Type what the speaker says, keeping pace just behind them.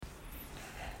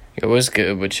Yo, what's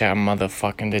good with y'all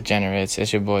motherfucking degenerates?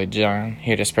 It's your boy John,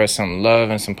 here to spread some love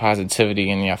and some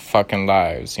positivity in your fucking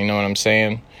lives. You know what I'm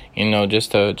saying? You know,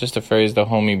 just to phrase the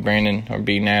homie Brandon or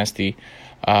be nasty.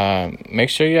 Make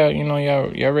sure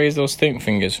y'all raise those stink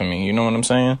fingers for me. You know what I'm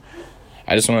saying?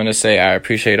 I just wanted to say I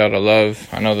appreciate all the love.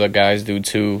 I know the guys do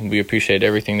too. We appreciate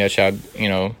everything that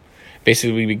y'all,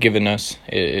 basically be giving us.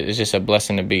 It's just a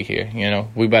blessing to be here. You know,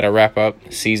 we better wrap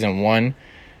up season 1.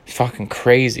 Fucking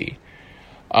crazy.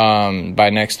 By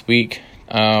next week.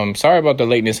 Sorry about the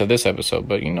lateness of this episode,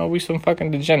 but we some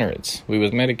fucking degenerates. We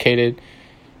was medicated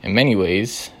in many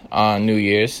ways on New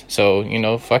Year's. So,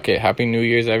 fuck it. Happy New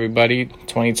Year's, everybody.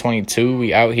 2022.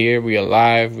 We out here. We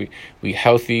alive. We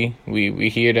healthy. We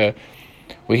here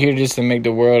just to make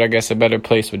the world, I guess, a better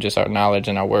place with just our knowledge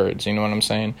and our words. You know what I'm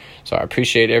saying? So I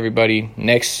appreciate everybody.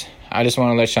 I just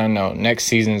want to let y'all know, next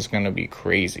season is going to be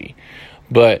crazy.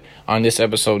 But on this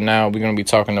episode now, we're going to be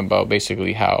talking about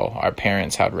basically how our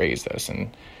parents had raised us and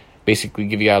basically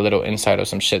give you a little insight of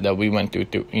some shit that we went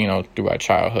through our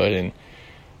childhood and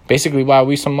basically why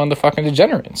we some motherfucking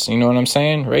degenerates. You know what I'm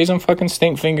saying? Raise them fucking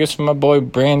stink fingers for my boy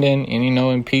Brandon and,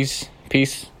 and peace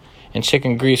and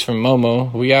chicken grease from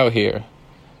Momo. We out here.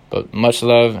 But much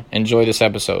love. Enjoy this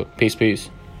episode. Peace.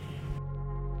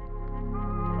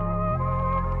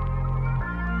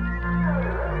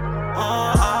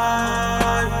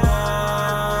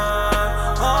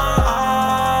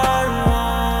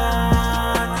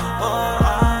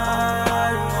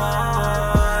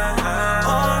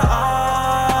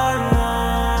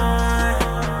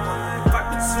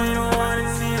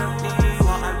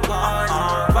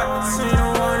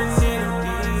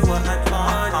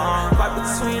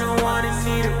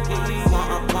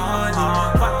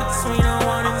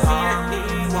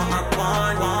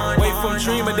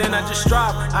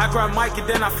 I grabbed mic and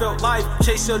then I felt life.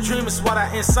 Chase your dream is what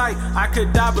I incite. I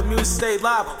could die, but music stayed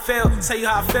live. Fail, tell you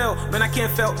how I felt. Man, I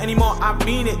can't feel anymore. I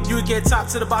mean it. You would get top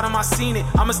to the bottom, I seen it.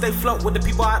 I'ma stay float with the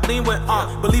people I lean with.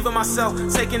 Believe in myself,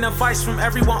 taking advice from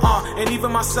everyone. And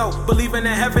even myself, believing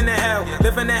in heaven and hell,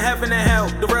 living in heaven and hell.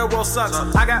 The real world sucks.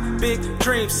 I got big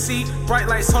dreams. See bright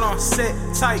lights. Hold on, sit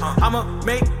tight. I'ma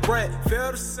make bread.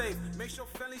 Feel the safe. Make sure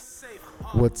family safe.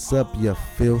 What's up, you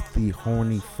filthy,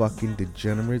 horny, fucking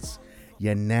degenerates?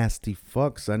 You nasty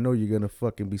fucks. I know you're going to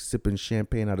fucking be sipping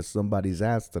champagne out of somebody's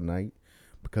ass tonight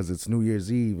because it's New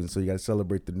Year's Eve, and so you got to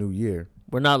celebrate the new year.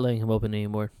 We're not letting him open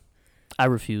anymore. I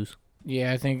refuse.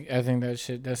 Yeah, I think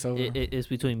that's over. It's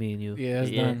between me and you. Yeah, that's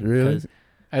done. Really?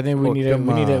 I think we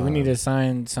need a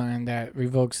sign that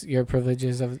revokes your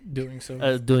privileges of doing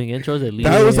so. Doing intros at least.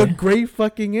 That was a great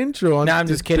fucking intro. I'm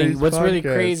just kidding. What's really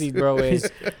crazy, bro, is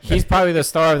he's probably the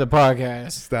star of the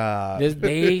podcast. Stop.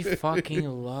 They fucking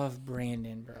love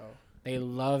Brandon, bro. They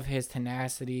love his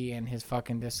tenacity and his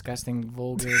fucking disgusting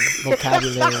vulgar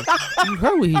vocabulary. You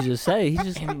heard what he just said. He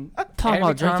just talking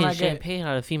about drinking champagne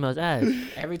out of female's ass.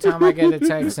 Every time I get a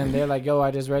text and they're like, "Yo, I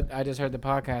just heard the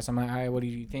podcast." I'm like, "All right, what do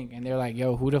you think?" And they're like,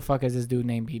 "Yo, who the fuck is this dude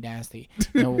named B Nasty?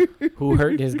 Who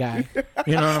hurt this guy?"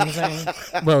 You know what I'm saying?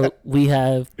 Well, we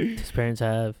have his parents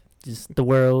have. Just the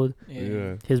world,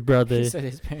 his brother. He said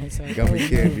his parents had gummy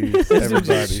candies.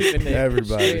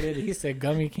 Everybody. He said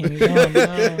gummy candies. Oh,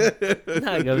 no.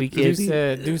 Not gummy candies.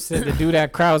 Dude said the dude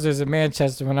at Krauser's in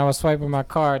Manchester when I was swiping my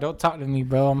card. Don't talk to me,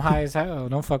 bro. I'm high as hell.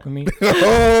 Don't fuck with me.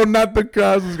 Oh, not the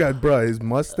Krauser's guy, bro. His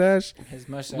mustache.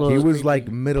 Well, he was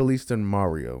like Middle Eastern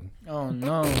Mario. Oh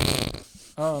no.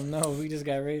 We just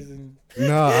got raised in.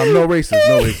 No, I'm no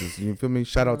racist. You feel me?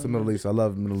 Shout out to Middle East. I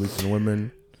love Middle Eastern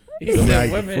women. He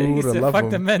said women. He said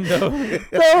fuck the men though.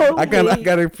 No, I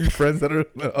got a few friends that are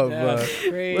of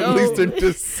Middle Eastern.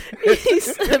 Just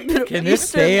can this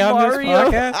stay on this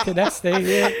podcast? Can that stay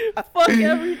here? Fuck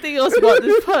everything else about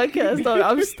this podcast, dog.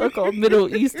 I'm stuck on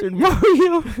Middle Eastern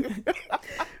Mario.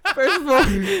 First of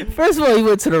all, he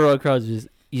went to the wrong crowd.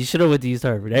 You should have went to East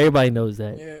Harvard. Everybody knows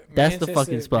that. Yeah, that's the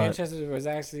fucking spot. Manchester was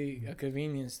actually a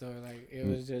convenience store. Like, it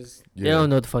was just... They don't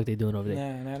know what the fuck they doing over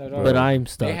there. Nah, not at all. But I'm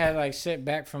stuck. They had, like, shit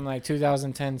back from, like,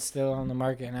 2010 still on the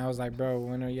market. And I was like, bro,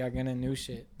 when are y'all getting new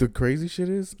shit? The crazy shit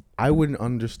is, I wouldn't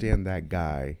understand that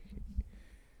guy.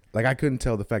 Like, I couldn't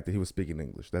tell the fact that he was speaking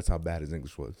English. That's how bad his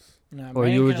English was. Nah, or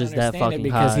you were just that fucking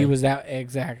because high. He was that...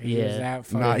 Exactly. Yeah. He was that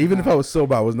fucking Nah, even high. if I was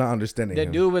sober, I was not understanding him.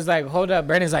 The dude was like, hold up.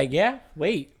 Brandon's like, yeah?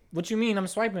 Wait. What you mean? I'm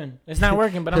swiping. It's not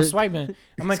working, but I'm swiping.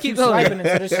 I'm going to keep swiping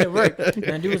until this shit works. And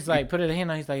the dude was like, put a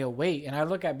hand on. He's like, yo, wait. And I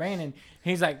look at Brandon.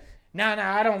 He's like, nah,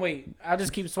 I don't wait. I'll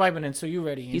just keep swiping until you're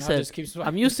ready. And He said, just keep swiping.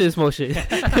 I'm used to this motion.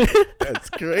 That's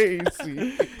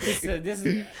crazy. He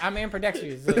said, I'm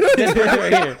ambidextrous. So this works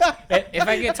right here. If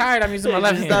I get tired, I'm using my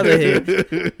left hand.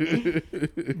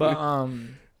 But,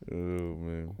 Oh,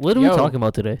 man. What are we talking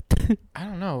about today? I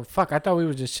don't know. Fuck, I thought we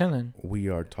were just chilling. We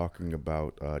are talking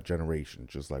about generation.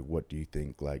 Just like, what do you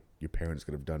think like your parents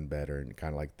could have done better, and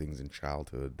kind of like things in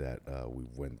childhood that we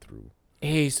went through.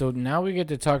 Hey, so now we get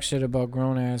to talk shit about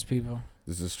grown ass people.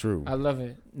 This is true. I love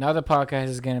it. Now the podcast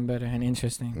is getting better and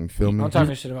interesting. You feel me? I'm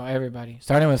talking shit about everybody,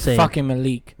 starting with Same. fucking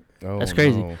Malik. Oh, That's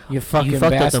crazy. no. You fucking You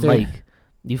fucked bastard. up the mic.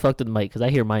 You fucked up the mic because I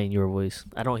hear mine in your voice.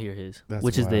 I don't hear his, That's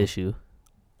which is the wild. issue.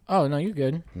 Oh no, you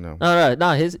good? No.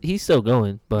 No, he's still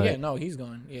going, but Yeah, no, he's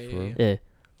going. Yeah. yeah.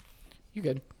 You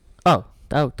good? Oh,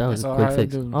 that That's was a all I quick had to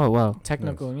fix. do. Oh wow.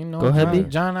 Technical, you know. Go ahead, B.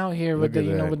 John out here with Look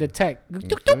the at that. with the tech.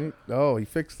 Okay. Oh, he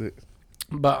fixed it.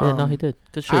 But Yeah, no, he did.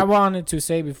 Good shit. I wanted to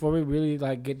say before we really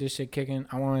like get this shit kicking,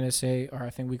 I wanted to say, or I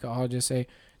think we could all just say,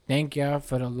 thank y'all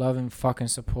for the love and fucking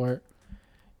support.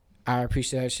 I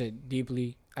appreciate that shit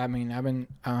deeply. I mean, I've been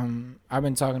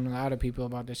talking to a lot of people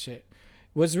about this shit.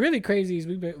 What's really crazy is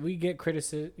we get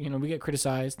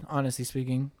criticized, honestly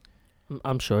speaking,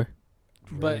 I'm sure.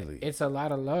 but Really? it's a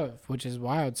lot of love, which is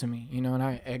wild to me, you know.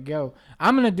 And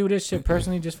I'm gonna do this shit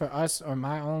personally just for us or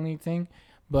my only thing,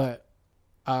 but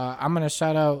I'm gonna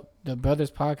shout out the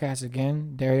Brothers Podcast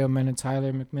again, Dario Mena,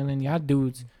 Tyler McMillan, y'all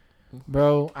dudes,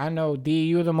 bro. I know D,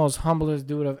 you're the most humblest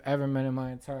dude I've ever met in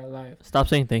my entire life. Stop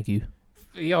saying thank you.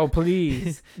 Yo,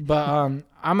 please. But I'm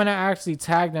gonna actually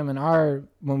tag them in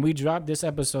when we drop this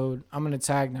episode. I'm gonna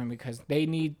tag them because they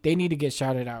need to get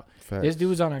shouted out. Facts. This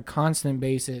dude's on a constant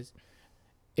basis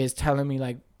is telling me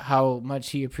like how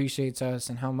much he appreciates us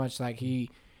and how much like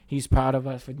he's proud of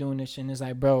us for doing this shit. And it's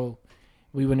like, bro,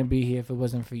 we wouldn't be here if it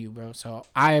wasn't for you, bro. So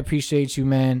I appreciate you,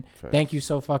 man. Facts. Thank you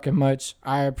so fucking much.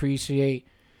 I just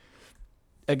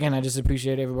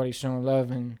appreciate everybody showing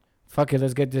love and fuck it,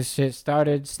 let's get this shit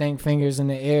started. Stank fingers in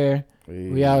the air.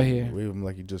 We out here. Wave him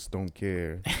like you just don't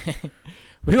care.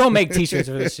 We gonna make t-shirts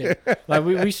for this shit. Like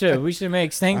we should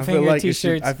make stank finger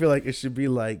t-shirts. I feel like it should be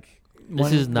like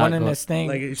One, This is not one in go- the stank,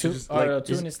 like it should two, just, or like,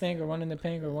 two is- in the stank, or one in the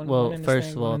pink, or one. Well, one in the first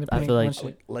stank, of one all, in the I pink, feel one like-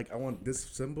 shit. I want this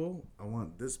symbol. I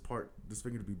want this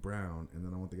finger to be brown, and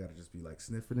then I want the guy to just be like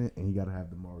sniffing it, and he gotta have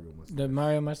the Mario mustache. The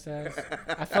Mario mustache.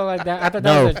 I felt like that. I thought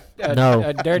No, that was no,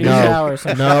 a dirty no, shower or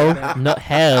something. like that. No,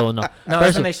 hell no. No,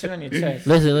 that's when they shit on your chest.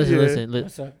 Listen.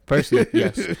 What's up? Firstly,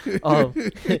 yes. How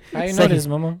you know Second- this,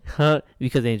 mama? Huh?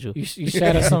 Because Angel. You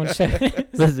shat on someone's chest.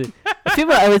 Listen, if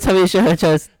people ever tell me to shut her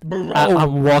chest,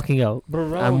 I'm walking out.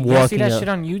 Bro, I'm you see that walking shit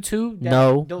up. on YouTube?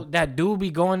 No. That dude be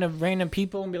going to random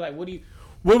people and be like,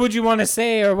 what would you want to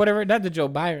say or whatever? Not the Joe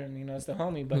Byron, you know, it's the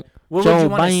homie, but what would Joe you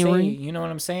want to say? Byron? You know what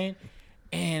I'm saying?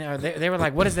 And they were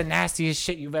like, what is the nastiest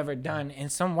shit you've ever done?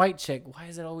 And some white chick, why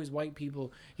is it always white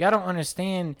people? Y'all don't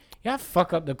understand. Y'all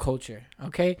fuck up the culture,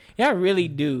 okay? Y'all really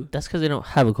do. That's because they don't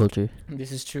have a culture.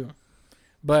 This is true.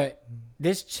 But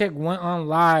this chick went on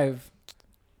live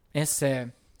and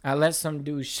said, I let some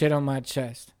dude shit on my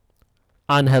chest.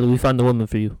 On hell, we found the woman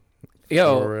for you.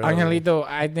 Yo, For real. Angelito,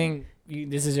 I think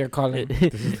this is your calling.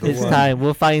 It's time.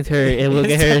 We'll find her and we'll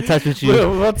get her in touch with you.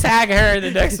 We'll tag her in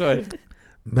the next one.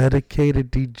 Medicated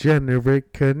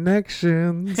degenerate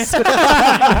connections.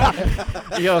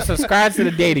 Yo, subscribe to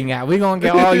the dating app. We gonna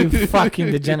get all you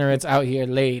fucking degenerates out here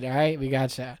laid, all right? We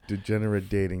got ya.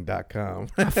 DegenerateDating.com.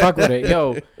 I fuck with it.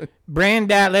 Yo, brand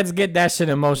that. Let's get that shit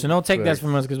in motion. Don't take that Thanks.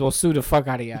 from us because we'll sue the fuck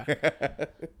out of y'all.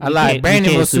 I We lied. can't- we Brandon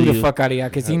can't will sue sue the you. fuck out of y'all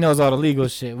because he knows all the legal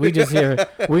shit. We just here.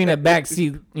 We in the back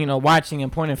seat, you know, watching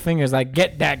and pointing fingers like,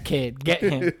 get that kid. Get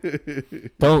him.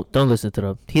 Don't listen to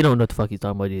them. He don't know what the fuck he's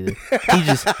talking about either. He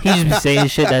just be saying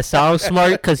shit that sounds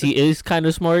smart because he is kind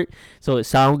of smart. So it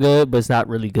sounds good, but it's not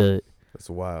really good. That's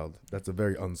wild. That's a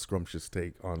very unscrumptious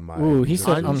take on my. Ooh, he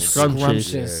said I'm Unscrumptious.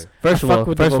 scrumptious. First I of all, fuck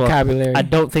with the vocabulary. I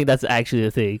don't think that's actually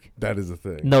a thing. That is a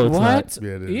thing. No, it's What? not. Yeah,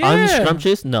 it is. Yeah.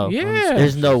 Unscrumptious? No. Yeah.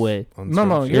 There's no way.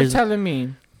 Momo, you're There's- telling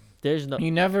me There's no.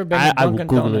 you never been I to will Dunkin'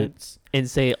 Google it. Donuts? And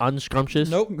say unscrumptious.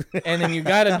 Nope. And then you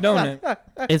got a donut,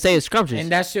 And say it's scrumptious.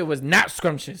 and that shit was not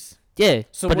scrumptious. yeah.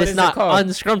 So but what it's is it not called?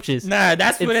 unscrumptious. Nah,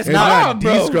 that's what it's It's not called,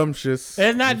 bro. de-scrumptious.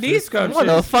 It's not It's de-scrumptious. What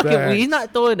the fuck? Facts. He's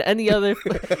not throwing any other.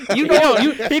 You He know, don't-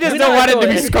 he just we're don't not want it to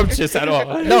doing be it. scrumptious at all.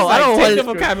 No, He's I don't take want the it-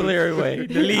 vocabulary away.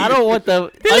 Delete. I don't want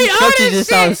the Delete all unscrumptious. that Just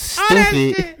sounds shit. All that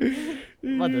stupid.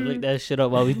 I'm about to look that shit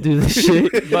up while we do this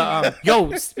shit. But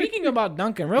yo, speaking about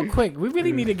Dunkin', real quick, we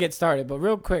really need to get started. But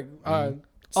real quick, sorry.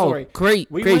 Oh, great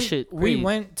Went, shit. We Great.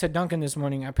 went to Dunkin' this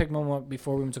morning. I picked Momo up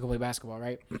before we went to go play basketball,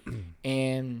 right?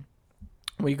 And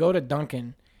we go to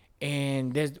Dunkin',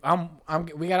 and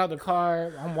we got out the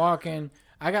car. I'm walking.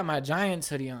 I got my Giants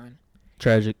hoodie on.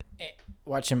 Tragic.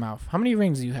 Watch your mouth. How many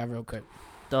rings do you have, real quick?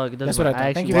 Dog, it doesn't That's what I matter.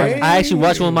 thought. Thank you very much. I actually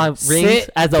watched one of my rings Sit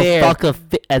as there.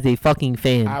 a fucking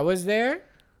fan. I was there.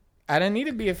 I didn't need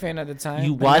to be a fan at the time.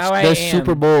 You but now watched I the am.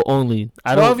 Super Bowl only.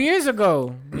 12 years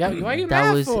ago. Yeah, why you That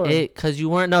mad was for? it, because you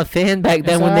weren't a fan back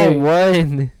then It's when they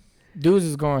won. Dudes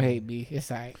is going to hate me. It's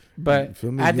all right. But You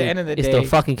feel me? at the You- end of the It's day, the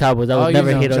fucking Cowboys. I Oh, would you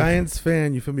never know, hate on. Giants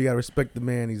fan, you feel me? You gotta respect the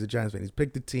man. He's a Giants fan. He's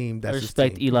picked the team. I That's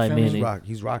respect his team. Eli You feel me? Manning.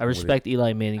 He's rocking. I respect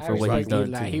Eli Manning I for what he's respect done.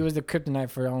 Eli. He was the kryptonite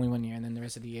for only 1 year, and then the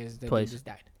rest of the years they Twice. just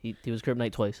died. He was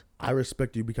kryptonite twice. I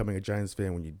respect you becoming a Giants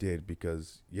fan when you did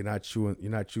because you're not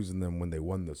choosing them when they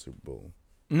won the Super Bowl.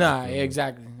 Nah,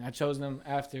 exactly. I chose them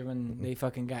after when they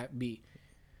fucking got beat.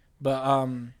 But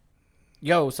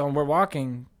yo, so we're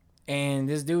walking, and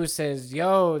this dude says,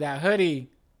 "Yo, that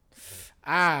hoodie."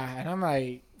 And I'm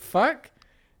like, "Fuck."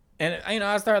 And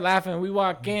I start laughing. We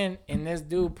walk in, and this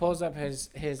dude pulls up his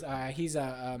he's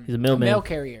a mailman. mail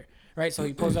carrier, right? So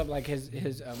he pulls up like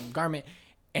his garment,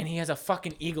 and he has a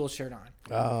fucking Eagle shirt on.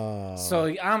 Oh.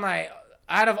 So I'm like,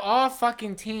 out of all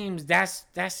fucking teams,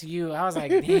 that's you. I was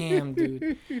like, damn,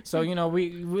 dude. So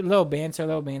we little banter.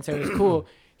 It was cool.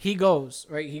 He goes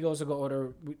to go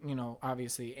order,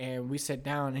 obviously, and we sit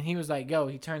down, and he was like, yo.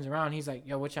 He turns around, he's like,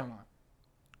 yo, what y'all want?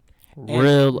 And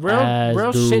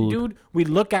real dude. shit, dude. We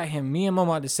look at him, me and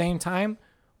Momo at the same time,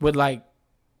 with like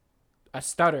a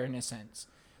stutter in a sense,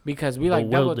 because we like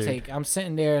double take. I'm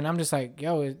sitting there and I'm just like,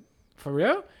 yo, for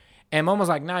real? And Momo's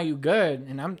like, nah, you good.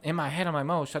 And I'm in my head, I'm like,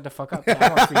 Mo, shut the fuck up. I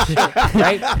want free shit,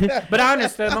 right? But I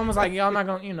understood. Momo's like, yo, I'm not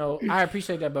gonna, I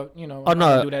appreciate that, but Oh I'm not no,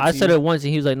 gonna do that I to said you. it once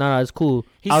and he was like, nah, it's cool.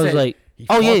 He I was said- like, He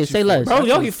oh fought yeah, you say for less. it. Bro, That's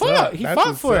yo, he what's fought. up. He That's fought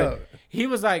what's for up. it. He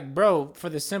was like, bro, for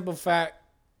the simple fact,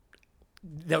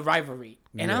 the rivalry.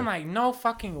 And Yeah. I'm like, no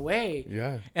fucking way.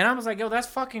 Yeah. And I was like, yo, that's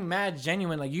fucking mad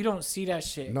genuine. Like, you don't see that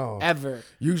shit ever.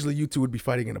 Usually you two would be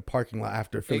fighting in a parking lot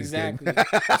after a Phillies game.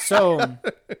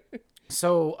 Exactly.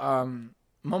 so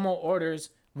Momo orders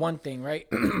one thing, right?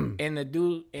 and then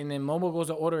Momo goes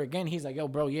to order again. He's like, yo,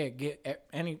 bro, yeah, get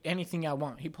anything I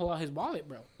want. He pull out his wallet,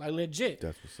 bro. Like, legit.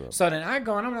 That's what's up. So then I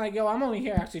go and I'm like, yo, I'm only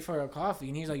here actually for a coffee.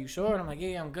 And he's like, you sure? And I'm like,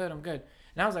 yeah, I'm good.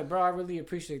 And I was like, bro, I really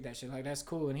appreciate that shit. Like, that's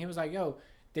cool. And he was like, yo,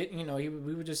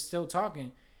 we were just still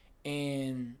talking.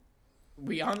 And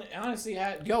we honestly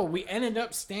we ended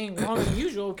up staying longer than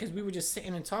usual because we were just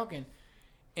sitting and talking.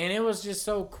 And it was just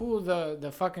so cool,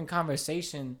 the fucking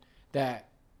conversation that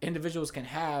individuals can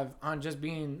have on just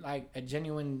being like a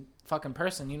genuine fucking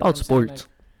person. You know what I'm saying? Sports. Like,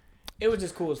 it was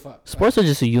just cool as fuck. Sports are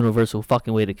just a universal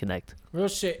fucking way to connect. Real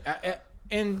shit.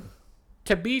 And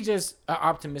to be just an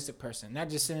optimistic person, not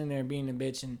just sitting there being a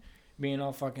bitch and being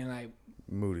all fucking like,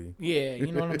 Moody. yeah,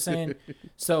 you know what I'm saying?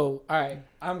 So, all right,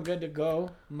 I'm good to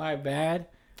go. My bad.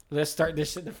 Let's start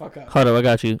this shit the fuck up. Hold up, I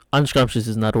got you. Unscrumptious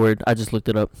is not a word. I just looked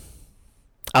it up.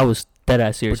 I was dead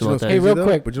ass serious But you know about what's that. Hey, real crazy, though?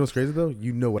 quick. But you know what's crazy though?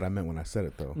 You know what I meant when I said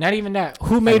it though. Not even that.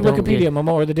 Who made don't Wikipedia, get-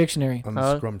 Momo, or the dictionary?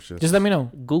 Unscrumptious. Just let me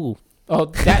know. Google. Oh,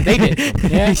 that they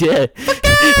did. Yeah. Yeah.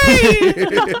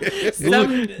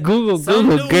 Some Google,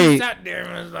 dude great. sat there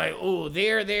and was like, "Oh,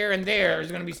 there, and there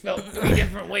is gonna be spelled 3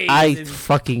 different ways." I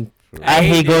and, I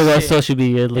hate going this on shit. social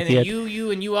media and looking then at.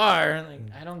 you and you are. I'm like,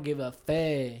 I don't give a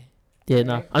fuck. Yeah,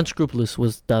 no. Unscrupulous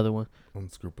was the other one.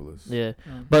 Unscrupulous. Yeah.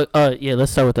 But yeah,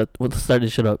 let's start with that. Let's start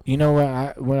this shit up. You know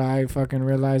what I fucking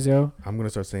realized, yo? I'm gonna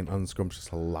start saying unscrumptious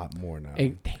a lot more now.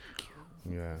 Hey, thank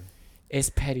you. Yeah. It's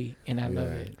petty, and I love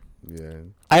Yeah. it. Yeah.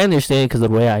 I understand because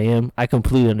of the way I am. I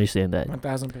completely understand that.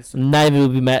 1000%. Not even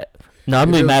would be mad. No, I'm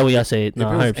If gonna it be mad was- when y'all say it. No,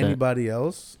 if it was 100%. anybody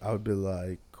else, I would be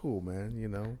like, cool, man. You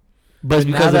know. But it's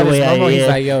Now because that of the it's way I Momo, he's am.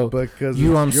 like, yo, Because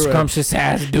you you're unscrumptious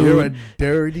ass You're a dude.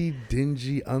 dirty,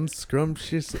 dingy,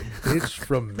 unscrumptious bitch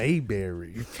from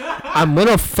Mayberry. I'm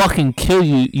gonna fucking kill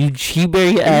you, you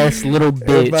cheeberry ass little If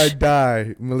I bitch.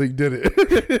 die, Malik did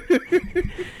it.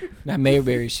 That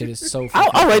Mayberry shit is so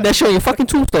I'll write that shit on your fucking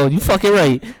tombstone. You fucking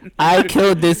right. I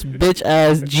killed this bitch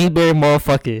ass G-berry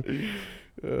motherfucker.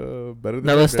 Better than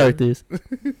Now let's start this.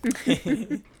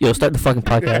 Yo, start the fucking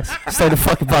podcast. Start the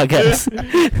fucking podcast.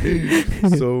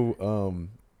 So,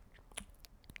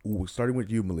 starting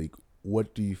with you, Malik,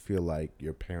 what do you feel like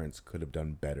your parents could have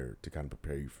done better to kind of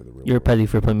prepare you for the real You're world? petty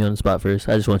for putting me on the spot first.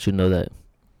 I just want you to know that.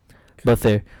 But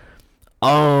fair.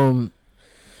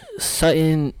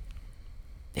 Something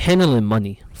handling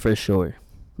money for sure.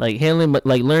 Like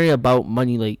learning about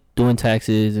money, like doing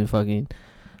taxes and fucking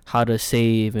how to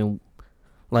save and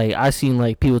like I seen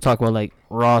like people talk about like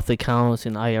Roth accounts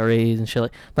and IRAs and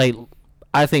shit like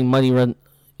I think money run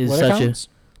is What such accounts?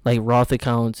 a like Roth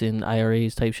accounts and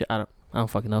IRAs type shit. I don't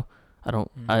fucking know.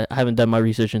 I haven't done my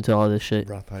research into all this shit.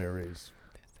 Roth IRAs.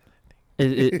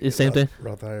 It's same thing.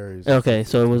 Roth IRAs. Okay,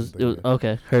 so it was Yeah.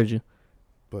 okay. Heard you.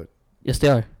 But Yes, they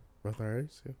are. Roth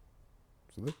IRAs, yeah.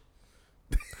 So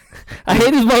I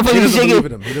hate these He motherfuckers doesn't shaking. believe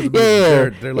in them. He doesn't believe in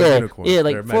them. They're like unicorns. Yeah,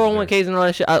 like They're imaginary. 401ks and all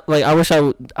that shit. I wish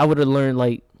I would have learned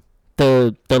like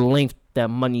the length that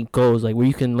money goes, like where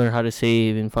you can learn how to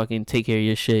save and fucking take care of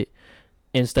your shit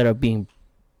instead of being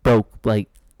broke like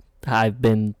I've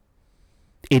been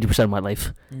 80% of my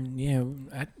life. Yeah,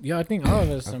 I think all of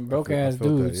us some broke ass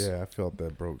dudes. I felt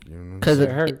that broke. You know, Because It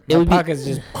hurt. it My would be, pockets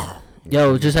just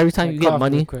just every time you get coughed real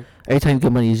money, quick. it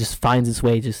just finds its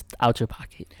way just out your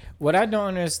pocket. What I don't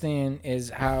understand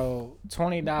is how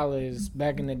 $20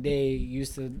 back in the day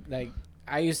used to like.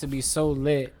 I used to be so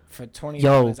lit for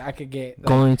 $20. I could get like,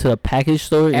 Going to a package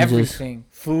store and just everything: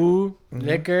 food,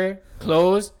 liquor,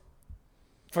 clothes,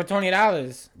 for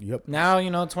 $20. Yep. Now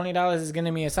 $20 is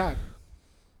getting me a sock.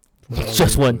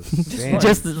 just one, Damn.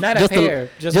 just Not a just pair,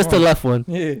 just the one. left one.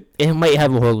 Yeah, It might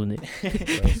have a hole in it.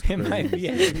 it might be.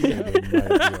 It's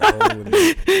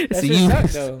That So shit you- suck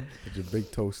though. your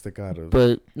big toe stick out of.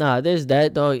 But nah, there's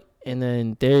that dog, and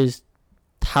then there's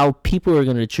how people are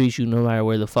gonna treat you no matter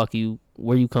where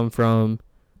you come from,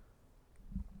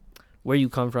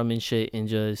 and shit, and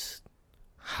just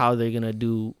how they're gonna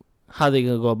go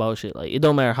about shit. Like it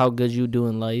don't matter how good you do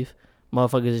in life,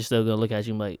 motherfuckers are still gonna look at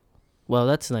you like, well,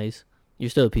 that's nice. You're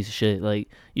still a piece of shit. Like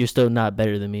you're still not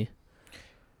better than me.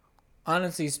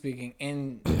 Honestly speaking,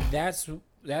 and that's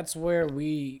where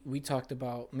we talked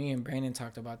about. Me and Brandon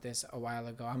talked about this a while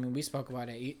ago. I mean, we spoke about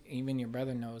it. Even your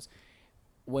brother knows.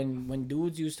 When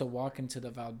dudes used to walk into the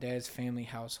Valdez family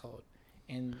household,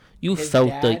 and You his felt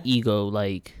dad, the ego,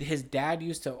 like his dad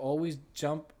used to always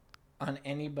jump on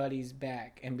anybody's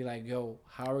back and be like, "Yo,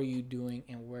 how are you doing?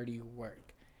 And where do you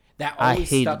work?" That I always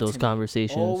hated stuck those to me.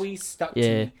 conversations. Always stuck to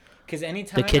Yeah. me. Because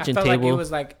anytime kitchen I felt like table. it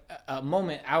was like a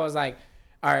moment, I was like,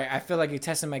 "All right, I feel like you're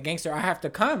testing my gangster. I have to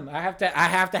come. I have to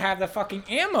have the fucking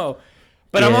ammo."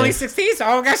 But I'm Yeah. only 16, so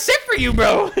I don't got shit for you,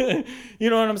 bro. You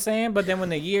know what I'm saying? But then when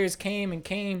the years came,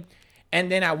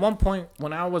 and then at one point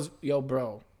when I was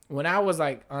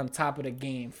like on top of the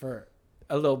game for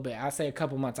a little bit, I say a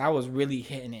couple months, I was really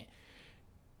hitting it.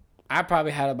 I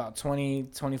probably had about 20,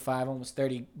 25, almost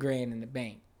 30 grand in the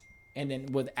bank. And then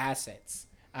with assets,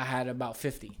 I had about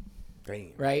 50.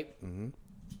 Damn. Right? Mm-hmm.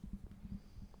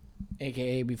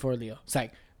 AKA before Leo.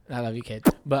 Psych. I love you, kid.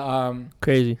 But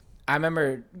crazy. I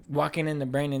remember walking into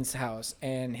Brandon's house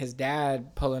and his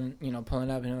dad pulling up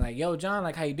and like, "Yo, John,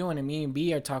 like, how you doing?" And me and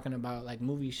B are talking about like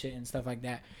movie shit and stuff like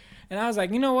that. And I was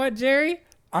like, "You know what, Jerry?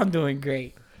 I'm doing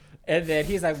great." And then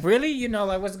he's like, "Really?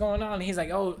 Like, what's going on?" And he's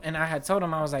like, "Oh," and I had told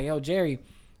him, I was like, "Yo, Jerry,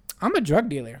 I'm a drug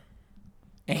dealer."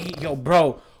 And he,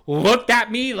 bro, looked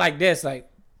at me like this, like,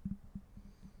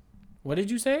 "What did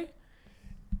you say?"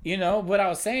 What I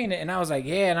was saying, and I was like,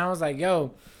 "Yeah," and I was like,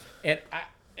 "Yo," and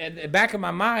at the back of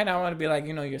my mind, I want to be like,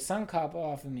 your son cop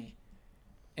off of me,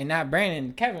 and not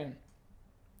Brandon, Kevin.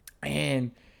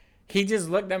 And he just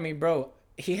looked at me, bro.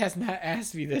 He has not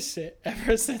asked me this shit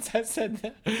ever since I said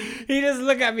that. He just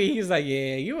looked at me. He's like,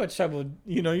 "Yeah, you a trouble,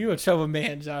 you a trouble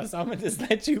man, John. So I'm gonna just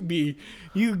let you be,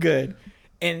 you good."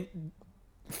 And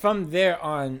from there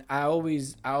on, I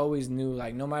always knew,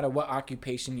 like, no matter what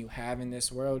occupation you have in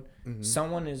this world,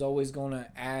 someone is always gonna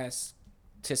ask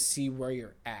to see where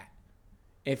you're at.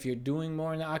 If you're doing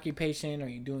more in the occupation, are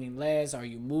you doing less? Are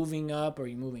you moving up? Are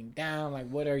you moving down? Like,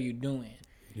 what are you doing?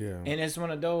 Yeah. And it's one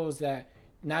of those that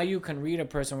now you can read a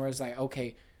person where it's like,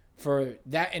 okay, for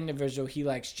that individual, he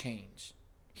likes change.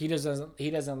 He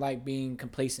doesn't like being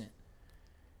complacent.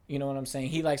 You know what I'm saying?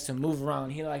 He likes to move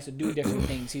around. He likes to do different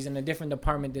things. He's in a different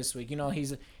department this week.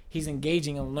 He's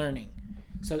engaging and learning.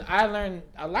 So I learned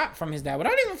a lot from his dad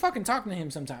without even fucking talking to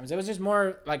him sometimes. It was just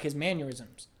more like his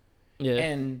mannerisms. Yeah.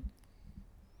 And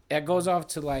that goes off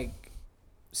to like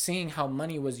seeing how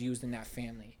money was used in that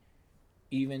family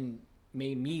even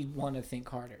made me want to think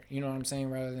harder. You know what I'm saying?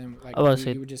 Rather than like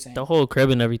you were just saying. The whole crib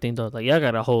and everything though. Like y'all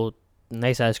got a whole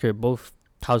nice ass crib, both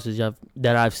houses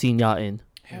that I've seen y'all in.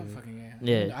 Hell fucking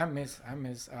yeah. Yeah. I miss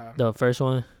The first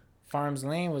one. Farms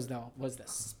Lane was the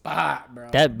spot,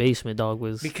 bro. That basement dog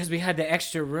was Because we had the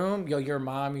extra room. Yo, your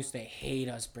mom used to hate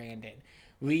us, Brandon.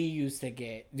 We used to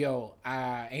get Angel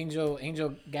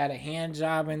got a hand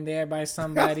job in there by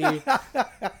somebody.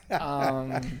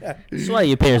 That's why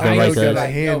your parents don't like us.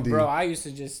 Like, yo, bro, I used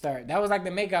to just start. That was like the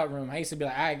makeout room. I used to be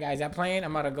like, "All right, guys, y'all playing?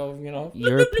 I'm gonna go."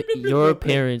 Your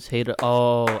parents hated.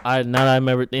 Now that I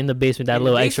remember in the basement, that In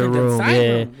the little extra basement, the room. side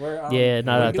Yeah, room where, yeah.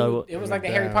 Now that I thought about it was like the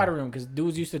Harry Potter room because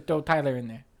dudes used to throw Tyler in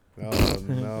there. Oh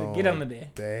no! Get under there.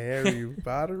 The Harry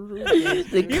Potter room. the Even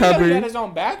though he cupboard. had his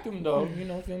own bathroom though,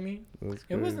 feel me? That's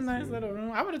It was a crazy. nice little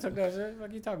room. I would have took that shit.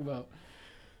 What you talking about?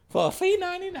 For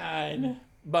 $3.99.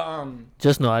 But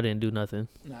Just know I didn't do nothing.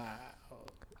 nah,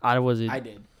 I wasn't. I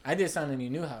did. I did something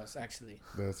in your new house, actually.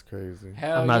 That's crazy.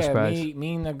 Hell I'm not yeah, surprised.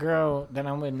 me and the girl that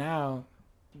I'm with now,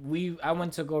 I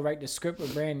went to go write the script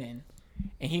with Brandon,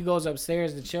 and he goes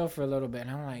upstairs to chill for a little bit,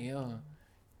 and I'm like, yo,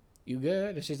 you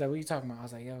good? And she's like, what you talking about? I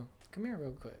was like, yo, come here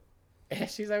real quick. And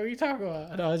she's like, what you talking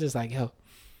about? And I was just like, yo,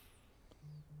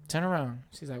 turn around.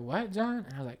 She's like, what, John?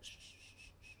 And I was like, shh.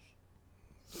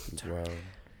 Wow.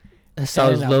 That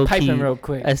sounds low key. Piping real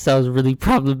quick. That sounds really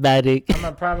problematic. I'm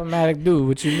a problematic dude.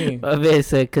 What you mean? My man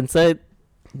said consent.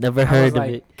 Never I heard was of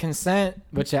like, it. consent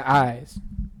with your eyes.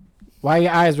 Why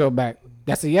your eyes roll back?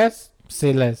 That's a yes?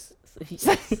 Say less. It's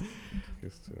still,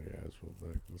 it's real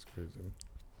back. That's crazy.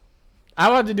 I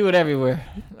want to do it everywhere.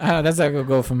 That's like a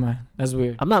goal for mine. That's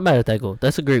weird. I'm not mad at that goal.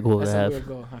 That's a great goal That's to a have. weird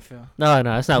goal, I feel. No,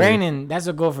 that's not weird. Brandon, that's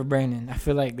a goal for Brandon. I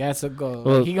feel like that's a goal.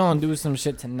 Well- Like, he gonna do some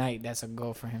shit tonight. That's a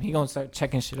goal for him. He gonna start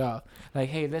checking shit off. Like,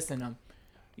 hey, listen,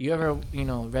 you ever,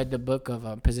 read the book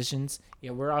of positions?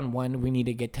 Yeah, we're on 1. We need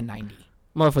to get to 90.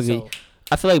 Motherfucker, So,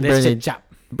 I feel like let's Brandon chop.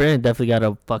 definitely got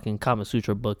a fucking Kama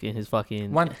Sutra book in his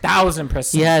fucking...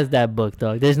 1,000%. He has that book,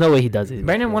 dog. There's no way he does it.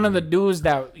 Brandon, one of the dudes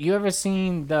that you ever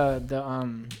seen the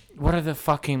what are the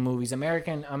fucking movies?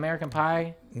 American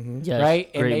Pie, Yes, right?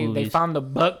 And great they movies. found the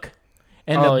book,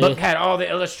 and Oh, the book yeah. had all the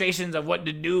illustrations of what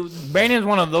to do. Brandon's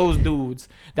one of those dudes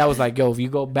that was like, yo, if you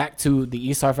go back to the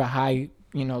East Hartford High,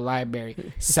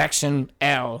 library, section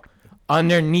L,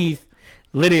 underneath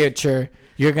literature,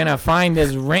 you're gonna find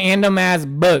this random ass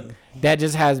book that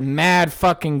just has mad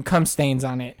fucking cum stains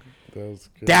on it. That's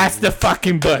crazy. That's the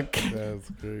fucking book.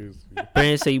 That's crazy.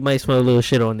 Brandon said you might smell a little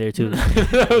shit on there, too.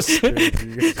 Crazy.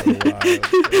 You guys are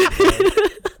wild.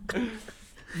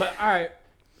 But all right,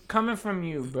 coming from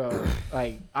you, bro.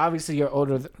 Like, obviously you're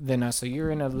older than us, so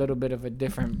you're in a little bit of a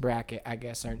different bracket, I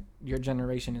guess. Or your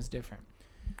generation is different.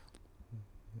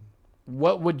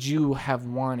 What would you have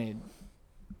wanted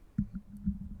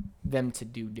them to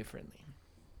do differently?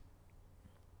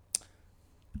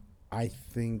 I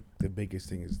think the biggest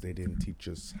thing is they didn't teach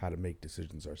us how to make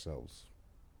decisions ourselves.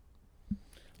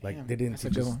 Like Damn, they didn't that's a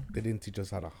teach good us. one. They didn't teach us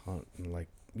how to hunt, and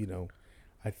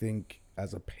I think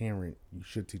as a parent, you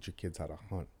should teach your kids how to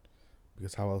hunt,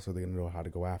 because how else are they gonna know how to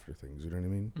go after things? You know what I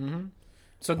mean? Mm-hmm.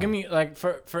 So give me, like,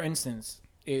 for instance,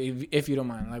 if you don't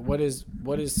mind, like, what is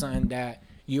something that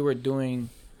you were doing,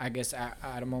 I guess,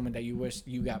 at a moment that you wish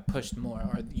you got pushed more,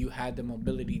 or you had the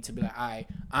mobility to be like,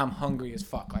 I'm hungry as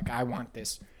fuck, like, I want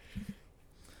this.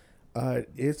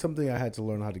 It's something I had to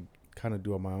learn how to kind of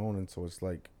do on my own, and so it's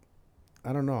like,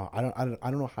 I don't know. I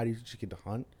don't know how do you teach a kid to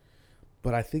hunt,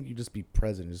 but I think you just be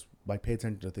present, just like pay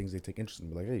attention to things they take interest in.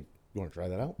 Be like, hey, you want to try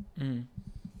that out? Mm.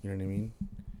 You know what I mean?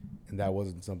 And that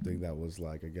wasn't something that was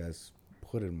like, I guess,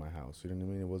 put in my house. You know what I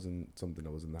mean? It wasn't something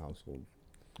that was in the household.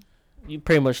 You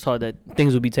pretty much taught that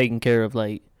things would be taken care of,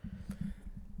 like...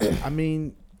 I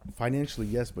mean, financially,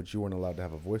 yes, but you weren't allowed to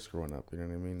have a voice growing up. You know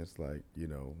what I mean? It's like,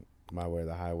 my way or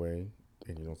the highway,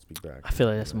 and you don't speak back. I feel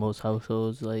like that's most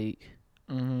households, like...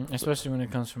 Mm-hmm. Especially when it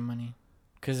comes from money,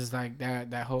 because it's like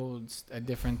that holds a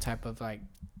different type of, like,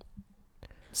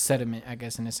 sediment, I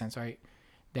guess, in a sense, right?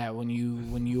 That when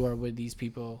you are with these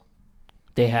people,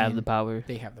 They have the power.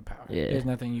 they have the power. Yeah. There's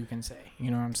nothing you can say.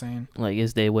 You know what I'm saying? Like,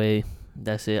 it's their way.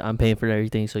 That's it. I'm paying for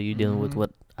everything, so you're dealing with Mhm.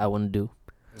 what I want to do.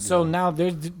 So now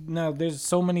there's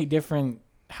so many different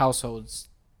households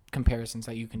comparisons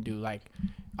that you can do. Like,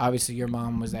 obviously your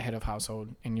mom was the head of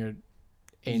household in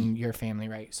your family,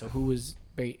 right? So who was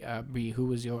who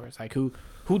was yours? Like, who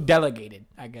delegated,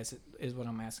 I guess, is what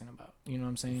I'm asking about. You know what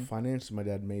I'm saying? Financially, my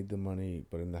dad made the money,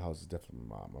 but in the house, it's definitely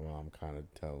my mom. My mom kind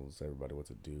of tells everybody what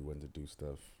to do, when to do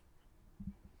stuff.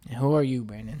 And who are you,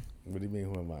 Brandon? What do you mean,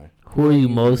 who am I? Who are you you,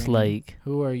 most Brandon? like?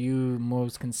 Who are you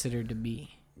most considered to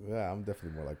be? Yeah, I'm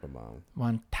definitely more like my mom,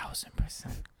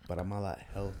 1,000%. but I'm a lot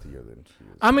healthier than she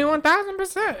is. I mean,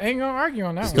 1,000%. Ain't gonna argue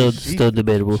on that Still- one. She- still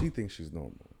debatable. She thinks she's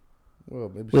normal. Well,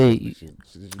 maybe Wait.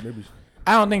 maybe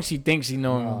I don't think she thinks she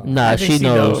know. Nah. Nah, I think she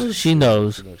knows. She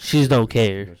knows. she knows She don't crazy.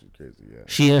 care. She knows she's crazy, yeah.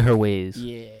 She in her ways.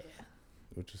 Yeah.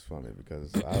 Which is funny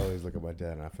because I always look at my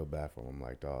dad and I feel bad for him. I'm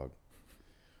like, dog,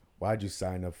 why'd you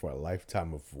sign up for a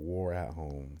lifetime of war at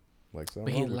home? Like, something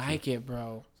But he wrong with like you. it,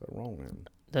 bro. Something wrong, man.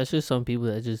 That's just some people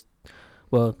that just...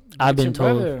 Well, I've But been your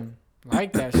told... brother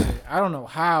like that shit. I don't know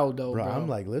how though, Bro, bro. I'm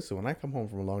like, listen, when I come home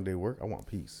from a long day of work, I want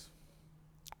peace.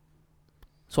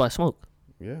 So I smoke.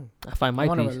 Yeah, I find I my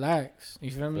want to peace. relax.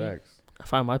 You feel me? facts. I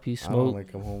find my peace. I don't Smoke.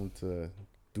 like come home to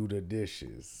do the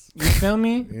dishes. You feel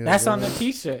me? Yeah, That's bro. on the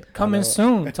t-shirt. Coming know.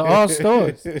 soon to all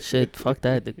stores. Shit, fuck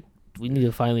that. We need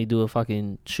to finally do a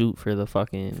fucking shoot for the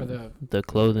fucking... For the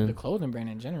clothing. clothing brand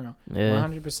in general. Yeah.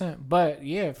 100%. But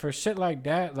yeah, for shit like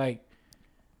that, like,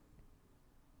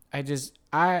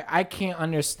 I can't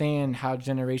understand how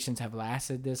generations have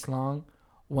lasted this long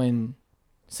when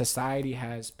society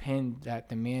has pinned that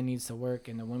the man needs to work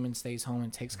and the woman stays home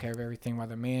and takes care of everything while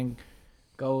the man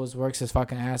goes, works his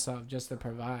fucking ass off just to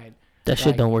provide. That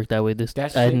shit don't work that way in Shit,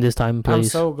 this time and place. I'm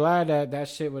so glad that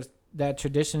shit was, that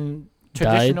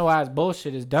traditionalized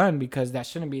bullshit is done, because that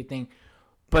shouldn't be a thing.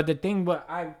 But the thing what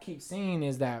I keep seeing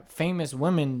is that famous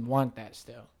women want that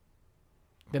still.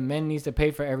 The men needs to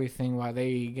pay for everything while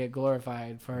they get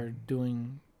glorified for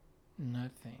doing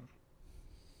nothing.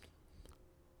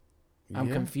 I'm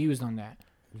confused on that.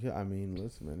 Yeah, I mean,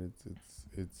 listen, man,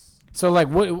 it's. So like,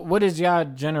 what is y'all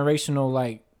generational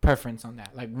like preference on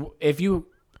that? Like, if you're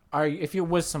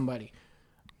with somebody,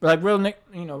 like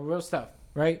real stuff,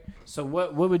 right? So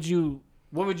what would you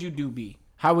do? Be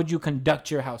how would you conduct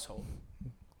your household?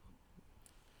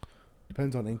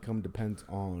 Depends on income. Depends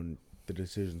on the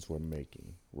decisions we're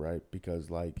making, right?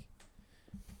 Because like,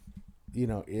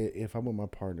 if I'm with my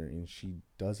partner and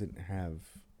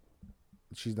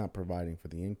she's not providing for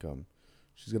the income,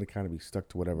 she's gonna kind of be stuck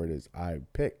to whatever it is I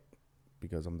pick,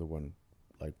 because I'm the one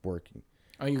like working.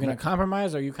 Are you gonna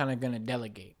compromise, or are you kind of gonna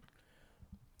delegate?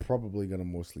 Probably gonna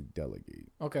mostly delegate.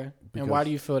 Okay. And why do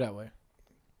you feel that way?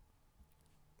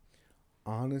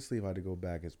 Honestly, if I had to go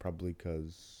back, it's probably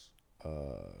because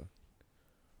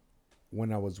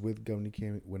when I was with Gummy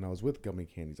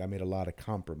Candies, I made a lot of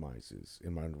compromises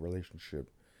in my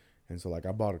relationship, and so like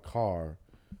I bought a car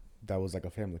that was like a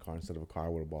family car instead of a car I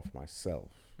would have bought for myself.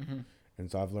 Mm-hmm.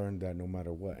 And so I've learned that no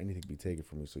matter what, anything can be taken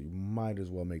from you. So you might as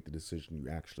well make the decision you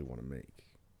actually want to make.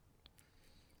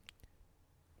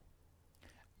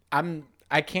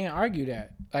 I can't argue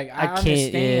that. Like I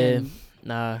understand.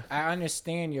 Nah. I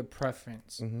understand your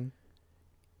preference. Mm-hmm.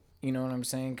 You know what I'm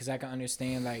saying? Because I can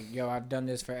understand, like, yo, I've done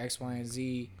this for X, Y, and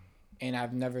Z, and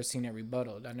I've never seen it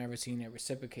rebutted. I've never seen it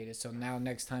reciprocated. So now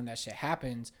next time that shit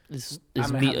happens, it's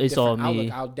me. It's all me.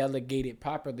 I'll delegate it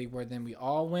properly where then we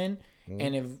all win. Mm-hmm.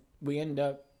 And if we end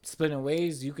up splitting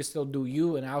ways, you can still do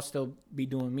you, and I'll still be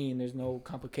doing me, and there's no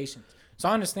complications. So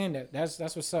I understand that. That's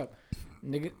what's up.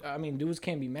 Nigga, I mean, dudes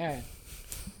can't be mad.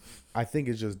 I think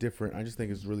it's just different. I just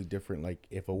think it's really different. Like,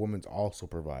 if a woman's also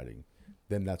providing,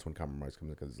 then that's when compromise comes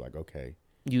in, because it's like, okay,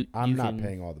 I'm not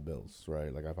paying all the bills,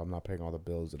 right? Like, if I'm not paying all the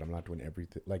bills and I'm not doing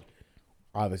everything, like,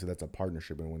 obviously that's a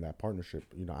partnership. And when that partnership,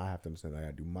 I have to understand that I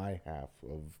got to do my half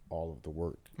of all of the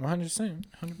work.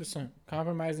 100%.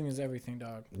 Compromising is everything,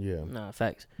 dog. Yeah. Nah,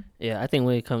 facts. Yeah, I think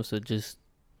when it comes to just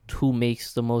who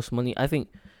makes the most money, I think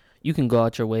you can go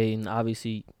out your way and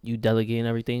obviously you delegate and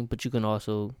everything, but you can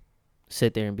also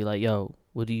sit there and be like, yo,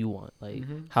 what do you want? Like,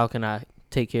 how can I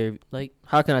take care of,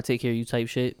 you type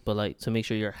shit, but like to make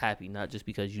sure you're happy, not just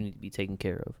because you need to be taken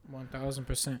care of.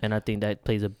 1000%. And I think that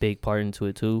plays a big part into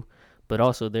it too. But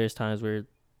also there's times where,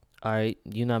 all right,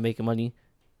 you're not making money,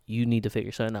 you need to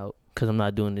figure something out, because I'm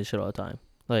not doing this shit all the time.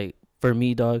 Like, for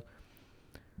me, dog.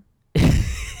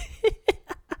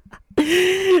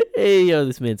 Hey, yo,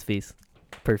 this man's face.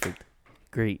 Perfect.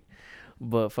 Great.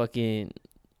 But fucking,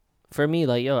 for me,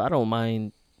 like, yo, I don't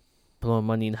mind blowing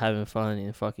money and having fun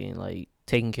and fucking, like,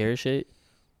 taking care of shit.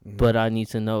 Mm-hmm. But I need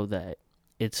to know that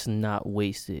it's not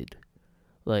wasted.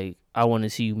 Like, I want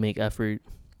to see you make effort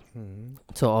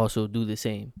to also do the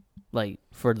same, like,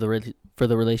 for the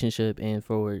relationship and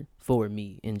for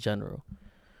me in general.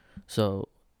 So,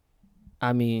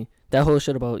 I mean, that whole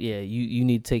shit about, you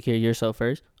need to take care of yourself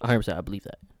first, 100% I believe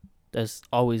that. That's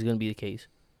always going to be the case.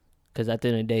 Because at the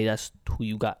end of the day, that's who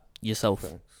you got, yourself.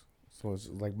 Okay. So it's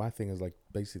like, my thing is like,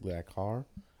 basically that car,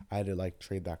 I had to like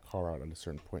trade that car out at a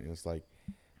certain point. And it's like,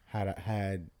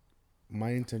 had my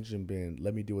intention been,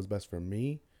 let me do what's best for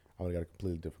me, I would have got a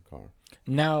completely different car.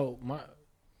 Now,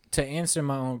 to answer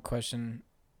my own question,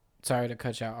 sorry to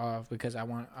cut y'all off, because I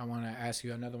want to ask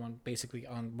you another one basically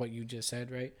on what you just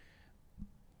said, right?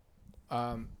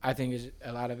 I think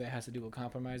a lot of it has to do with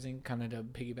compromising, kind of to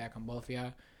piggyback on both of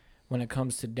y'all. When it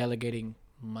comes to delegating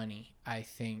money, I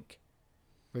think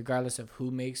regardless of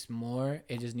who makes more,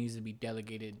 it just needs to be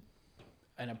delegated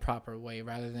in a proper way,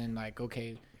 rather than like,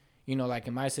 okay, like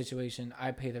in my situation,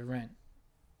 I pay the rent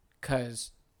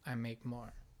because I make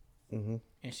more. Mm-hmm.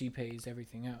 And she pays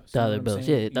everything else. The other bills.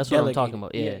 Yeah, that's what I'm talking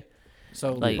about. Yeah.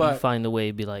 So like, you find a way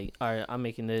to be like, all right, I'm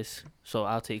making this, so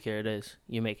I'll take care of this.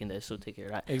 You're making this, so take care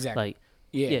of that. Exactly. Like,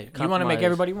 you want to make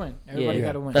everybody win. Everybody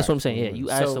got to win. That's what I'm saying. Yeah, you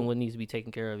ask them what needs to be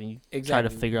taken care of, and you try to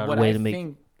figure out a way to make. What I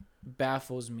think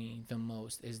baffles me the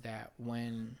most is that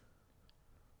when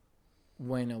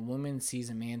a woman sees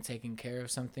a man taking care of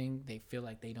something, they feel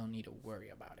like they don't need to worry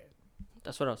about it.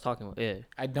 That's what I was talking about. Yeah.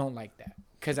 I don't like that,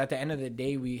 because at the end of the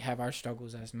day, we have our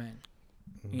struggles as men.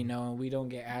 Mm-hmm. And we don't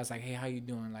get asked like, hey, how you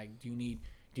doing? Like, do you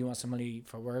do you want some money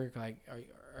for work? Like,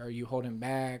 are you holding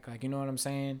back? Like, you know what I'm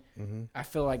saying? Mm-hmm. I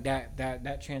feel like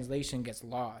that translation gets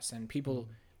lost, and people.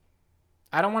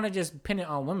 I don't want to just pin it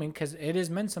on women because it is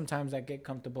men sometimes that get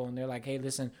comfortable and they're like, hey,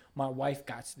 listen, my wife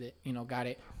got it. Got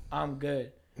it. I'm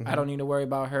good. I don't need to worry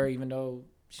about her, even though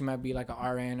she might be like a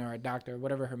RN or a doctor,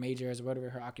 whatever her major is, or whatever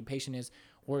her occupation is,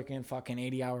 working fucking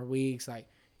 80-hour weeks. Like,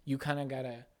 you kind of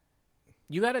gotta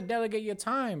delegate your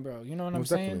time, bro. You know what I'm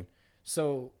saying? Definitely.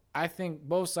 So I think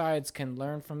both sides can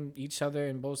learn from each other,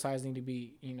 and both sides need to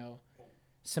be,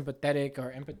 sympathetic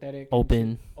or empathetic.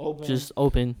 Open. Open. Just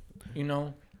open.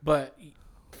 But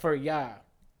for y'all,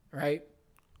 right?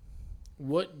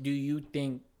 What do you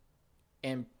think,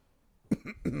 and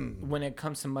when it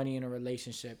comes to money in a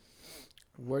relationship,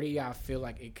 where do y'all feel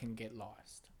like it can get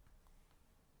lost?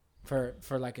 For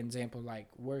like example, like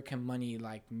where can money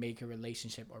like make a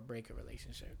relationship or break a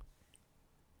relationship?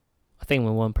 I think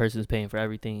when one person is paying for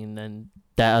everything and then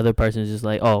that other person is just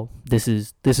like, oh, this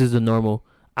is the normal.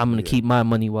 I'm gonna keep my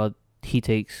money while he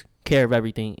takes care of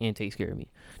everything and takes care of me.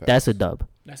 That's a dub.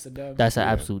 That's a dub. That's an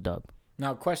absolute dub.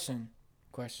 Now, question,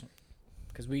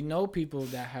 because we know people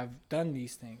that have done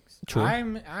these things. True. I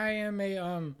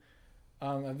am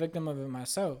a victim of it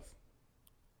myself.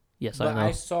 Yes, but I know.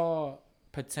 I saw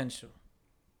potential,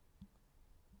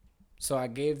 so I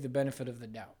gave the benefit of the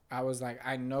doubt. I was like,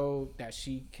 I know that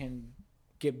she can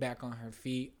get back on her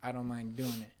feet. I don't mind doing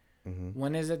it. Mm-hmm.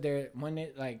 When is it there? When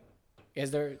it like, is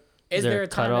there a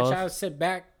time that y'all sit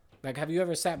back? Like, have you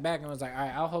ever sat back and was like, all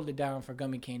right, I'll hold it down for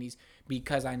gummy candies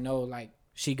because I know, like,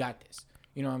 she got this.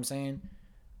 You know what I'm saying?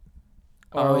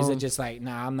 Or is it just like,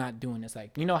 nah, I'm not doing this?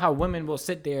 Like, you know how women will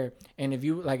sit there, and if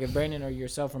you, like, if Brandon or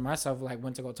yourself or myself, like,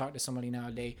 went to go talk to somebody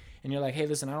nowadays, and you're like, hey,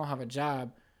 listen, I don't have a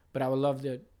job, but I would love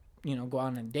to, go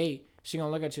on a date. She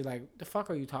gonna look at you like, the fuck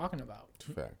are you talking about?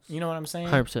 Facts. You know what I'm saying?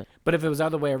 100%. But if it was the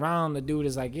other way around, the dude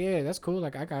is like, yeah, that's cool.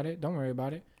 Like, I got it. Don't worry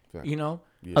about it. Facts. Yeah.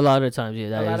 A lot of times, yeah,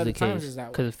 that A lot is of the the times case. is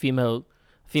that way. Because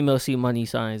female see money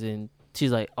signs and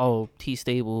she's like, oh, he's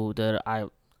stable. That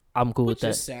I'm cool with Which that.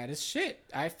 is sad as shit.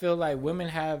 I feel like women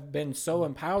have been so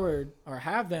empowered or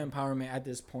have the empowerment at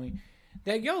this point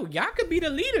that, y'all could be the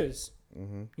leaders.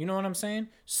 Mm-hmm. You know what I'm saying?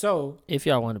 So, If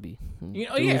y'all want to be, do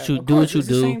what you it's do.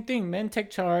 the same thing. Men take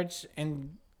charge,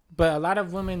 but a lot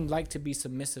of women like to be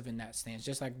submissive in that stance,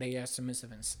 just like they are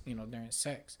submissive in, during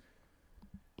sex.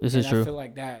 This and is true. I feel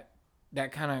like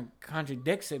that kind of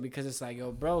contradicts it because it's like,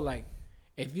 yo, bro, like,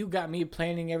 if you got me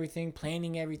planning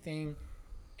everything,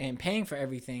 and paying for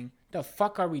everything, the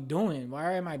fuck are we doing?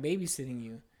 Why am I babysitting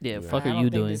you? Yeah, fuck I are don't you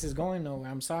think doing? this is going nowhere.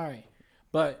 I'm sorry.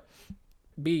 But,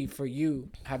 B, for you,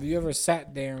 have you ever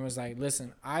sat there and was like,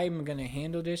 listen, I'm going to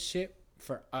handle this shit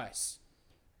for us.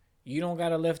 You don't got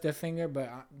to lift a finger, but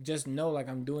just know, like,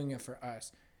 I'm doing it for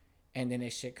us. And then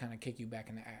this shit kind of kick you back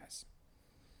in the ass.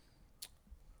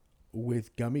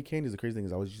 With gummy candies, the crazy thing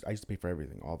is I used to pay for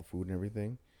everything, all the food and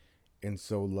everything, and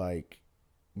so like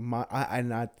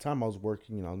and at the time I was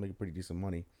working, I was making pretty decent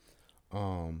money,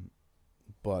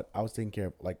 but I was taking care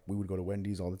of, like, we would go to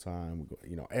Wendy's all the time,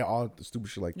 we go, all the stupid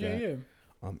shit like that.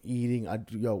 Yeah. Eating,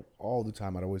 all the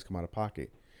time I'd always come out of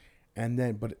pocket, and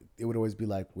then but it would always be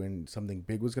like when something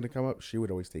big was gonna come up, she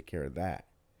would always take care of that,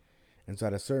 and so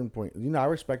at a certain point, I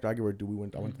respect. I give her a due.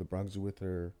 I went to the Bronx Zoo with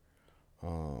her.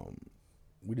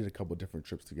 We did a couple different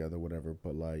trips together, whatever.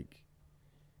 But like,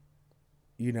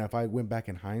 if I went back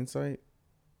in hindsight,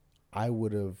 I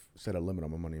would have set a limit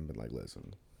on my money and been like,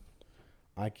 listen,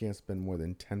 I can't spend more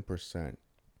than 10%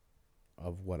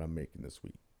 of what I'm making this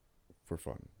week for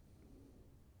fun.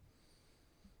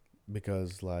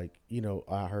 Because like,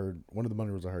 I heard, one of the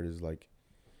money rules I heard is like,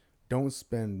 don't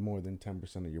spend more than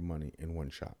 10% of your money in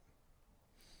one shot.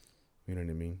 You know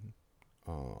what I mean?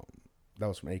 That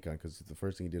was from Akon, because the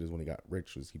first thing he did is when he got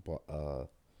rich was he bought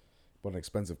an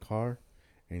expensive car,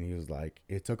 and he was like,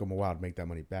 it took him a while to make that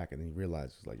money back, and then he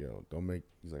realized, he's like, I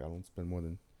don't spend more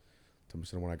than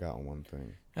 10% of what I got on one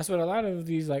thing. That's what a lot of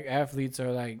these like athletes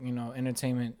or like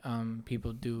entertainment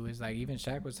people do, is like, even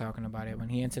Shaq was talking about it when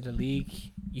he entered the league.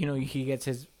 He gets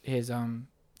his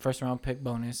first round pick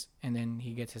bonus, and then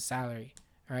he gets his salary,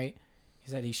 right?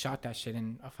 He said he shot that shit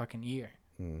in a fucking year.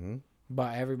 Mm-hmm.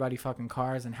 Bought everybody fucking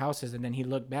cars and houses, and then he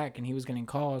looked back and he was getting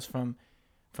calls from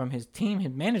his team,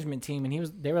 his management team, and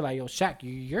they were like, yo, Shaq,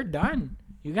 you're done.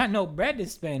 You got no bread to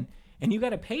spend, and you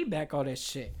got to pay back all this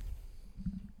shit.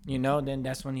 Then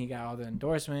that's when he got all the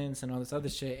endorsements and all this other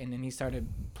shit, and then he started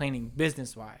planning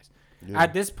business wise. Yeah.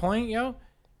 At this point,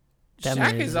 that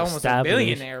Shaq is almost a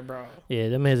billionaire, bro. Yeah,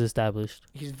 that man's established.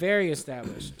 He's very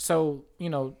established. So,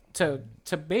 to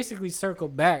basically circle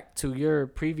back to your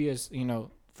previous,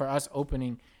 for us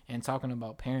opening and talking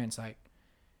about parents, like,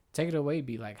 Take it away,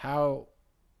 B. Like, how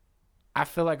I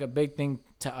feel like a big thing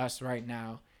to us right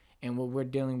now and what we're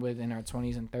dealing with in our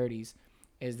 20s and 30s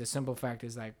is the simple fact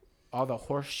is like all the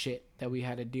horse shit that we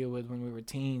had to deal with when we were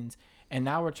teens. And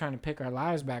now we're trying to pick our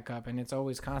lives back up, and it's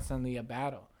always constantly a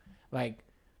battle. Like,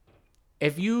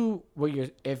 if you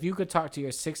could talk to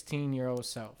your 16-year-old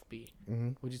self, B,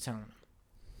 what'd you tell him?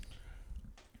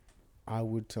 I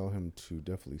would tell him to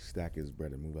definitely stack his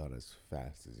bread and move out as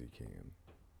fast as he can.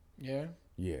 Yeah?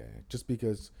 Yeah, just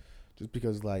because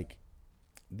like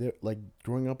there, like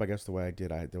growing up, I guess the way I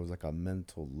did, there was like a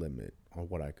mental limit on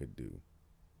what I could do.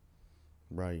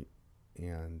 Right,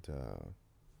 and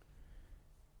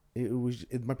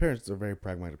my parents are very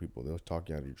pragmatic people. They'll talk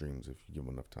you out of your dreams if you give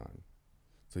them enough time.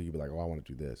 So you'd be like, "Oh, I want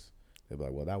to do this." They'll be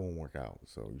like, "Well, that won't work out.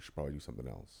 So you should probably do something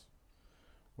else."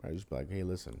 Right? Just be like, "Hey,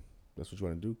 listen, that's what you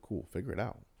want to do. Cool, figure it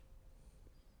out.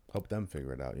 Help them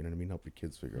figure it out. You know what I mean? Help your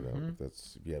kids figure it out.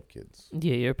 If you have kids."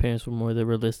 Yeah, your parents were more the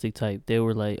realistic type. They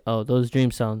were like, "Oh, those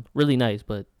dreams sound really nice,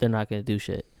 but they're not gonna do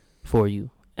shit for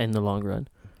you in the long run."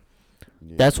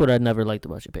 Yeah. That's what I never liked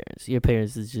about your parents. Your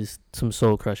parents is just some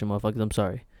soul crushing motherfuckers. I'm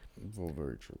sorry. Well,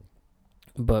 very true.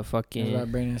 But fucking. That's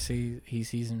why Brandon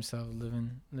sees himself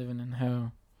living in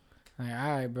hell. Like, all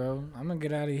right, bro, I'm gonna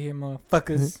get out of here,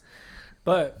 motherfuckers.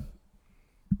 But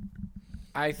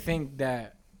I think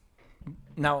that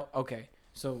now, okay.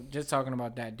 So just talking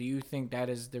about that, do you think that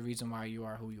is the reason why you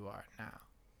are who you are now?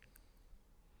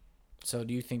 So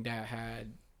do you think that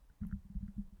had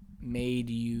made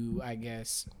you, I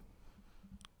guess,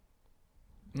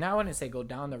 now I wouldn't say go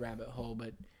down the rabbit hole,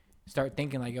 but start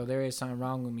thinking like, yo, there is something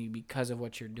wrong with me because of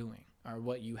what you're doing or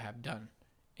what you have done,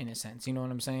 in a sense. You know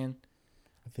what I'm saying?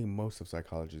 I think most of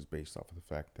psychology is based off of the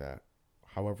fact that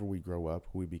however we grow up,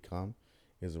 who we become,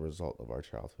 is a result of our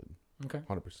childhood. Okay.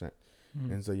 100%.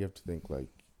 Mm-hmm. And so you have to think like,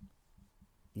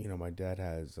 you know, my dad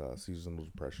has seasonal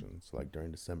depression. So like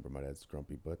during December, my dad's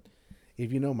grumpy. But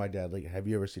if you know my dad, like, have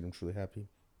you ever seen him truly happy?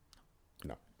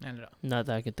 No. Not at all. Not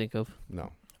that I can think of.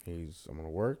 No. I'm going to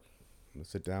work. I'm going to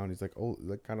sit down. He's like,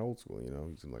 like kind of old school, you know.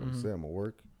 He's like, I'm going to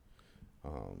work.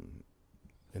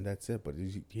 And that's it. But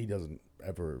he doesn't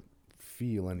ever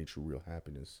feel any true real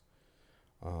happiness.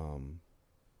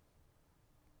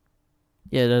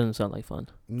 Yeah, it doesn't sound like fun.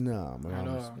 No, my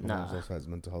mom also has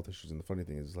mental health issues. And the funny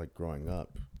thing is, like, growing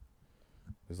up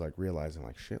is like realizing,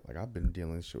 like, shit, like, I've been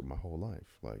dealing with this shit with my whole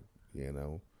life. Like, you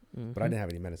know. Mm-hmm. But I didn't have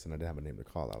any medicine. I didn't have a name to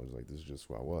call. I was like, this is just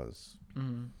who I was.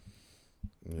 Mm-hmm.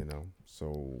 You know,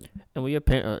 so. And with your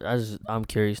parents, I'm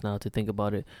curious now to think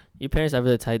about it. Your parents ever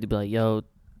the type to be like, yo,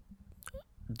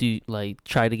 do you, like,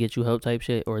 try to get you help type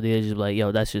shit? Or they just be like,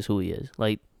 yo, that's just who he is?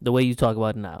 Like, the way you talk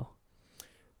about it now.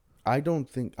 I don't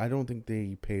think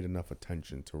they paid enough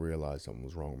attention to realize something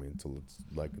was wrong with me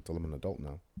until I'm an adult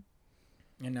now.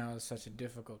 And now it's such a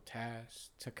difficult task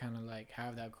to kind of like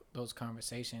have those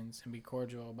conversations and be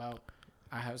cordial about,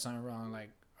 I have something wrong.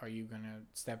 Like, are you gonna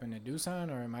step in and do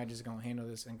something, or am I just gonna handle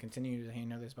this and continue to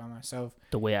handle this by myself?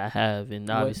 The way I have, and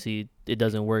obviously it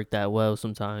doesn't work that well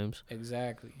sometimes.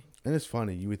 Exactly. And it's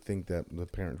funny. You would think that the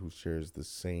parent who shares the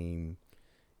same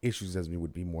issues as me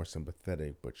would be more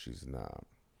sympathetic, but she's not.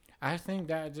 I think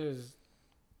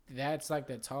that's like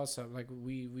the toss up. Like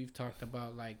we've talked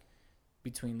about, like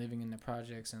between living in the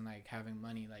projects and like having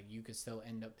money, like you could still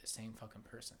end up the same fucking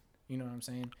person. You know what I'm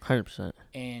saying? 100%.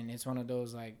 And it's one of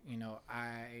those like, you know,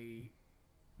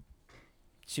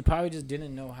 she probably just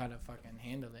didn't know how to fucking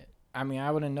handle it. I mean, I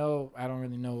wouldn't know. I don't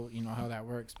really know, you know, how that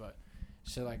works, but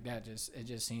shit like that it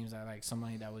just seems like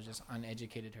somebody that was just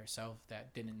uneducated herself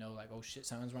that didn't know like, oh shit,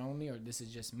 something's wrong with me, or this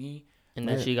is just me. And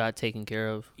then she got taken care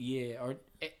of. Yeah, or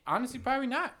honestly, probably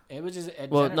not. It was just a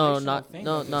thing.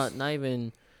 Not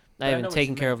even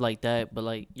taken care of like that. But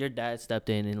like your dad stepped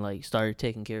in and like started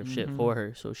taking care of shit for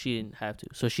her, so she didn't have to.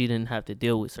 So she didn't have to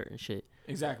deal with certain shit.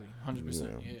 Exactly,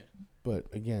 100%. Yeah. But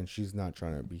again, she's not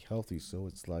trying to be healthy, so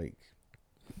it's like,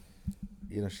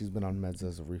 you know, she's been on meds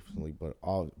as of recently. But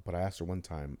I asked her one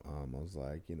time. I was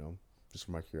like, you know, just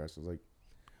for my curiosity, I was like,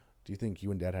 do you think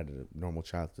you and Dad had a normal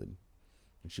childhood?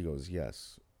 And she goes,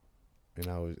 yes. And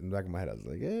I was, in the back of my head, I was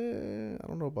like, I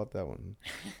don't know about that one.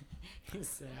 He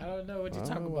said, I don't know what you're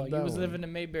talking about. You was living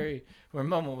in Mayberry where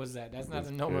Mama was at. That's not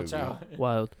a normal child.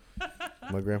 Wild.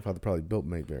 My grandfather probably built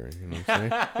Mayberry. You know what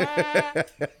I'm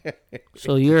saying?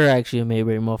 So you're actually a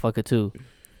Mayberry motherfucker, too.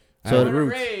 So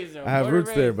I have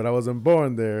roots there, but I wasn't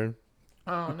born there.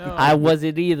 Oh, no. I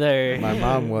wasn't either. My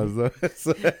mom was, though.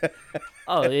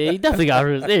 Oh, yeah, you definitely got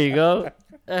roots. There you go.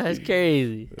 That's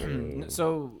crazy.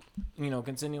 So, you know,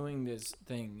 continuing this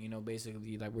thing, you know,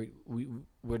 basically, like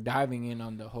we're diving in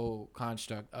on the whole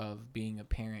construct of being a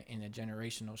parent and the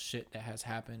generational shit that has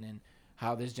happened and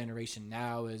how this generation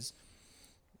now is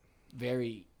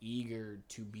very eager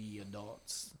to be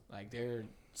adults. Like, they're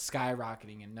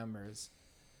skyrocketing in numbers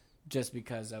just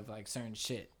because of like certain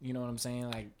shit. You know what I'm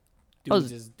saying? Like, dudes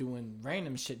just doing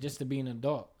random shit just to be an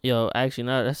adult. Yo, actually,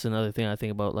 that's another thing I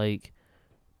think about. Like,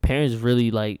 parents really,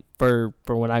 like, for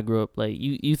when I grew up, like,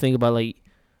 you think about, like,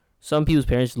 some people's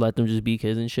parents let them just be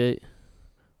kids and shit.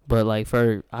 But, like,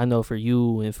 I know for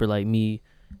you and for, like, me,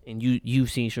 and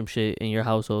you've seen some shit in your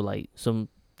household, like, some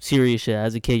serious shit.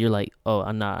 As a kid, you're like, oh,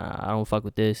 I don't fuck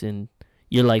with this. And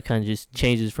your life kind of just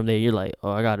changes from there. You're like,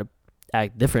 oh, I got to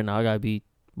act different now. I got to be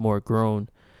more grown.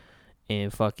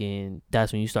 And fucking,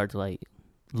 that's when you start to, like,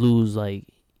 lose, like,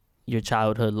 your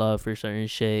childhood love for certain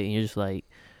shit. And you're just like,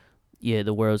 yeah,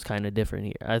 the world's kind of different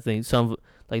here. I think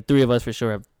like, 3 of us for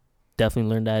sure have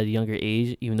definitely learned that at a younger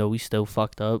age, even though we still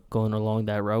fucked up going along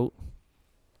that route.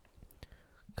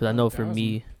 Because I know for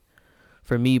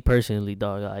me personally,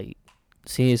 dog, like,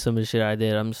 seeing some of the shit I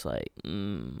did, I'm just like, I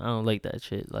don't like that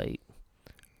shit. Like,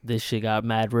 this shit got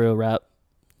mad real rap.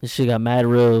 This shit got mad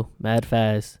real, mad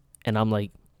fast. And I'm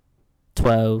like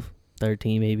 12,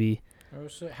 13 maybe. Oh,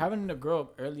 shit. Having to grow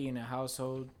up early in a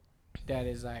household that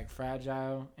is like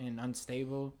fragile and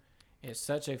unstable is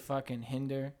such a fucking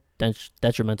hinder. That's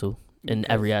detrimental in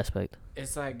every aspect.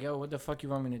 It's like, yo, what the fuck you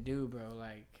want me to do, bro?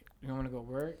 Like, you want to go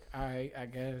work? I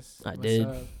guess. I did.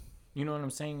 Up? You know what I'm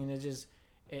saying? And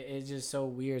it's just so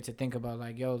weird to think about.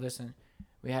 Like, yo, listen,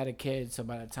 we had a kid, so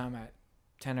by the time at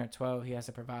 10 or 12, he has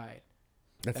to provide.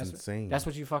 That's insane. That's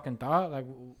what you fucking thought. Like,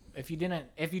 if you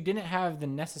didn't have the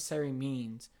necessary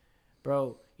means,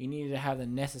 bro, you needed to have the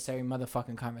necessary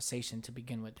motherfucking conversation to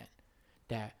begin with. Then,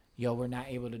 that, yo, we're not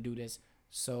able to do this,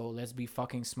 so let's be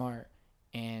fucking smart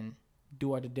and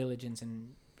do our due diligence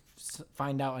and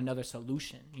find out another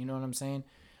solution. You know what I'm saying?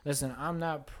 Listen, I'm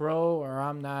not pro or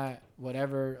I'm not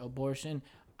whatever abortion.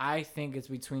 I think it's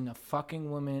between the fucking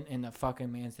woman and the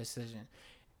fucking man's decision.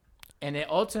 And it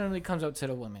ultimately comes up to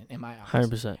the woman, in my eyes.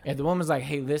 100%. If the woman's like,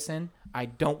 hey, listen, I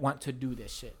don't want to do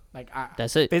this shit. Like,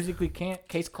 that's it. Physically can't.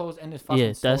 Case closed, end this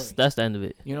fucking story. Yeah, that's the end of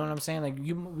it. You know what I'm saying? Like,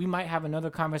 we might have another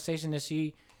conversation to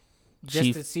see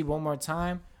one more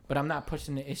time, but I'm not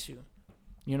pushing the issue.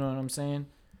 You know what I'm saying?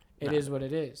 It is what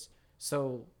it is.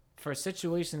 So for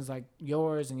situations like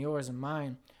yours and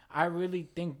mine, I really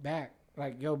think back.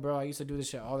 Like, yo, bro, I used to do this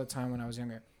shit all the time when I was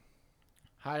younger.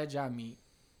 How did y'all meet?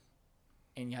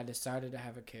 And y'all decided to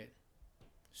have a kid.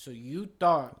 So you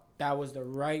thought that was the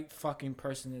right fucking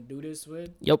person to do this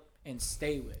with? Yep. And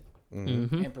stay with.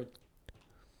 Mm-hmm. And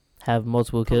have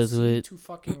multiple kids with. To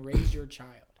fucking raise your child.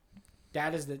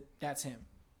 That's him.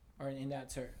 And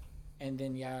that's her. And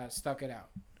then y'all stuck it out.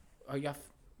 Are y'all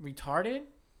retarded?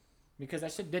 Because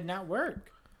that shit did not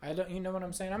work. You know what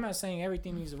I'm saying? I'm not saying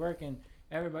everything needs to work and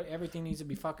everything needs to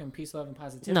be fucking peace, love, and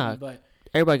positivity. Nah, but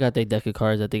everybody got their deck of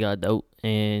cards that they got dealt,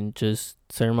 and just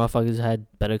certain motherfuckers had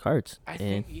better cards. I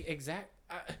think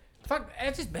fuck,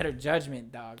 it's just better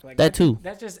judgment, dog. Like that too.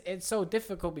 That's just, it's so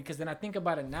difficult because then I think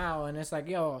about it now and it's like,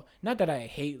 yo, not that I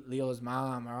hate Leo's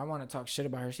mom or I want to talk shit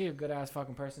about her. She a good ass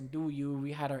fucking person. Do you?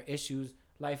 We had our issues.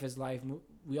 Life is life.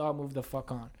 We all move the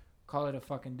fuck on. Call it a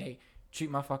fucking day. Treat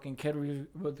my fucking kid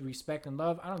with respect and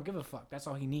love. I don't give a fuck. That's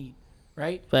all he need,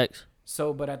 right? Facts.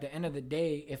 So, but at the end of the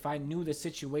day, if I knew the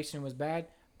situation was bad,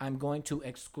 I'm going to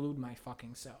exclude my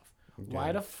fucking self. Yeah.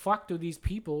 Why the fuck do these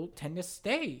people tend to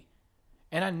stay?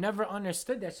 And I never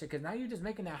understood that shit because now you're just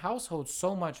making that household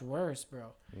so much worse, bro.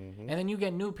 Mm-hmm. And then you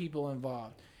get new people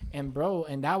involved. And, bro,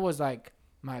 and that was like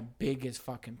my biggest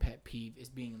fucking pet peeve is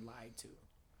being lied to.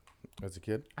 As a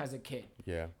kid? As a kid.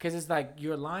 Yeah. Because it's like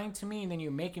you're lying to me and then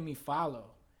you're making me follow.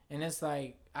 And it's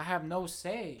like I have no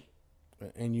say.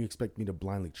 And you expect me to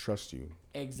blindly trust you.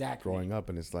 Exactly. Growing up,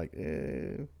 and it's like,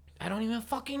 I don't even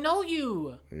fucking know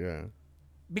you. Yeah.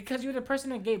 Because you're the person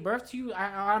that gave birth to you,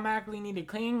 I automatically need to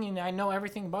cling and I know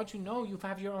everything about you. No, you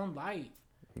have your own life.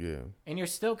 Yeah. And you're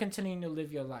still continuing to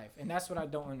live your life. And that's what I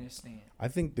don't understand. I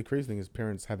think the crazy thing is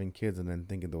parents having kids and then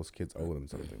thinking those kids owe them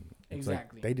something. It's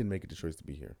exactly. Like they didn't make the choice to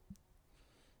be here.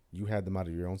 You had them out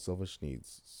of your own selfish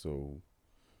needs. So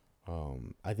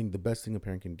I think the best thing a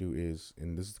parent can do is,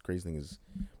 and this is the crazy thing, is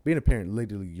being a parent,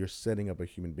 literally you're setting up a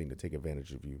human being to take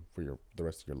advantage of you for the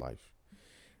rest of your life.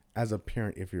 As a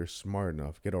parent, if you're smart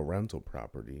enough, get a rental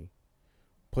property,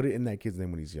 put it in that kid's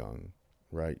name when he's young,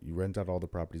 right? You rent out all the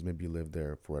properties, maybe you live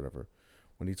there for whatever.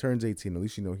 When he turns 18, at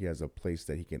least you know he has a place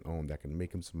that he can own that can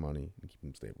make him some money and keep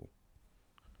him stable.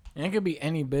 And it could be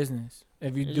any business.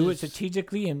 If you do it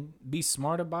strategically and be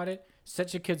smart about it,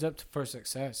 set your kids up for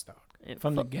success, dog.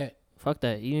 From the get. Fuck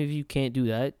that. Even if you can't do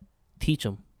that, teach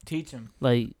them. Teach them.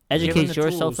 Like, educate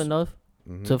yourself enough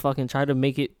to fucking try to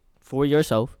make it for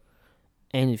yourself.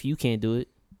 And if you can't do it,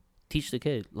 teach the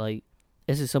kid. Like,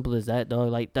 it's as simple as that, dog.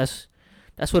 Like, that's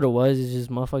what it was. It's just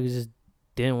motherfuckers just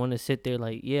didn't want to sit there.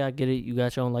 Like, yeah, I get it. You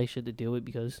got your own life shit to deal with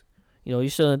because, you know, you're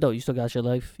still an adult. You still got your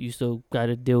life. You still got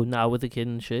to deal now with the kid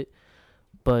and shit.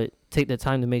 But take the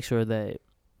time to make sure that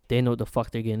they know what the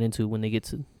fuck they're getting into when they get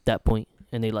to that point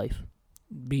in their life.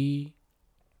 Be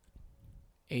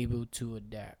able to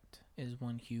adapt is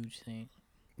one huge thing.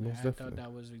 I thought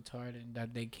that was retarded,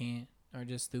 that they can't, or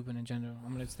just stupid in general.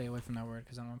 I'm going to stay away from that word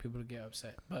because I don't want people to get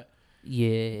upset. But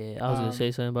yeah, I was going to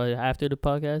say something about it after the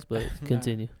podcast, but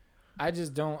continue. I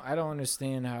don't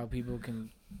understand how people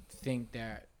can think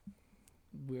that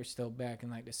we're still back in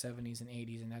like the 70s and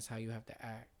 80s and that's how you have to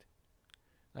act.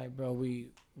 Like, bro,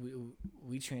 we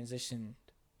transitioned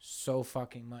so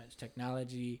fucking much.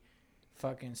 Technology,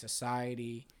 fucking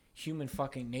society, human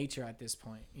fucking nature at this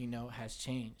point, you know, has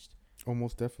changed.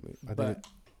 Almost definitely.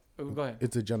 Go ahead.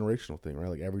 It's a generational thing, right?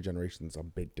 Like every generation's a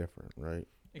bit different, right?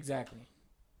 Exactly.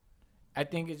 I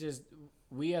think it's just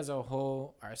we as a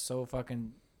whole are so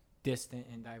fucking distant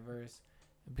and diverse.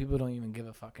 People don't even give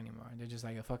a fuck anymore. They're just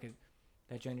like, fuck it.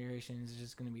 That generation is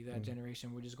just gonna be that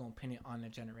generation. We're just gonna pin it on the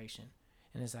generation.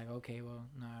 And it's like, okay, well,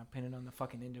 nah, pin it on the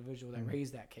fucking individual that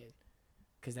raised that kid.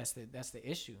 Because that's the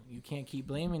issue. You can't keep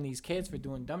blaming these kids for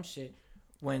doing dumb shit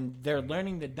when they're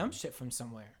learning the dumb shit from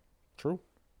somewhere. True.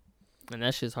 And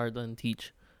that shit's hard to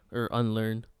unteach or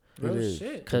unlearn. Real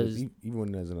shit. Because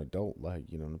even as an adult, like,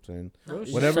 you know what I'm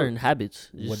saying? Whatever certain habits.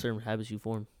 Certain habits you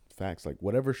form. Facts. Like,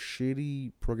 whatever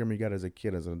shitty program you got as a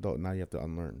kid, as an adult, now you have to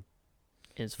unlearn.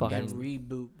 It's fucking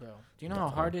reboot, bro. Do you know how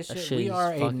hard this shit? Shit We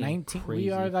are a 19. Crazy.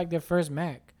 We are like the first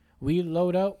Mac. We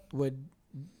load up with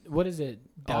what is it?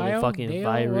 Dial, all the fucking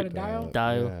virus.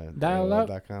 Dial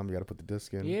up. .com. You gotta put the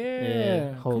disc in.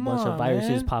 Yeah. Whole bunch of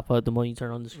viruses pop up the moment you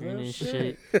turn on the screen and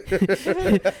shit.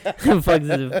 Fuck is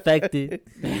infected.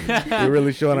 You're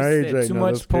really showing our age right now. Too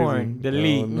much porn.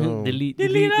 Delete. Oh, no.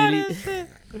 Delete.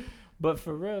 But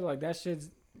for real, like that shit's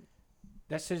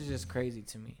just crazy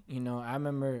to me. You know, I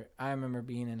remember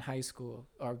being in high school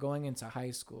or going into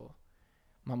high school.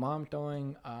 My mom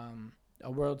throwing a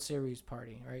World Series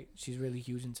party, right? She's really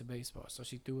huge into baseball, so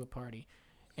she threw a party.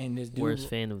 And this dude, worst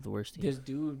fan of the worst team. This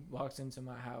dude walks into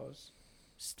my house,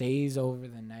 stays over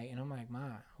the night, and I'm like, Ma,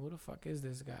 who the fuck is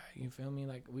this guy? You feel me?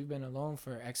 Like, we've been alone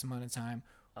for X amount of time.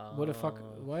 What the fuck?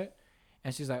 What?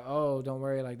 And she's like, oh, don't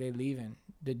worry, like, they leaving.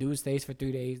 The dude stays for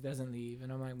 3 days, doesn't leave.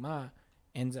 And I'm like, Ma,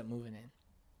 ends up moving in.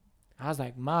 I was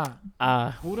like, Ma,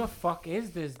 who the fuck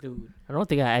is this dude? I don't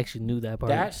think I actually knew that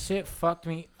part. That shit fucked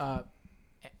me up.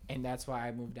 And that's why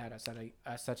I moved out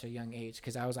at such a young age.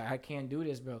 Because I was like, I can't do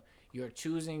this, bro. You're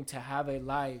choosing to have a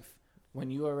life when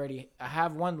you already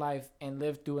have one life and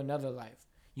live through another life.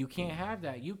 You can't have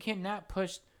that. You cannot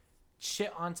push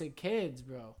shit onto kids,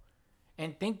 bro.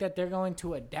 And think that they're going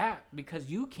to adapt because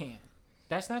you can.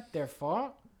 That's not their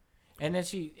fault. And then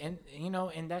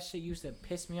and that shit used to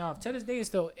piss me off. To this day, it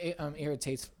still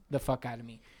irritates the fuck out of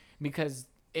me. Because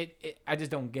I just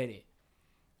don't get it.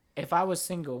 If I was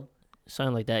single...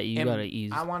 Something like that, you gotta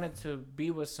ease. I wanted to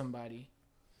be with somebody.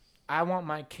 I want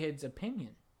my kid's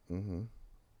opinion. Mm-hmm.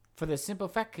 For the simple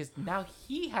fact, because now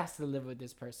he has to live with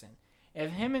this person.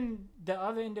 If him and the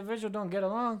other individual don't get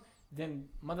along, then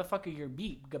motherfucker, you're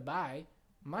beat. Goodbye.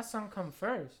 My son come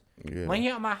first. Yeah. When he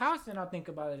at my house, then I'll think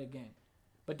about it again.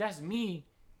 But that's me,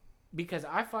 because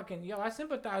I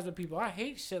sympathize with people. I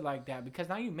hate shit like that because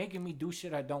now you making me do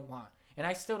shit I don't want, and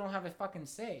I still don't have a fucking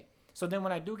say. So then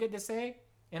when I do get to say.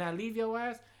 And I leave your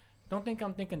ass, don't think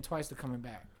I'm thinking twice to coming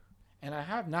back. And I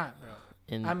have not, bro.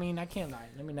 I mean, I can't lie.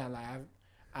 Let me not lie.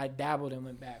 I dabbled and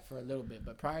went back for a little bit.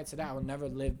 But prior to that, I would never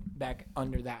live back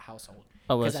under that household.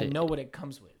 Because I know what it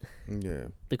comes with. Yeah.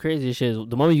 The craziest shit is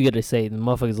the moment you get to say, the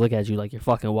motherfuckers look at you like you're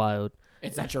fucking wild.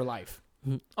 It's not your life.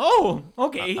 Oh,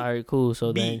 okay. All right, cool.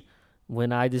 So then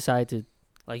when I decide to,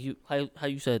 like you, how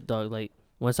you said, dog, like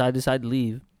once I decide to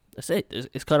leave, that's it.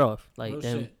 It's cut off. Like,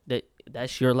 then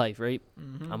that's your life, right?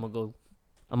 Mm-hmm. I'm gonna go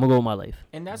with my life.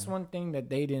 And that's one thing that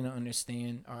they didn't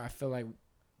understand, or I feel like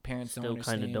parents don't understand.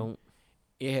 Still kind of don't.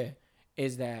 Yeah,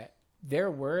 is that their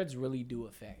words really do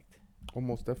affect.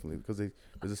 Almost definitely, because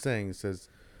there's a saying. It says,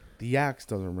 "The axe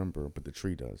doesn't remember, but the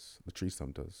tree does. The tree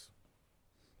stump does."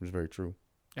 Which is very true.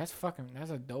 That's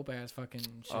a dope ass fucking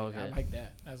shit. Okay. I like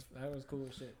that. That was cool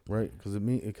as shit. Right,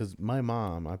 because my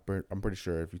mom, I'm pretty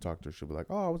sure if you talk to her, she'll be like,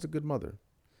 "Oh, I was a good mother."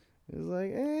 It's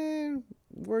like,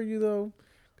 were you though?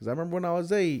 Because I remember when I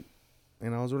was 8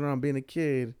 and I was running around being a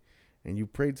kid and you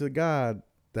prayed to God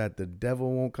that the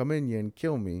devil won't come in you and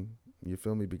kill me. You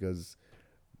feel me? Because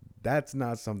that's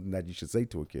not something that you should say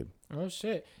to a kid. Oh,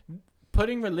 shit.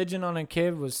 putting religion on a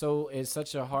kid is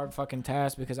such a hard fucking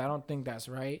task because I don't think that's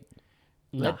right.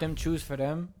 Let them choose for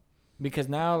them. Because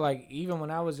now, like, even when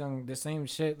I was young, the same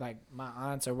shit, like, my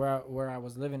aunts or where I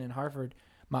was living in Hartford,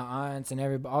 my aunts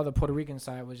and all the Puerto Rican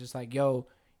side was just like, yo,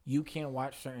 you can't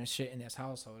watch certain shit in this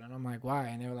household. And I'm like, why?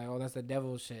 And they were like, oh, that's the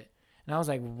devil's shit. And I was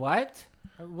like, what?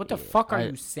 What the fuck are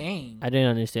you saying? I didn't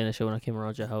understand that shit when I came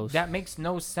around your house. That makes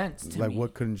no sense to me. Like,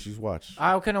 what couldn't you watch?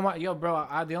 I couldn't watch. Yo, bro,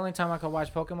 the only time I could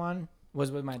watch Pokemon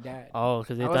was with my dad. Oh,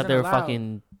 because they thought they were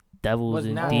fucking devils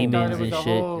and demons and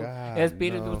shit.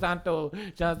 Espiritu Santo,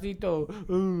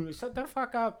 Jancito. Shut the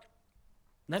fuck up.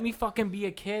 Let me fucking be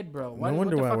a kid, bro. What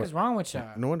the fuck is wrong with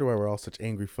y'all? No wonder why we're all such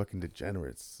angry fucking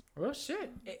degenerates. Real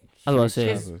shit. I was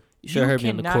going to say, you should have heard me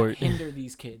in the court. You cannot hinder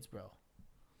these kids, bro.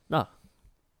 Nah.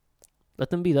 Let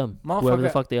them be them. Whoever the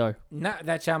fuck they are. Not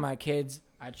that y'all my kids.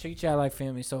 I treat y'all like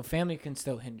family, so family can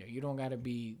still hinder. You don't gotta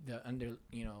be the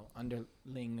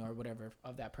underling or whatever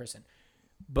of that person.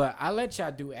 But I let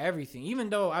y'all do everything, even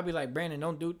though I be like, Brandon,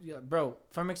 don't do, bro.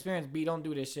 From experience, B, don't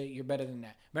do this shit. You're better than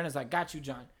that. Brandon's like, got you,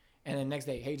 John. And then next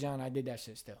day, hey, John, I did that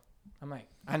shit still. I'm like,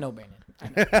 I know, Brandon.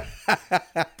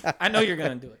 I know you're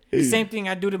gonna do it. Same thing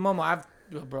I do to Momo.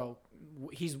 Bro,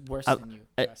 he's worse than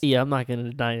you. Yeah, I'm not gonna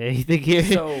deny anything here.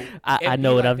 So I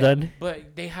know what I've done. But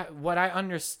what I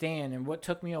understand and what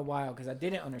took me a while because I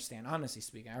didn't understand, honestly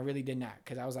speaking, I really did not.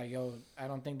 Because I was like, yo, I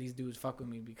don't think these dudes fuck with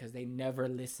me because they never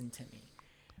listened to me.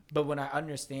 But when I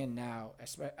understand now,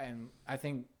 and I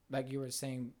think like you were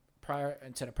saying prior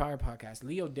to the prior podcast,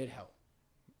 Leo did help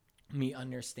me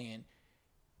understand.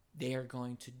 They are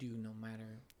going to do, no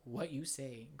matter what you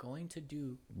say, going to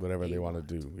do whatever they want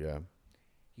to do. Yeah.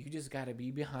 You just got to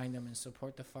be behind them and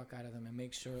support the fuck out of them and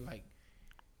make sure like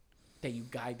that you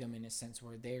guide them in a sense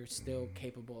where they're still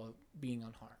capable of being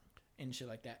unharmed and shit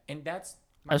like that. And that's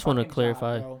I just want to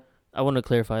clarify. I want to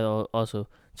clarify also.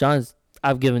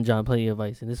 I've given John plenty of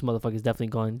advice, and this motherfucker's definitely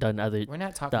gone and done other. We're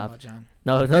not talking about John.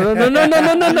 No. We're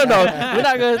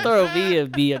not gonna throw me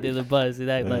and B under the bus. And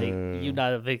that like you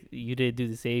not a you didn't do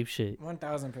the same shit.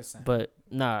 1000%. But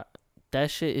nah,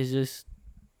 that shit is just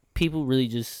people really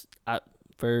just.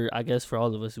 I guess for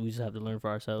all of us, we just have to learn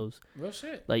for ourselves. Real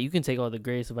shit. Like you can take all the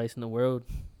greatest advice in the world,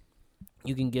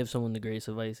 you can give someone the greatest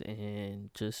advice,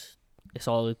 and just it's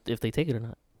all if they take it or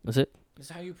not. That's it. It's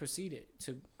how you proceed it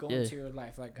to go into your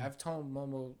life. Like I've told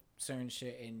Momo certain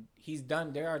shit, and he's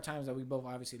done. There are times that we both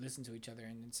obviously listen to each other,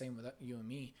 and the same with you and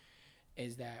me,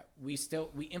 is that we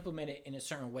implement it in a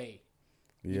certain way.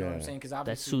 You know what I'm saying? Because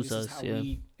obviously this is how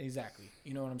we exactly.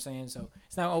 You know what I'm saying? So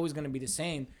it's not always going to be the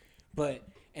same, but.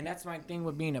 And that's my thing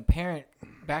with being a parent.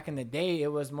 Back in the day,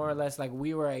 it was more or less like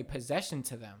we were a possession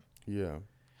to them. Yeah.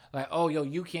 Like, oh, yo,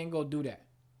 you can't go do that.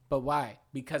 But why?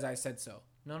 Because I said so.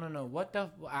 No. What the?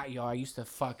 I used to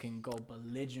fucking go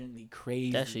belligerently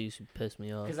crazy. That shit used to piss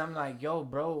me off. Because I'm like, yo,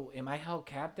 bro, am I held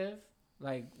captive?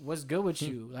 Like, what's good with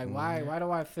you? Like, why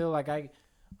do I feel like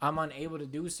I'm unable to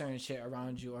do certain shit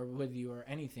around you or with you or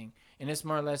anything? And it's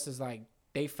more or less is like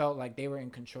they felt like they were in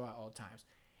control at all times.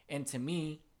 And to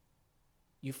me,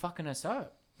 you fucking us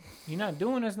up. You're not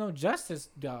doing us no justice,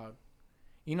 dog.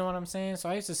 You know what I'm saying? So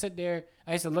I used to sit there.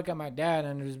 I used to look at my dad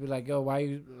and just be like, "Yo, why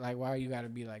you gotta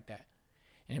be like that?"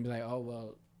 And he'd be like, "Oh,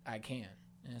 well, I can."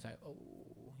 And it's like, "Oh,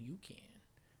 you can.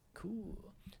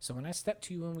 Cool." So when I step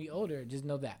to you when we older, just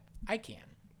know that I can.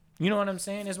 You know what I'm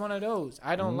saying? It's one of those.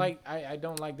 I don't like. I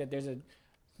don't like that.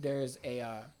 There's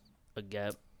a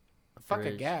gap. Fuck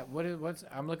a gap. What's?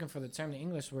 I'm looking for the term, the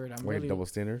English word. Double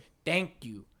standard. Thank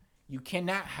you. You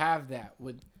cannot have that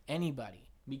with anybody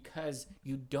because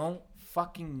you don't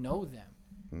fucking know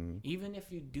them. Even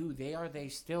if you do, they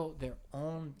still their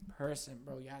own person,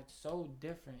 bro. Yeah, it's so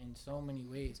different in so many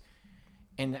ways.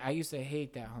 And I used to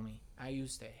hate that, homie. I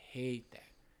used to hate that.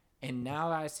 And now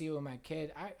that I see it with my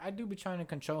kid, I do be trying to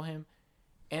control him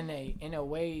in a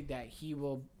way that he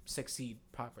will succeed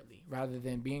properly, rather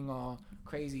than being all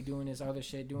crazy, doing this other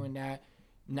shit, doing that.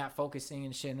 Not focusing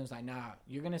and shit, and it was like, nah,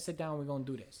 you're gonna sit down, we're gonna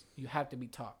do this. You have to be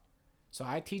taught. So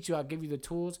I teach you, I'll give you the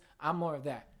tools. I'm more of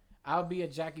that. I'll be a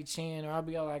Jackie Chan, or I'll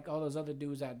be like all those other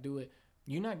dudes that do it.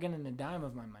 You're not getting a dime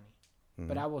of my money,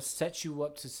 but I will set you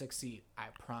up to succeed. I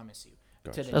promise you.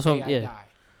 Gotcha. To the day I die.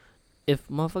 If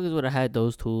motherfuckers would have had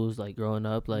those tools like growing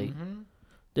up, like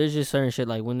there's just certain shit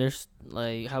like when there's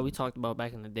like how we talked about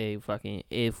back in the day, fucking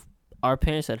if our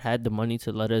parents had the money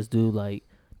to let us do like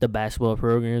the basketball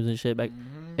programs and shit back,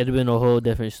 it'd have been a whole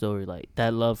different story. Like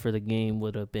that love for the game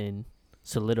would have been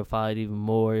solidified even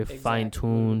more, if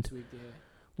fine-tuned.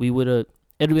 We would have,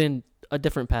 it'd have been a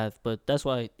different path. But that's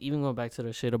why, even going back to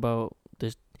the shit about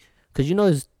this, because you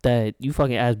notice that you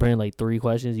fucking asked Brandon like 3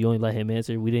 questions, you only let him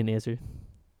answer. We didn't answer.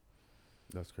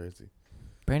 That's crazy.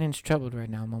 Brandon's troubled right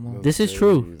now, Momo. No. This is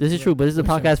true. This is true. But this is a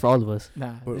podcast for all of us.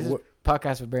 Nah, But this what is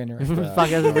podcast with Brandon right now.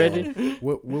 Podcast with Brandon.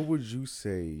 what would you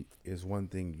say is one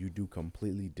thing you do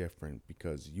completely different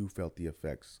because you felt the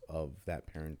effects of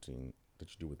that parenting that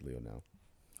you do with Leo now?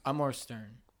 I'm more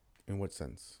stern In what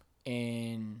sense?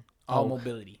 in all Oh.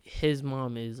 mobility. His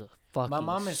mom is a fucking My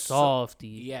mom is softy.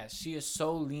 Yes, she is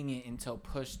so lenient until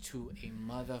pushed to a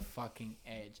motherfucking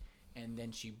edge, and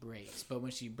then she breaks. But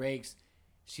when she breaks,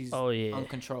 she's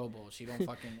uncontrollable. She don't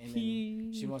fucking, and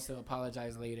then she wants to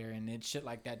apologize later, and it's shit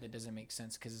like that that doesn't make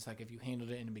sense because it's like if you handled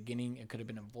it in the beginning, it could have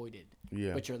been avoided.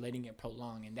 Yeah. But you're letting it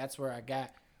prolong, and that's where I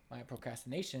got my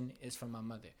procrastination is from my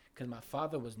mother because my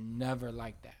father was never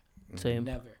like that. Same.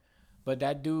 Never. But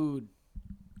that dude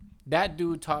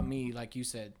taught me, like you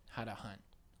said, how to hunt.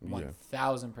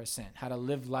 1,000%. How to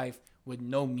live life with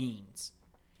no means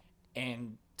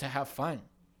and to have fun,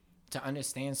 to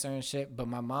understand certain shit. But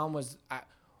my mom was,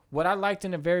 what I liked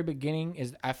in the very beginning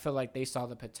is I feel like they saw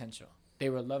the potential. They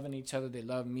were loving each other. They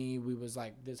loved me. We was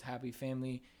like this happy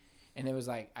family. And it was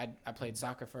like, I played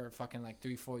soccer for fucking like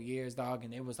 3-4 years, dog.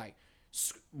 And it was like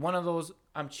one of those,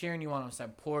 I'm cheering you on. I'm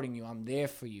supporting you. I'm there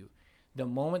for you. The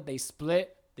moment they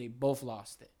split, they both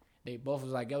lost it. They both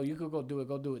was like, yo, you could go do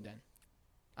it then.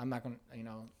 I'm not going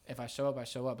to, if I show up, I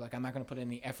show up. Like, I'm not going to put in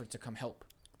any effort to come help.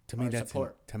 To me,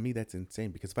 that's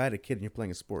insane because if I had a kid and you're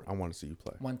playing a sport, I want to see you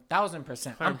play.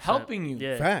 1,000%. I'm helping you.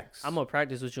 Yeah. Facts. I'm going to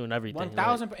practice with you and everything.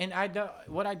 1,000%. And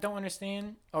what I don't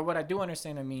understand, or what I do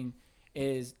understand,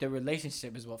 is the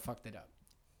relationship is what fucked it up.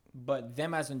 But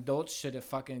them as adults should have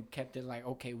fucking kept it like,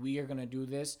 okay, we are going to do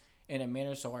this in a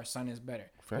manner so our son is better.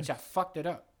 Facts. Which I fucked it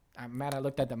up. I'm mad I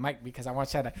looked at the mic because I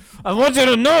want you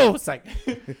to know. It's like,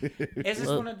 it's just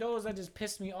one of those that just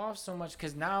pissed me off so much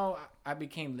because now I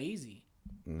became lazy.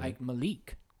 Like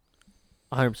Malik.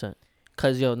 100%.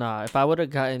 Because, if I would have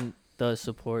gotten the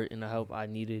support and the help I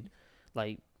needed,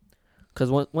 like, because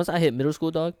once I hit middle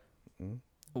school, dog,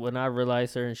 when I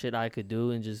realized certain shit I could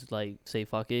do and just, like, say,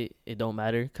 fuck it, it don't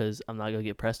matter because I'm not going to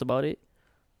get pressed about it.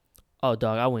 Oh,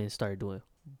 dog, I went and started doing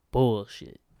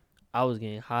bullshit. I was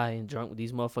getting high and drunk with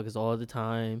these motherfuckers all the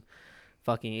time.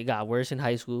 Fucking, it got worse in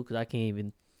high school because I can't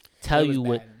even tell you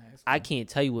what. I can't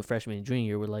tell you what freshman and junior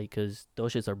year were like because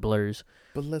those shits are blurs.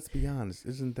 But let's be honest,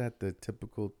 isn't that the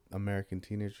typical American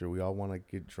teenager? We all want to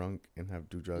get drunk and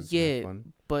do drugs and have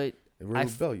fun. But we're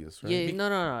rebellious, right? Yeah,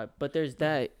 no. But there's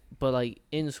that. But like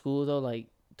in school though, like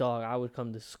dog, I would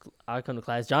come to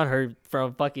class. John heard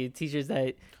from fucking teachers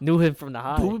that knew him from the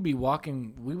high. We would be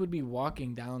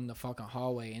walking down the fucking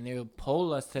hallway, and they would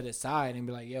pull us to the side and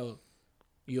be like, "Yo,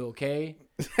 you okay?"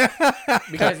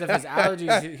 Because of his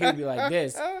allergies, he would be like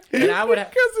this, and I would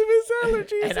because of his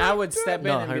allergies, and I would step in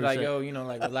and be 100%. like, "Yo,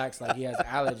 like relax, like he has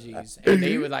allergies," and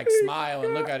they would like smile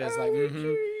and look at us like,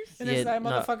 "Mm-hmm." And it's like,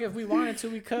 motherfucker, if we wanted to,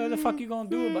 we could. The fuck you gonna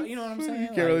do about? You know what I'm saying? You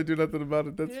can't really do nothing about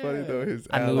it. That's funny though. His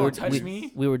I mean,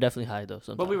 allergies. we were definitely high though.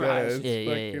 Sometimes. But we were high.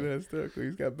 Yeah.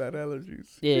 He's got bad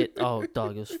allergies. Yeah. Oh,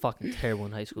 dog, it was fucking terrible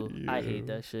in high school. Yeah. I hate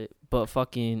that shit. But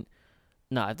fucking,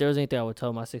 if there was anything I would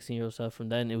tell my 16-year-old self from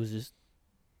then, it was just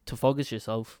to focus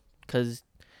yourself. Cause,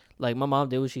 like, my mom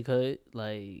did what she could.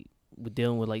 Like, with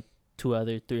dealing with like 3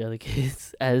 other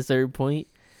kids at a certain point,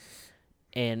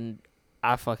 and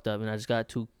I fucked up and I just got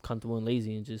too comfortable and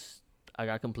lazy and I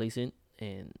got complacent.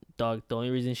 And dog, the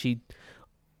only reason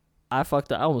I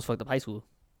fucked up, I almost fucked up high school.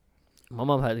 My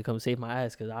mom had to come save my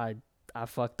ass because I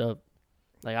fucked up.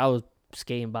 Like, I was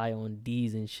skating by on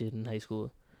D's and shit in high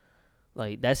school.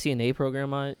 Like, that CNA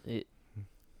program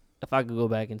if I could go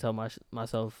back and tell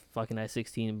myself fucking at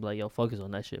 16 and be like, yo, focus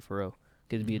on that shit for real.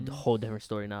 Because it'd be a whole different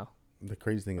story now. The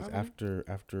crazy thing is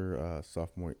after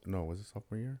sophomore, no, was it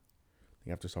sophomore year? I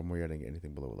think after sophomore year, I didn't get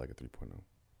anything below like a 3.0.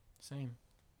 Same.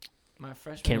 My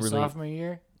freshman and sophomore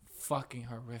year, fucking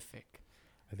horrific.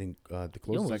 I think the You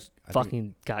closest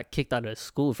fucking got kicked out of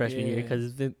school freshman year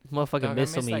because the motherfucker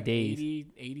missed so many like days.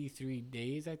 83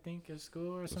 days, I think, of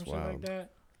school or some shit wild. like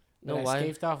that. No, I why?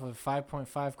 scaped off with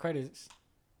 5.5 credits.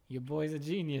 Your boy's a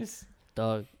genius.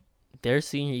 Dog, their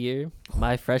senior year,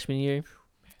 my freshman year,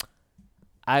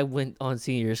 I went on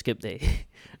senior year skip day.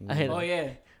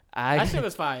 That shit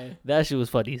was fire. That shit was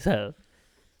funny as hell.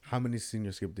 How many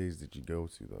senior skip days did you go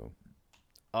to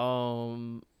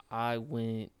though? I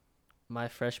went my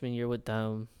freshman year with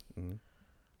them. Mm-hmm.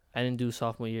 I didn't do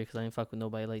sophomore year because I didn't fuck with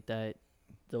nobody like that.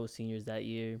 Those seniors that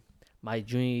year. My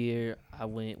junior year, I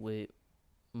went with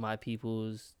my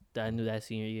peoples that I knew that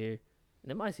senior year. And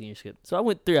then my senior skip. So I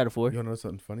went 3 out of 4. You know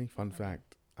something funny? Fun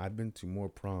fact. I've been to more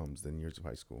proms than years of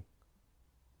high school.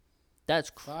 That's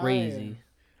crazy.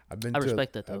 I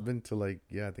respect that though. I've been to like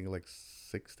I think like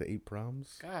 6 to 8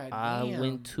 proms. God I damn.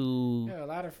 went to. You got a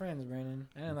lot of friends, Brandon.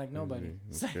 I didn't like nobody.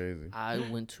 It's crazy. I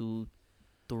went to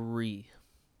 3.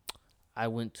 I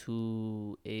went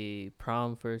to a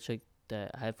prom for a chick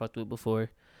that I had fucked with before,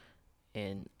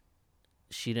 and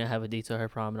she didn't have a date to her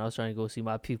prom, and I was trying to go see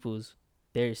my peoples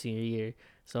their senior year.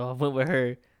 So I went with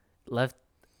her, left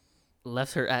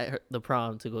her at the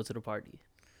prom to go to the party.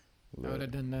 I would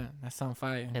have done that. That sound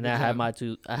fire. And Good I had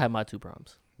job. my 2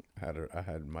 proms. I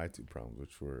had my 2 proms,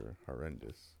 which were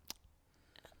horrendous.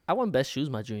 I won best shoes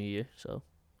my junior year, so it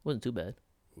wasn't too bad.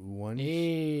 One.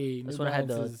 Hey, That's New when I had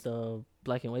Balances. the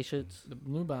black and white shirts. The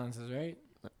New Balances, right?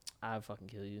 I'd fucking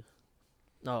kill you.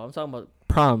 No, I'm talking about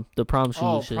prom. The prom shoes.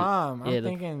 Oh, shit. prom. Yeah, I'm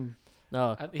thinking.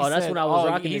 No. He That's said- when I was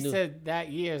rocking He the new. said that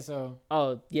year, so.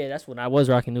 Oh, yeah, that's when I was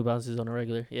rocking New Balances on a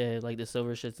regular. Yeah, like the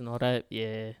silver shits and all that.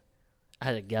 Yeah. I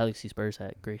had a Galaxy Spurs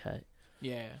hat. Great hat.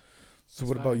 Yeah. So That's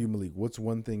what about fine. you, Malik? What's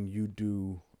one thing you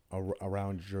do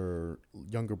around your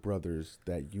younger brothers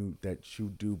that you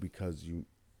do because you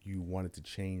wanted to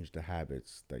change the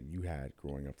habits that you had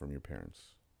growing up from your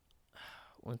parents?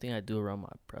 One thing I do around my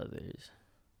brothers,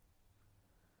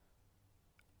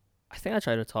 I think I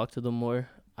try to talk to them more.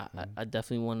 I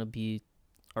definitely want to be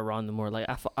around them more. Like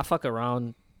I fuck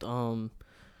around, and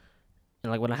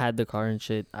like when I had the car and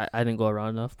shit, I didn't go around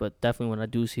enough. But definitely when I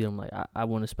do see them, like I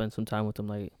want to spend some time with them.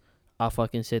 Like I'll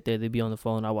fucking sit there, they be on the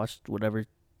phone, I watch whatever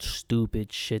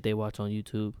stupid shit they watch on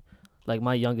YouTube. Like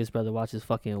my youngest brother watches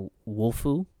fucking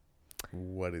Wolfu.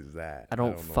 What is that? I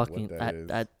don't know fucking what that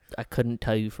is. I couldn't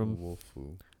tell you from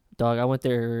Wolfu. dog. I went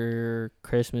there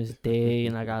Christmas Day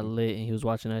and I got lit and he was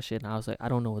watching that shit and I was like, I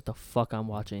don't know what the fuck I'm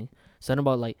watching. Something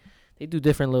about like they do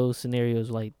different little scenarios.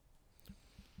 Like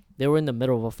they were in the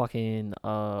middle of a fucking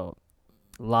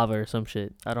lava or some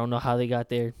shit. I don't know how they got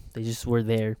there. They just were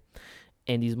there,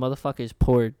 and these motherfuckers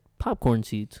poured popcorn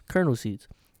seeds, kernel seeds,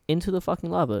 into the fucking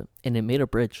lava, and it made a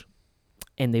bridge.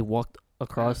 And they walked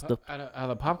across the out of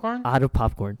the popcorn. out of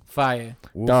popcorn. Fire.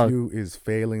 Wolfu is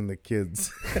failing the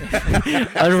kids.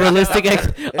 Unrealistic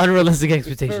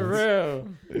expectations. For real.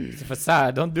 It's a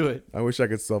facade. Don't do it. I wish I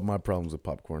could solve my problems with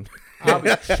popcorn. I'll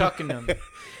be chucking them.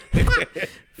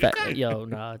 Yo,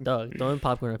 nah, dog. Throwing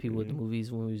popcorn at people with the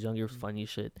movies when we was younger was funny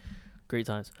shit. Great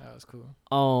times. That was cool.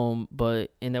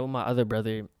 But and then with my other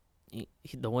brother,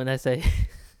 the one that said,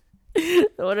 the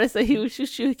one that said he would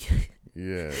shoot you.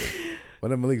 Yeah.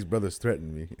 One of Malik's brothers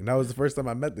threatened me, and that was the first time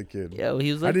I met the kid. Yo,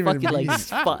 he was I like didn't even fucking like meet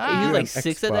him. he was We like on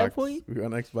 6 at that Xbox. point. We were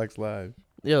on Xbox Live.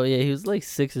 Yo, yeah, he was like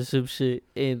 6 or some shit,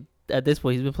 and at this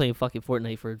point he's been playing fucking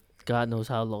Fortnite for God knows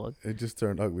how long. It just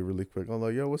turned ugly really quick. I'm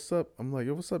like, yo, what's up? I'm like,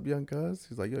 yo, what's up, young cuz?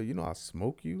 He's like, yo, you know I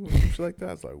smoke you and shit like that.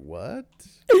 I was like, what?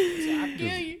 I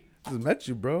kill you. Just met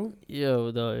you, bro.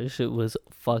 Yo, no, this shit was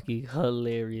fucking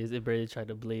hilarious. And Brandon tried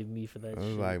to blame me for that I was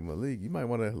shit. like, Malik, you might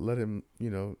want to let him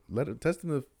test him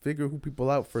to figure who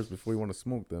people out first before you want to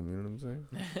smoke them. You know what I'm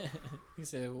saying? He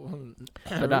said, well,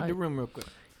 But read the room real quick.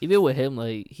 Even with him,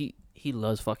 like he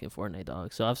loves fucking Fortnite,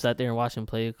 dog. So I've sat there and watched him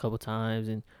play a couple times,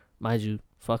 and mind you,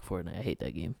 fuck Fortnite. I hate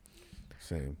that game.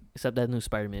 Same. Except that new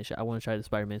Spider-Man shit. I want to try the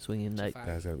Spider-Man swinging. Like Fire.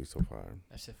 That's gotta be so fire.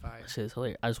 That shit fire. that shit is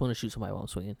hilarious. I just want to shoot somebody while I'm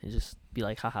swinging and just be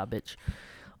like, haha, bitch.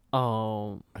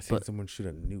 I seen But someone shoot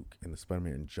a nuke, and the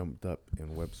Spider-Man jumped up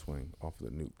and web swing off the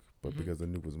nuke. But because the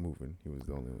nuke was moving, he was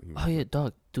the only one. oh yeah,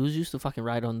 dog. Dudes used to fucking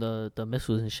ride on the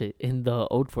missiles and shit in the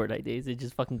old Fortnite days and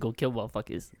just fucking go kill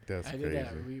motherfuckers. That's I crazy. did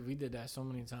that. We did that so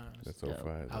many times. That's so Yeah.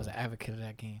 fire. I was though. an advocate of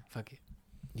that game. Fuck it.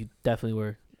 You definitely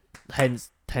were.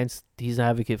 Hence, he's an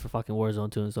advocate for fucking Warzone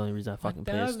too. And it's the only reason I fucking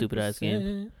play a stupid ass game.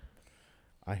 1000%.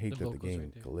 I hate The that the vocals game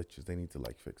right there. glitches. They need to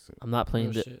fix it. I'm not playing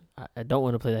Real the. shit. I don't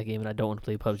want to play that game and I don't want to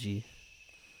play PUBG.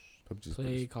 PUBG's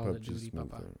Play Call of PUBG's Duty, smoother.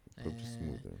 papa. PUBG's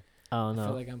smoother. I don't I know.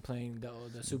 feel like I'm playing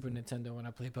the Super Nintendo when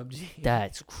I play PUBG.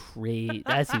 That's crazy.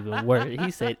 That's even worse.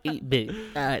 He said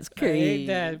 8-bit. That's I crazy. hate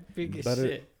that big as Better,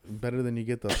 shit. better than you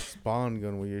get the spawn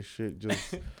gun where your shit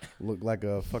just look like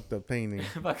a fucked up painting.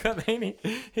 Fuck up, ain't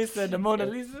he? He said the Mona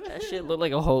Lisa. That shit looked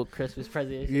like a whole Christmas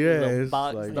present. That shit Yeah, was a it's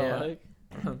box, like-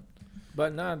 dog.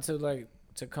 But not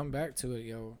to come back to it,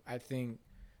 yo. I think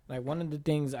like one of the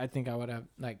things I think I would have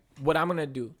like what I'm gonna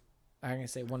do. I can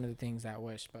say one of the things I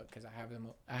wish, but because I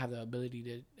have the ability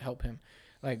to help him.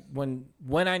 Like when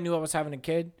I knew I was having a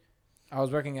kid, I was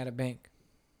working at a bank,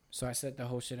 so I set the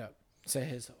whole shit up. Set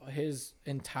his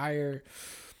entire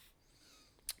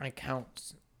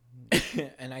accounts,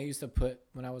 and I used to put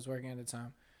when I was working at the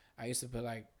time, I used to put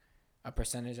like a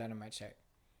percentage out of my check,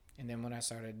 and then when I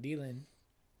started dealing,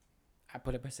 I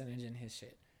put a percentage in his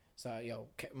shit. So yo,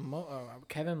 Kevin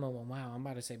Momo, wow, I'm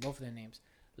about to say both of their names.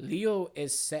 Leo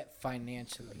is set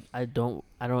financially. I don't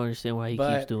understand why he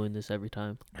keeps doing this every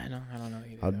time. I don't know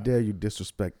either. How dare you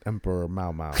disrespect Emperor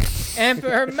Mao Mao?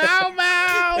 Emperor Mao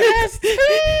Mao. That's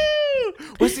two.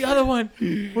 What's the other one?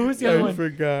 What was the other one? I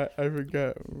forgot.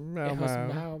 Mao It was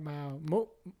Mao. Mao.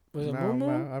 Was it Mao Moo Moo?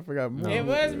 Mao. I forgot. No. It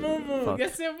was Moo Moo. Fuck.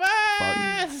 Yes, it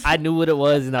was. I knew what it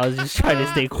was, and I was just trying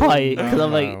to stay quiet because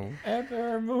I'm like,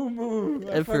 Emperor Moo Moo.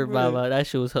 Emperor Mama, that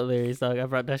shit was hilarious, dog. I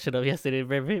brought that shit up yesterday.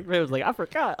 Ray was like, I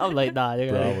forgot. I'm like, nah, they're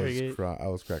Bro, gonna forget. I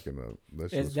was cracking up.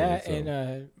 That shit Is was that funny,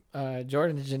 so. and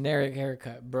Jordan's generic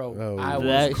haircut, bro? Oh, I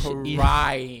that was shit-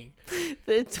 crying.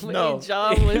 The twin No.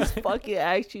 John was fucking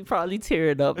actually probably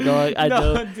tearing up, dog. I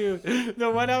No, know. dude. The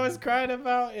one I was crying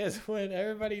about is when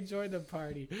everybody joined the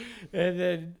party, and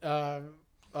then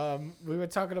we were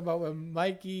talking about when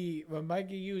Mikey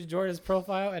used Jordan's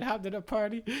profile and hopped in a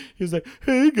party. He was like,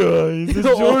 "Hey guys,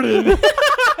 it's Jordan."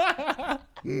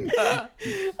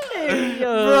 Hey,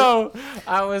 yo. Bro,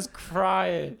 I was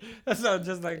crying. That sounds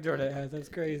just like Jordan has. That's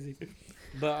crazy.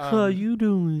 But How you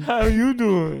doing? How you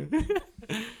doing?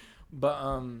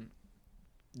 But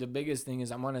the biggest thing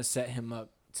is I want to set him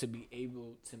up to be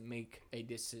able to make a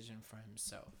decision for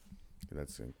himself.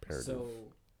 That's imperative. So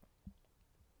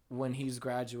when he's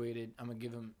graduated, I'm gonna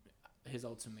give him his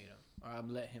ultimatum, or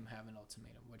I'm let him have an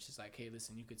ultimatum, which is like, hey,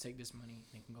 listen, you could take this money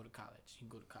and you can go to college. You can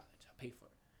go to college. I'll pay for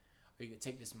it. Or you could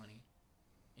take this money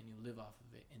and you live off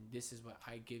of it, and this is what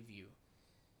I give you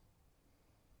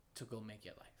to go make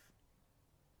your life.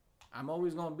 I'm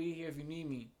always gonna be here if you need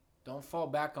me. Don't fall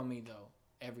back on me though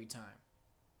every time.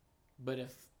 But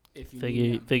if you need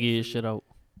me, I'm Figure here your for shit you. out.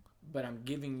 But I'm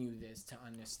giving you this to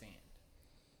understand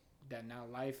that now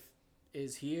life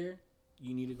is here.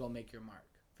 You need to go make your mark.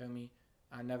 Feel me?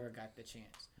 I never got the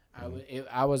chance.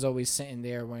 I was always sitting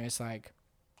there when it's like,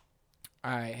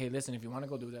 all right, hey, listen, if you want to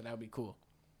go do that, that would be cool.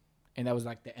 And that was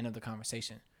like the end of the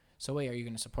conversation. So wait, are you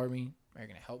going to support me? Are you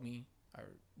going to help me? Or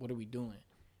what are we doing?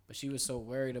 But she was so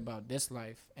worried about this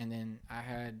life. And then I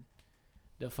had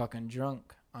the fucking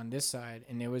drunk on this side.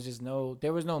 And there was no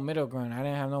middle ground. I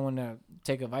didn't have no one to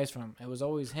take advice from. It was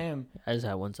always him. I just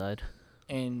had one side.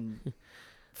 And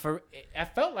I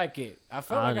felt like it. I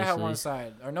felt like I had one Honestly.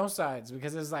 side or no sides,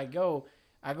 because it's like, yo,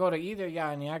 I go to either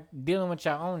y'all and y'all dealing with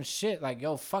your own shit. Like,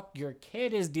 yo, fuck, your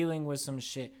kid is dealing with some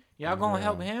shit. Y'all gonna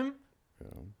help him?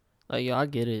 Yeah. Like, yo, I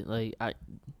get it. Like,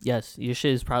 yes, your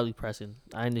shit is probably pressing.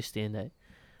 I understand that.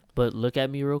 But look at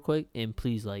me real quick and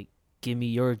please, like, give me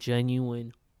your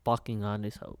genuine fucking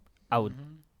honest help. I would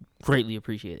greatly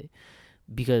appreciate it.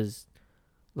 Because,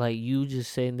 like, you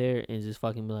just sitting there and just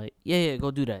fucking be like, yeah,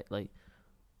 go do that. Like,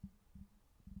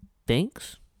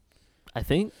 thanks? I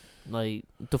think. Like,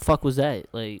 the fuck was that?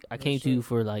 Like, I came to you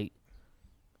for, like,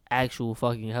 actual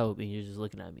fucking help, and you're just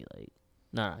looking at me like,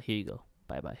 nah, here you go.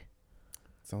 Bye-bye.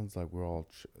 Sounds like we're all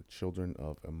children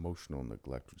of emotional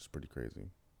neglect, which is pretty crazy.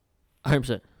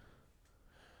 100%.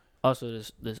 Also,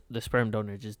 the sperm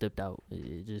donor just dipped out.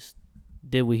 It just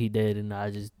did what he did, and I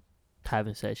just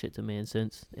haven't said shit to man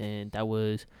since. And that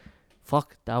was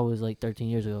like 13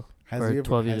 years ago. Has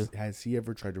he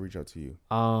ever tried to reach out to you?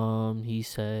 He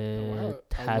said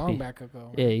A happy. long back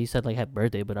ago. Yeah, he said like happy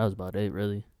birthday, but that was about it,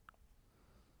 really.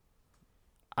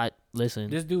 Listen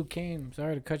This dude came.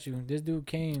 Sorry to cut you. This dude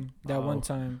came that one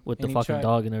time with the and he fucking tried-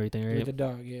 dog and everything, right? With the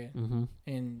dog, yeah. Mm-hmm.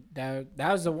 And that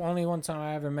was the only one time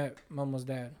I ever met Momo's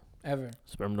dad ever.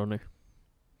 Sperm donor.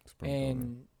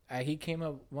 And he came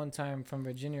up one time from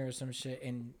Virginia or some shit,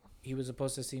 and he was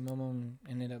supposed to see Momo and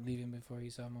ended up leaving before he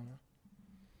saw Momo.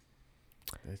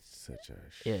 That's such a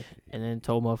Yeah, shit. and then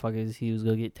told motherfuckers he was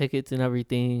gonna get tickets and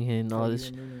everything and all this.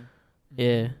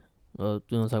 Yeah. Well,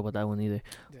 we don't talk about that one either.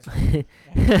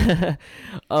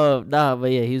 Nah,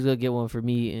 but yeah, he was gonna get one for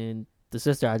me, and the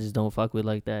sister I just don't fuck with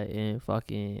like that, and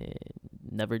fucking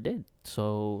never did.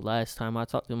 So last time I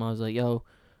talked to him, I was like, yo,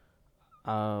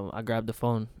 I grabbed the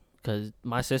phone because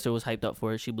my sister was hyped up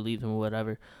for it. She believed him or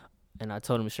whatever, and I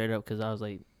told him straight up because I was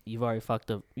like, you've already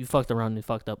fucked up. You fucked around and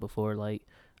fucked up before. Like,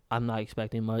 I'm not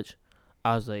expecting much.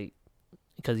 I was like,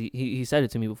 because he said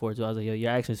it to me before too. I was like, yo,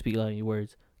 your actions speak louder than your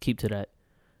words. Keep to that.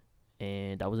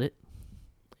 And that was it.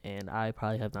 And I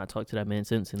probably have not talked to that man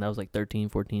since. And that was like 13,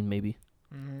 14 maybe.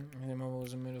 Mm-hmm. And then Momo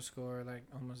was in middle school, or like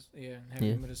almost,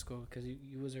 middle school, because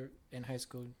he was in high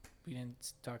school. We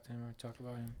didn't talk to him or talk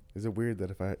about him. Is it weird that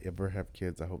if I ever have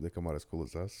kids, I hope they come out as cool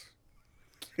as us?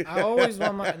 I always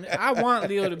want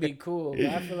Leo to be cool, but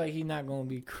I feel like he's not gonna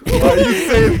be cool. Why you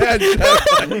say that, Jeff?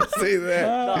 Why you say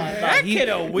that? That kid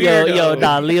a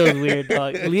weirdo. Leo's weird,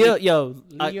 dog.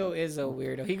 Leo is a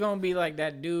weirdo. He gonna be like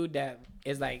that dude that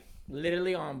is like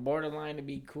literally on borderline to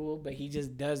be cool, but he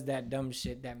just does that dumb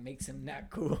shit that makes him not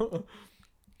cool.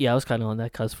 Yeah, I was kind of on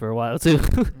that cusp for a while too.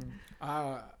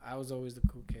 I was always the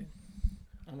cool kid.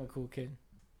 I'm a cool kid.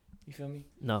 You feel me?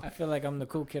 No. I feel like I'm the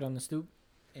cool kid on the stoop.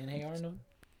 And Hey Arnold.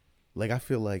 Like, I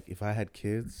feel like if I had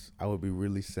kids, I would be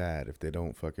really sad if they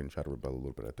don't fucking try to rebel a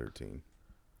little bit at 13.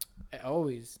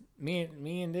 Always. Me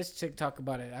and this chick talk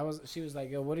about it. She was like,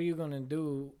 yo, what are you gonna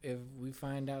do if we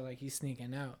find out like he's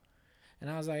sneaking out? And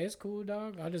I was like, it's cool,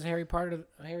 dog. I'll just Harry Potter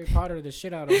the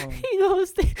shit out of him. You know what I'm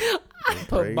saying?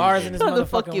 Put bars in his On the motherfucking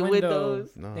fucking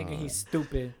windows. Nah. Thinking he's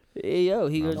stupid. Hey, yo,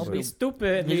 he Nah, gonna Don't be Bro.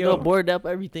 stupid. he's Leo. gonna board up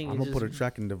everything. I'm and gonna put a just-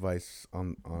 tracking device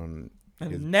on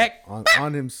his Neck.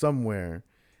 on him somewhere,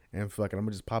 and fucking I'm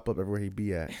gonna just pop up everywhere he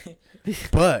be at.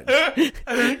 But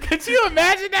Could you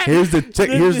imagine that? here's the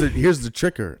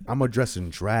tricker. I'm gonna dress in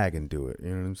drag and do it. You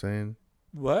know what I'm saying?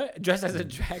 What? Dressed as a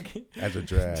dragon? As a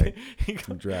drag. He I'm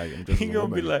gonna, drag. I'm dressed he as a gonna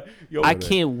be woman. like, yo, I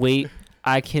can't wait.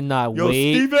 I cannot yo,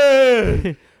 wait.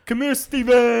 Steven! Come here,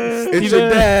 Steven! It's your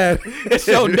dad. It's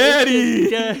your daddy!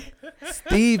 Yeah.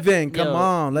 Steven, come Yo,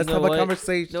 on. Let's you know have a what?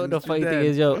 conversation. You know what the It's your funny thing dad.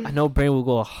 is, yo? I know Brandon will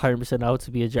go 100% out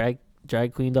to be a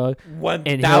drag queen dog, and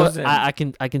 1,000. I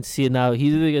can see it now.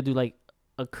 He's either gonna do like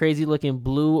a crazy looking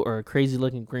blue or a crazy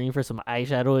looking green for some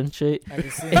eyeshadow and shit, I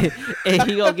can see it. and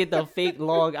he gonna get the fake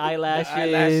long eyelashes.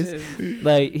 Eyelashes.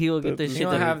 Like he will get the He shit.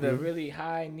 gonna That, have the really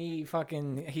high knee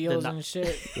fucking heels The and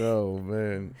shit. Oh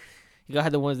man. he gonna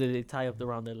have the ones that they tie up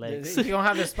around their legs. He gonna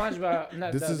have the SpongeBob,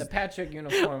 not This is- the Patrick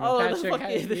uniform. Oh, the Patrick fucking-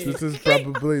 has This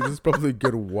is probably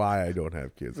good why I don't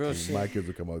have kids. Real 'Cause shit. my kids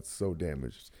will come out so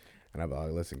damaged, and I'll be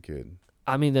like, listen, kid.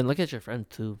 I mean, then look at your friend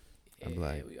too. I'm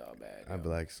like, we all bad. I'd be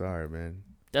like, sorry, man.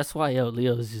 That's why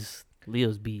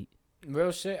Leo's beat.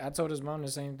 Real shit. I told his mom the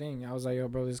same thing. I was like, yo,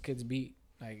 bro, this kid's beat.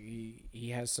 Like he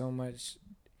has so much.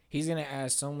 He's gonna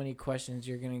ask so many questions.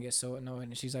 You're gonna get so annoyed.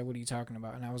 And she's like, what are you talking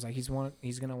about? And I was like, he's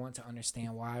gonna want to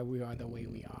understand why we are the way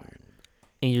we are.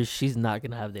 And she's not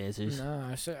gonna have the answers.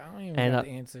 Nah, I don't even And, got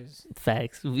the answers.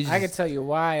 Facts. We I can just tell you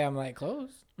why I'm like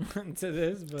close to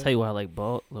this, but tell you why I like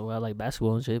ball, why I like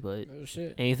basketball and shit. But real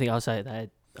shit. anything outside that,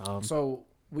 So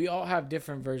we all have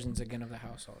different versions again of the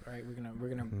household, right? We're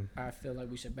gonna. Mhm. I feel like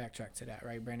we should backtrack to that,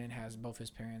 right? Brandon has both his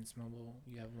parents mobile.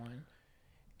 You have one,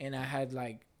 and I had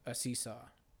like a seesaw.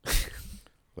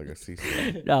 Like a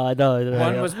seesaw. no.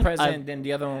 One was present, then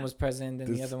the other one was present, then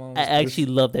the This- other one I was. actually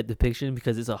love that depiction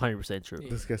because it's 100% true.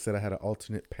 This guy said I had an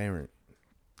alternate parent.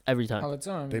 Every time. all the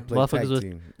time. They yeah. play Motherfuckers tag was-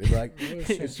 team. They be like, Real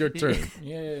shit. it's your turn.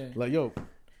 Yeah. Like, yo,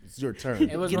 it's your turn.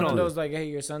 It was Get one of on those like, hey,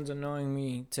 your son's annoying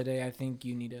me today. I think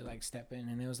you need to like step in.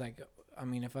 And it was like, I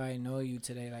mean, if I annoy you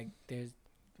today, like,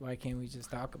 why can't we just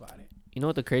talk about it? You know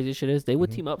what the craziest shit is? They would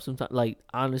Mhm. team up sometimes. Like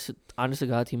honest to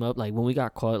God, team up. Like when we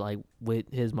got caught like with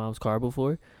his mom's car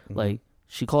before, Mhm. like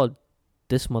she called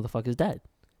this motherfucker's dad,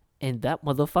 and that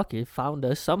motherfucker found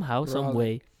us somehow, some Brother.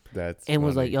 way, That's and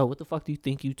was like, funny. "Yo, what the fuck do you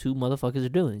think you two motherfuckers are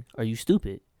doing? Are you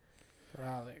stupid?"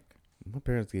 Frolic. My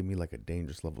parents gave me like a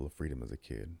dangerous level of freedom as a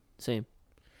kid. Same.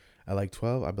 At like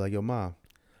 12, I'd be like, yo, Ma,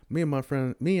 me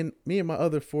and my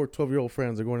other 4 12-year-old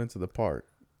friends are going into the park,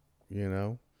 you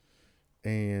know?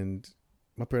 And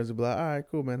my parents would be like, all right,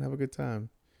 cool, man, have a good time.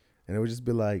 And it would just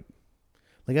be like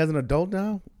as an adult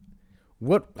now,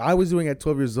 what I was doing at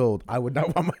 12 years old, I would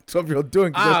not want my 12-year-old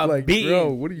doing. 'Cause that's like, bro,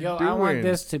 what are you Yo, doing? I want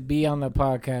this to be on the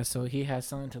podcast so he has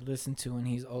something to listen to when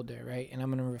he's older, right? And I'm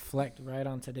going to reflect right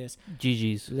onto this.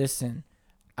 GG's. Listen,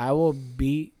 I will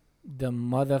beat the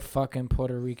motherfucking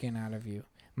Puerto Rican out of you.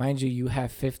 Mind you, you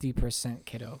have 50%,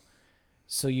 kiddo.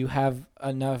 So you have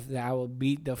enough that I will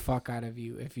beat the fuck out of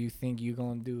you if you think you're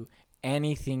going to do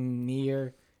anything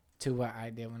near to what I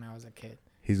did when I was a kid.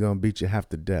 He's going to beat you half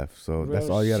to death. So that's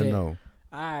Real all you got to shit. know.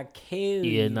 I kill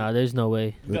Yeah, you. nah, there's no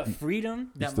way. The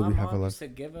freedom that still my be half mom alive. used to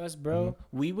give us, bro,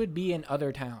 we would be in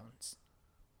other towns.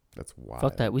 That's wild.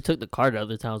 Fuck that. We took the car to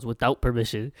other towns without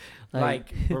permission.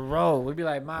 Like, bro, we'd be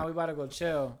like, Mom, we about to go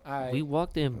chill. All right. We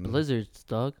walked in Mhm. blizzards,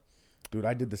 dog. Dude,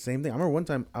 I did the same thing. I remember one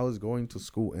time I was going to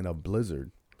school in a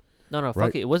blizzard. No, fuck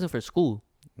Right. it. It wasn't for school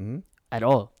Hmm? at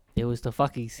all. It was to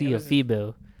fucking see a was-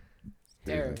 female.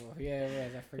 Terrible. Yeah,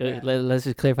 it was. I forgot. Let's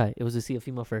just clarify. It was to see a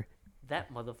female for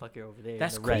that motherfucker over there.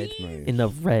 That's in the red. That's nice. In the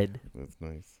red. That's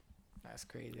nice. That's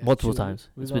crazy. That's Multiple true. times.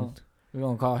 We're It's gonna, been we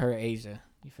gonna call her Asia.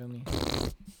 You feel me?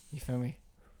 You feel me?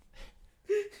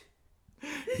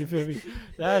 You feel me?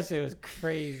 That shit was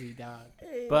crazy, dog.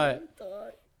 But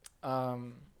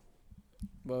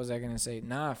what was I gonna say?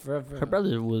 Nah, forever. her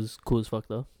brother was cool as fuck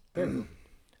though.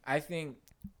 I think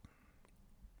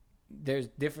there's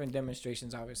different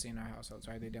demonstrations, obviously, in our households,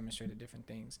 right? They demonstrated different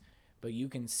things, but you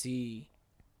can see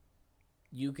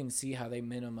how they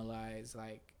minimalize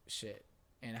like shit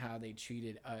and how they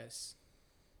treated us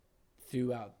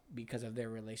throughout because of their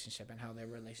relationship and how their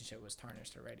relationship was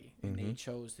tarnished already. And they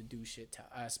chose to do shit to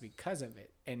us because of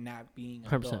it and not being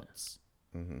 100%. adults.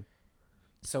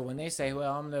 So when they say,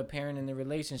 well, I'm the parent in the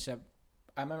relationship,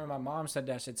 I remember my mom said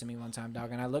that shit to me one time,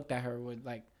 dog, and I looked at her with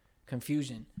like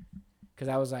confusion because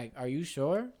I was like, are you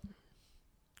sure?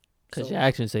 Because your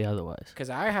actions say otherwise. Because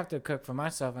I have to cook for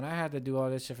myself and I had to do all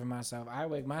this shit for myself. I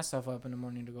wake myself up in the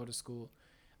morning to go to school.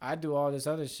 I do all this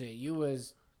other shit.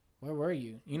 Where were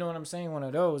you? You know what I'm saying? One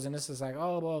of those. And this is like,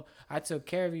 oh, well, I took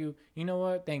care of you. You know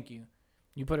what? Thank you.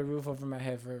 You put a roof over my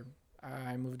head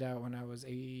I moved out when I was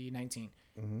 19.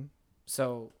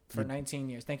 So for 19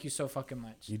 years, thank you so fucking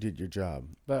much. You did your job.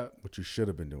 But what you should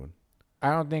have been doing. I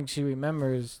don't think she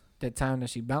remembers the time that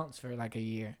she bounced for like a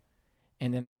year.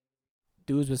 And then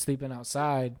dudes was sleeping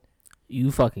outside. You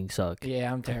fucking suck.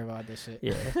 Yeah, I'm terrible at this shit.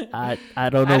 Yeah, I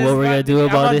don't know what we're gonna do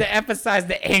about I it. want to emphasize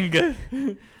the anger,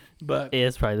 but yeah,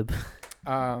 it's probably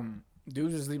the.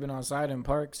 Dudes are sleeping outside in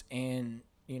parks and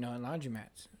in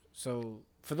laundromats. So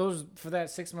for that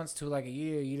 6 months to like a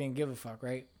year, you didn't give a fuck,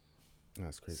 right?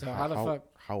 That's crazy. So how the fuck?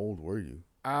 How old were you?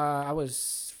 I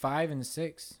was 5 and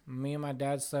 6. Me and my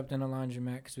dad slept in a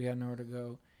laundromat because we had nowhere to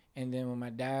go. And then when my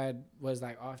dad was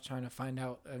like off trying to find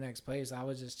out the next place, I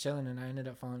was just chilling and I ended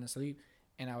up falling asleep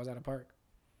and I was at a park.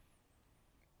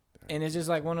 And it's just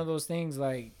like one of those things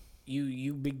like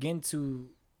you begin to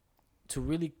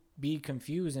really be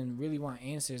confused and really want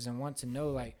answers and want to know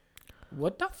like,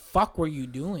 what the fuck were you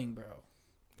doing, bro?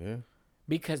 Yeah.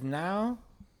 Because now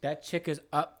that chick is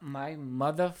up my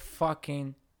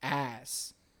motherfucking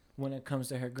ass when it comes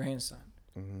to her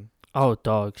grandson. Oh,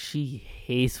 dog, she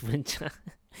hates when.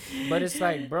 But it's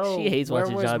like, bro, she hates where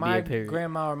watching was John be my a parent.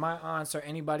 grandma or my aunts or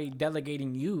anybody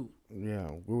delegating you? Yeah,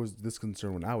 where was this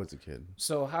concern when I was a kid?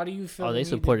 So how do you feel? Oh, they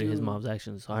supported his mom's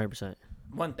actions 100%.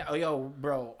 Yo,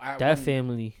 bro,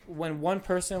 Family. When one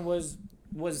person was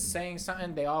saying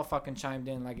something, they all fucking chimed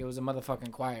in like it was a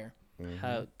motherfucking choir.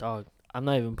 How, dog? I'm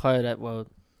not even part of that. Well,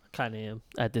 I kind of am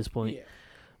at this point. Yeah.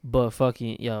 But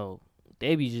fucking,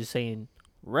 they be just saying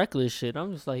reckless shit.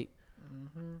 I'm just like,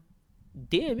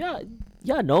 damn,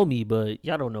 y'all know me, but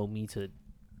y'all don't know me to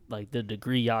like the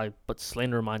degree y'all but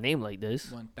slander my name like this.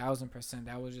 1000%.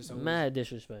 That was just mad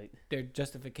disrespect. Their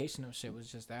justification of shit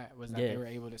was just that they were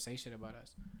able to say shit about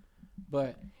us.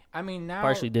 But I mean now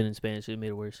partially did in Spanish. It made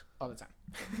it worse all the time.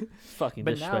 Fucking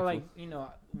but disrespectful. now like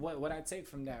what I take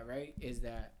from that right is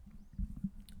that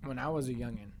when I was a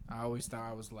youngin, I always thought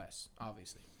I was less.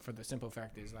 Obviously, for the simple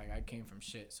fact is like I came from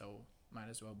shit, so might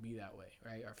as well be that way,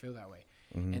 right? Or feel that way.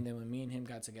 And then when me and him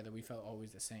got together, we felt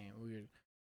always the same. We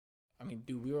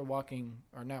were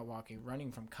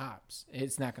running from cops.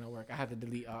 It's not gonna work. I have to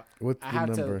delete. What's the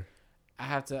number? I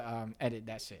have to edit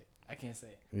that shit. I can't say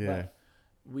it. Yeah. But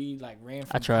we like ran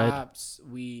from cops.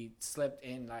 We slept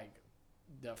in like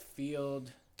the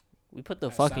field. We put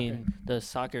the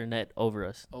soccer net over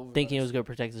us, thinking it was gonna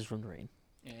protect us from the rain,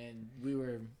 and we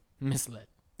were misled.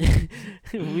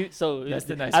 So that's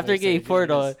the nice after getting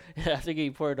poured on,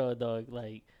 dog,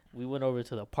 like we went over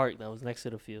to the park that was next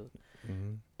to the field,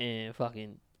 and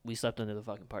fucking we slept under the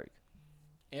fucking park.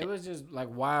 It was just like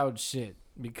wild shit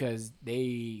because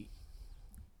they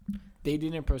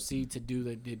didn't proceed to do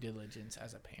the due diligence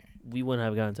as a parent. We wouldn't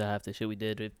have gotten to half the shit we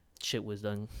did if shit was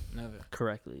done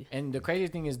correctly. And the crazy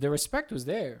thing is the respect was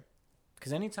there.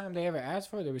 Because anytime they ever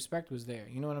asked for it, the respect was there.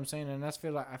 You know what I'm saying? And I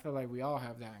feel like we all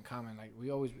have that in common. Like,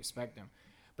 we always respect them.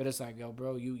 But it's like, yo,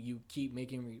 bro, you keep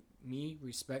making me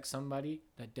respect somebody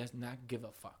that does not give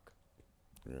a fuck.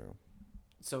 Yeah.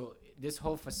 So this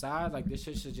whole facade, like, this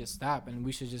shit should just stop. And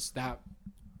we should just stop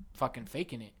fucking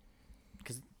faking it.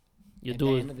 Because at the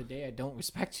end of the day, I don't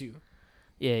respect you.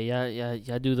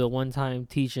 Yeah. Do the one-time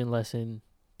teaching lesson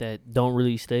that don't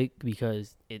really stick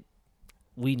because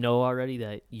we know already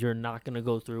that you're not going to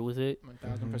go through with it.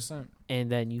 1000%.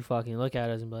 And then you fucking look at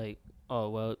us and be like, oh,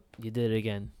 well, you did it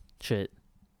again. Shit.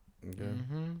 Okay.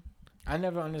 I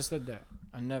never understood that.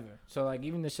 I never. So, like,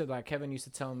 even the shit like Kevin used to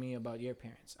tell me about your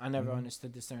parents. I never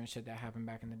understood the certain shit that happened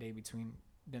back in the day between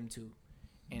them two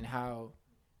and how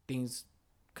things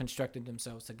constructed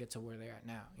themselves to get to where they're at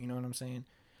now. You know what I'm saying?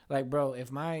 Like, bro,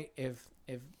 if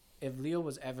Leo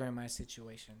was ever in my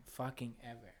situation, fucking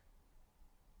ever.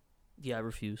 Yeah, I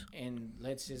refuse. And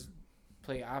let's just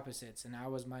play opposites. And I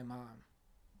was my mom.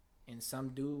 And some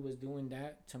dude was doing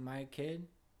that to my kid.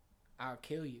 I'll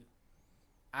kill you.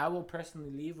 I will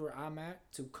personally leave where I'm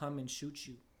at to come and shoot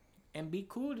you. And be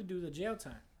cool to do the jail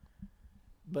time.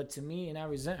 But to me, and I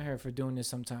resent her for doing this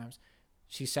sometimes,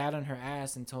 she sat on her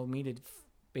ass and told me to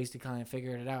basically kind of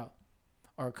figure it out.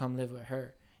 Or come live with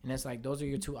her. And it's like, those are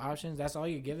your two options? That's all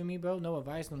you're giving me, bro? No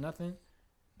advice, no nothing?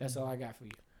 That's all I got for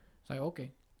you. So Like,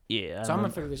 okay. Yeah. So I'm gonna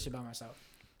figure this shit by myself.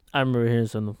 I remember hearing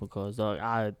something from Cause,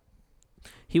 dog.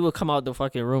 He would come out the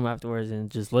fucking room afterwards and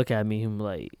just look at me, him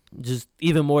like, just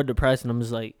even more depressed. And I'm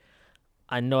just like,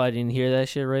 I know I didn't hear that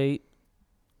shit right,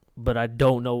 but I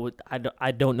don't know what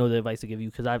I don't know the advice to give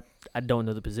you because I don't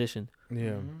know the position.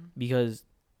 Yeah. Because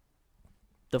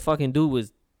the fucking dude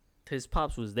was, his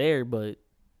pops was there, but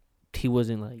he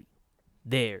wasn't like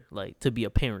there like to be a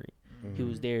parent. He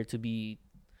was there to be.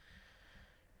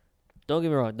 Don't get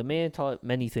me wrong, the man taught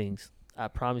many things. I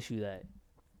promise you that.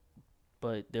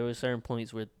 But there were certain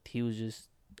points where he was just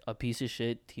a piece of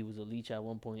shit. He was a leech at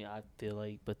one point, I feel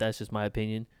like, but that's just my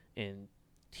opinion, and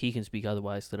he can speak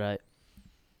otherwise to that.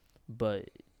 But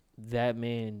that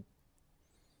man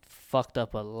fucked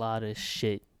up a lot of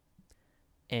shit,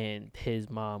 and his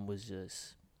mom was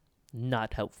just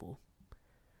not helpful.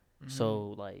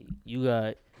 So like you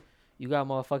got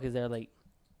motherfuckers that are like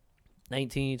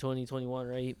 19, 20, 21,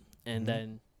 right? And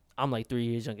then I'm like 3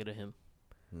 years younger than him.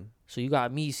 So you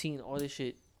got me seeing all this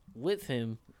shit with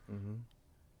him.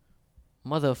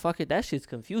 Motherfucker, that shit's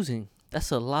confusing.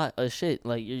 That's a lot of shit.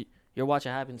 Like you're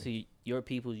watching happen to your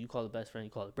people. You call it best friend,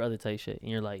 you call it brother type shit, and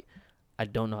you're like, I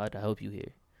don't know how to help you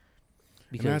here.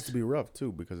 Because it has to be rough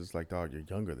too, because it's like, dog, you're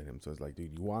younger than him, so it's like,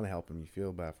 dude, you want to help him, you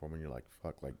feel bad for him, and you're like,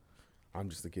 fuck, like, I'm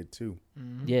just a kid too.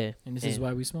 Yeah, and this is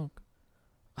why we smoke.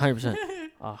 100%,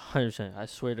 100%. I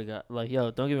swear to God, like,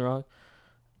 yo, don't get me wrong,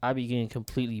 I be getting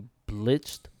completely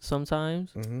blitzed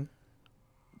sometimes,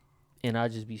 and I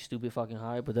just be stupid fucking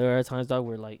high. But there are times, dog,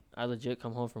 where like I legit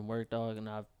come home from work, dog, and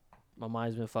my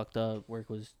mind's been fucked up, work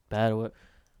was bad or what,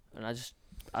 and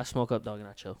I smoke up, dog, and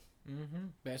I chill.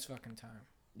 Best fucking time.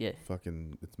 Yeah.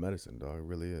 Fucking, it's medicine, dog. It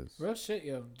really is. Real shit,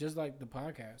 yo. Just like the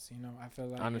podcast, you know, I feel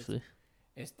like honestly,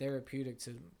 it's therapeutic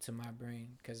to my brain.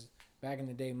 Because back in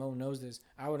the day, Mo knows this.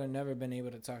 I would have never been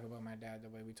able to talk about my dad the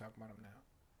way we talk about him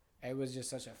now. It was just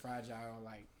such a fragile,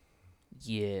 like.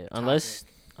 Yeah, topic.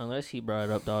 unless he brought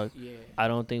it up, dog. Yeah. I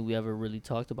don't think we ever really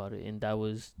talked about it, and that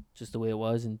was just the way it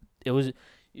was, and it was,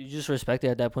 you just respect it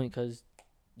at that point because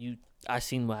I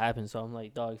seen what happened, so I'm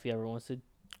like, dog, if he ever wants to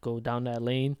go down that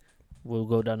lane, we'll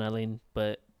go down that lane,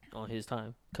 but on his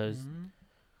time, because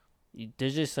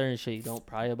there's just certain shit you don't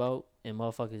pry about, and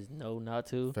motherfuckers know not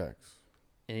to. Facts.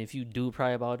 And if you do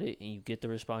pry about it and you get the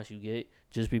response you get,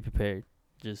 just be prepared.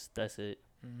 Just that's it.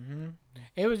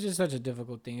 It was just such a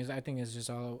difficult thing. I think it's just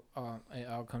all it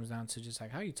all comes down to just like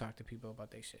how you talk to people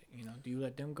about their shit. You know, do you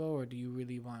let them go or do you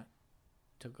really want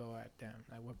to go at them?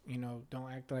 Like, what, you know,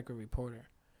 don't act like a reporter.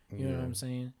 You know what I'm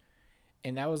saying?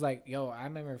 And that was like, yo, I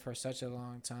remember for such a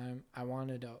long time, I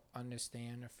wanted to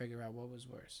understand or figure out what was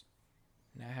worse.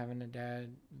 Not having a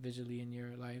dad visually in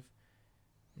your life,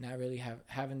 not really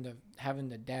having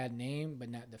the dad name, but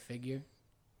not the figure.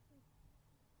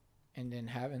 And then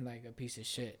having like a piece of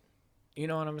shit. You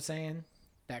know what I'm saying?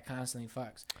 That constantly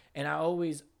fucks. And I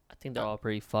think they're all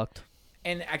pretty fucked.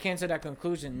 And I came to that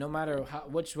conclusion, no matter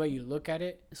which way you look at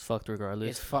it. It's fucked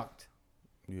regardless. It's fucked.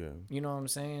 Yeah. You know what I'm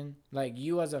saying? Like,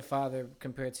 you as a father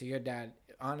compared to your dad,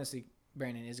 honestly,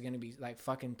 Brandon, is going to be like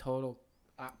fucking total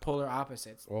polar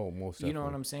opposites. Oh, most definitely. You know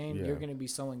what I'm saying? Yeah. You're going to be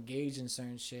so engaged in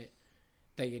certain shit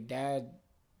that your dad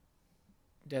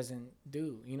doesn't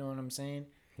do. You know what I'm saying?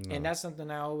 No. And that's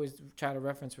something I always try to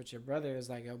reference with your brother is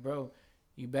like, yo, bro,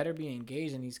 you better be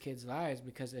engaged in these kids' lives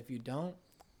because if you don't,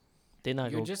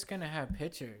 you're just going to have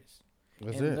pictures.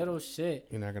 That's and it. Little shit.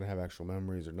 You're not going to have actual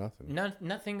memories or nothing.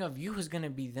 Nothing of you is going to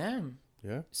be them.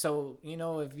 Yeah. So, you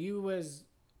know, if you was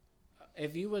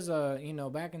you know,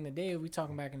 back in the day, we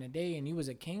talking back in the day and you was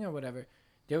a king or whatever,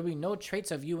 there would be no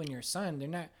traits of you and your son. They're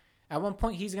not, at one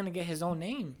point he's going to get his own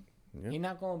name. Yeah. You're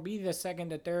not gonna be the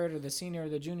second, the third, or the senior, or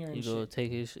the junior. And he gonna take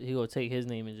his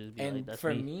name and just be like, that's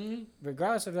for me,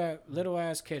 regardless of that little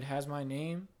ass kid has my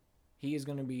name, he is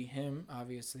gonna be him,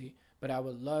 obviously. But I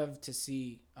would love to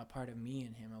see a part of me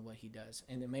in him and what he does.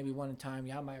 And then maybe one time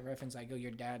y'all might reference like, "Oh,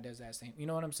 your dad does that same." You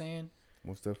know what I'm saying?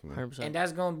 Most definitely. 100%. And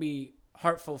that's gonna be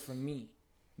hurtful for me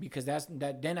because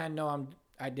then I know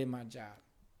I did my job.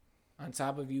 On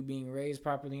top of you being raised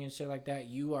properly and shit like that,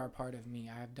 you are a part of me.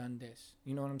 I have done this.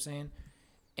 You know what I'm saying?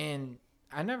 And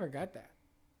I never got that.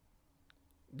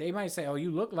 They might say, oh, you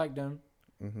look like them.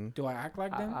 Do I act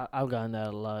like them? I've gotten that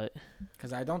a lot.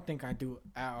 Because I don't think I do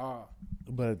at all.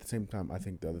 But at the same time, I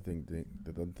think the other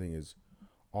thing is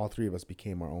all three of us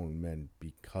became our own men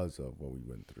because of what we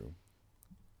went through.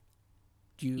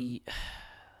 Do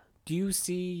you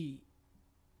see...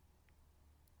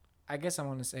 I guess I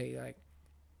want to say, like,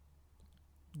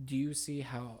 do you see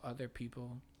how other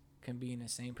people can be in the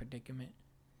same predicament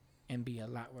and be a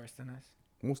lot worse than us?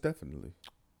 Most definitely.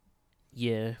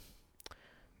 Yeah.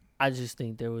 I just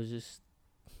think there was just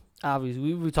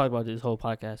obviously we talked about this whole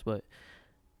podcast, but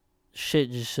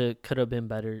shit just could have been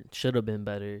better, should have been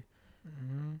better,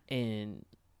 and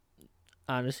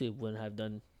honestly wouldn't have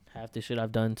done half the shit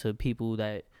I've done to people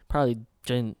that probably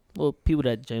people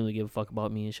that genuinely give a fuck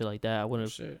about me and shit like that. I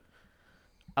wouldn't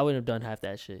have done half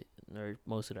that shit or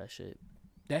most of that shit.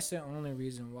 That's the only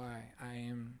reason why I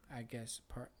am, I guess,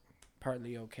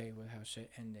 partly okay with how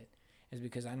shit ended, is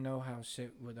because I know how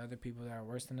shit with other people that are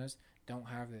worse than us don't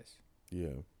have this.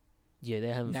 Yeah, they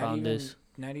haven't found this.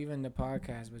 Not even the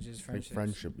podcast, but just friendships. Like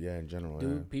friendship, yeah, in general.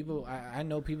 Dude, people, I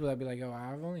know people that be like, yo,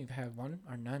 I've only had one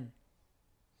or none.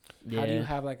 Yeah. How do you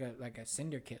have like a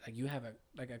syndicate? Like you have a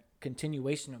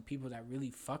continuation of people that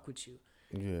really fuck with you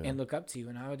and look up to you.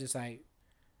 And I was just like,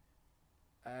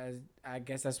 I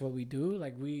guess that's what we do.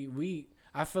 Like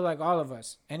I feel like all of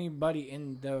us, anybody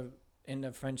in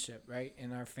the friendship, right,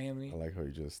 in our family. I like how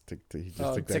you just took that.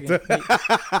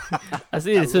 I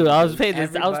see it too. I was paying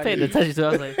attention to. I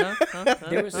was like, huh?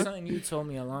 There was something you told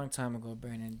me a long time ago,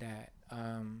 Brandon, that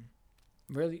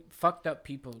really fucked up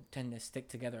people tend to stick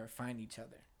together or find each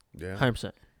other. Yeah,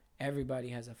 100%. Everybody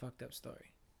has a fucked up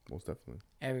story. Most definitely.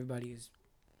 Everybody is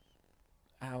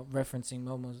out referencing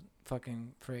Momo's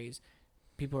fucking phrase.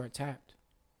 People are tapped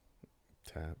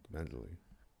mentally,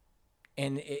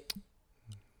 and if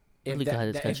really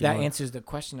that answers the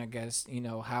question, I guess, you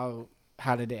know, how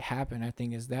did it happen? I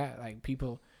think is that like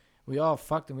people, we all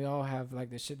fucked and we all have like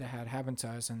the shit that had happened to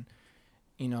us, and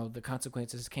you know the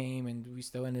consequences came and we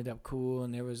still ended up cool,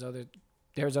 and there was other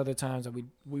times that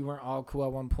we weren't all cool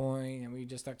at one point and we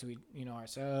just stuck to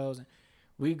ourselves, and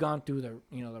we've gone through the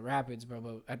rapids, bro.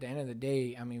 But at the end of the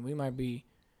day, I mean, we might be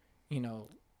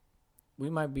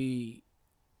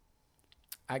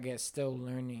I guess still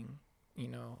learning,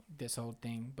 this whole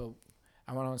thing, but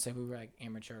I don't want to say we were like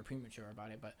amateur or premature about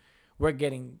it, but we're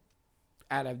getting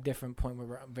at a different point where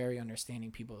we're very understanding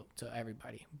people to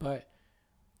everybody, but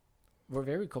we're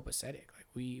very copacetic. Like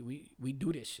we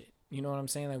do this shit. You know what I'm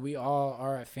saying? Like we all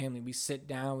are a family. We sit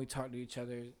down, we talk to each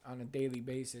other on a daily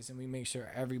basis, and we make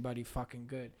sure everybody fucking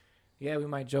good. Yeah, we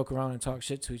might joke around and talk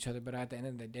shit to each other, but at the end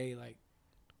of the day, like,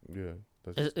 yeah,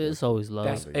 it's always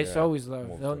love. It's always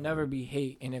love. There'll never be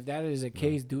hate. And if that is the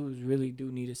case, dudes really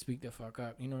do need to speak the fuck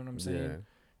up. You know what I'm saying? Yeah.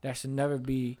 That should never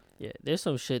be there's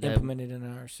some shit implemented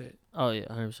in our shit. Oh yeah,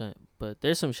 100%. But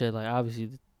there's some shit like obviously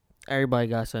everybody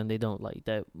got something they don't like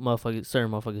that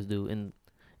certain motherfuckers do in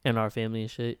our family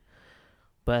and shit.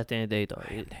 But at the end of the day, though,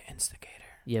 I am the instigator.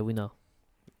 Yeah, we know.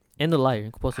 And the liar,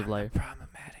 compulsive liar.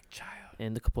 Problematic child.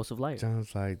 And the compulsive liar.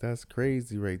 John's like, that's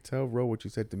crazy, Ray. Tell Ro what you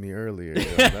said to me earlier. Yo.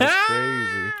 That's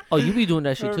crazy. Oh, you be doing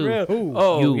that shit too. Who?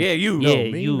 Oh, you. Yeah, you. Yeah,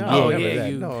 No, me? you. No, Yeah, never that.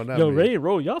 you. No, not Yo, me. Ray and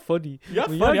Ro, y'all funny. Y'all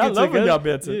funny. I love when y'all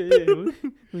banter. Yeah.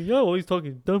 When y'all always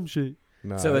talking dumb shit.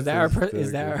 Nah, So is that's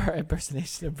that our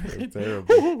impersonation of Brandon? That's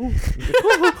terrible.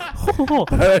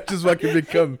 I just fucking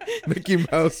become Mickey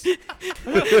Mouse.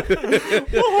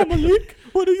 Oh, Malik,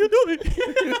 what are you doing?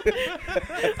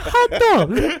 Hot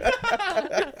dog.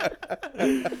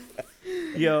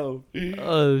 Yo.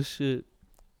 Oh shit.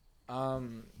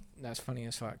 That's funny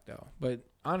as fuck though. But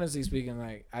honestly speaking,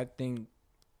 like I think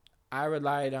I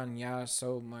relied on y'all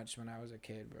so much when I was a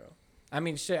kid, bro. I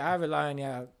mean, shit, I rely on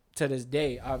y'all to this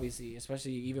day, obviously,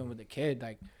 especially even with a kid.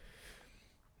 Like,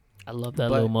 I love that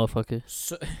little motherfucker.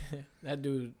 So, that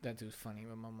dude's funny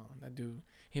with my mom. That dude,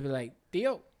 he be like,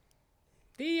 Theo,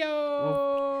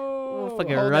 oh,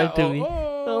 fucking run to me.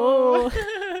 Oh,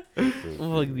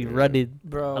 fucking be running,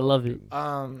 bro. I love it.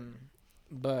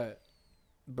 But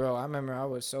bro, I remember I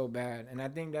was so bad, and I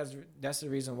think that's the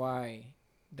reason why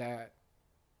that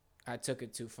I took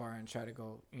it too far and try to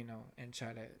go, and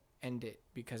try to end it,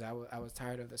 because I was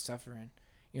tired of the suffering.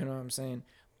 You know what I'm saying?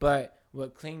 But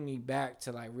what clinged me back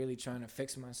to like really trying to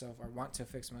fix myself or want to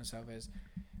fix myself is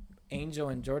Angel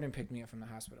and Jordan picked me up from the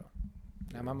hospital.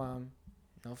 Not my mom,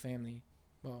 no family.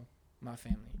 Well, my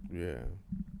family. Yeah.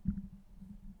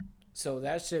 So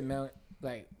that shit meant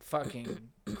like fucking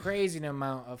crazy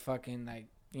amount of fucking like,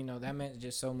 that meant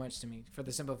just so much to me, for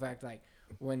the simple fact like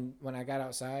when I got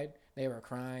outside, they were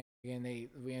crying and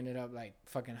we ended up like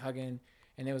fucking hugging,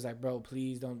 and it was like, bro,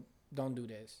 please don't do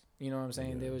this. You know what I'm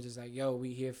saying? Yeah. They was just like, yo,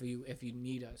 we here for you if you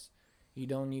need us. You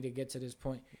don't need to get to this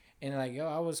point. And like, yo,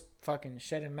 I was fucking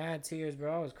shedding mad tears,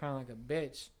 bro. I was crying like a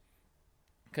bitch.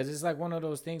 Cause it's like one of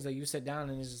those things that you sit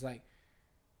down and it's just like,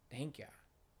 thank ya.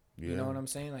 Yeah. You know what I'm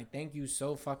saying? Like, thank you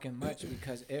so fucking much,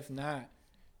 because if not,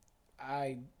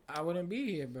 I wouldn't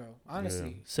be here, bro.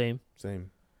 Honestly. Yeah.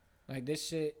 Same. Like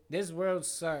this world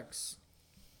sucks.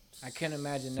 I can't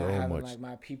imagine so not having much. like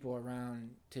my people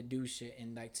around to do shit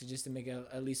and like to make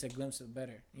at least a glimpse of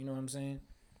better. You know what I'm saying?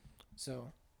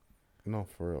 So. No,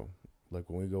 for real. Like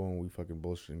when we go and we fucking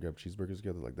bullshit and grab cheeseburgers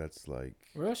together, like that's like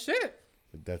Real shit.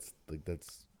 that's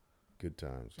good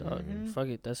times. Dog, fuck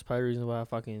it. That's probably the reason why I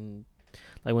fucking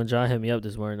like when John hit me up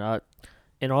this morning.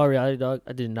 In all reality, dog,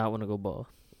 I did not want to go ball,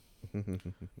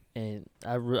 and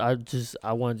I wanted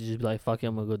to just be like, fuck it,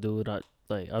 I'm gonna go do it. I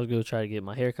was gonna try to get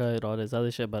my hair cut, all this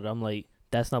other shit, but I'm like,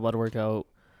 that's not about to work out.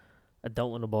 I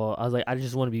don't want to ball. I was like, I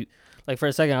just want to be like, for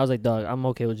a second, I was like, dog, I'm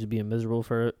okay with just being miserable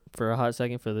for a hot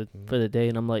second for the day,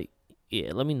 and I'm like,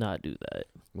 yeah, let me not do that.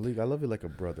 Malik, I love you like a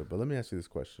brother, but let me ask you this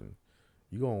question: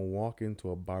 you gonna walk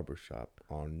into a barber shop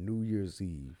on New Year's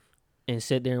Eve and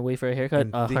sit there and wait for a haircut?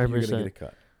 and think you're gonna get a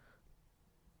cut?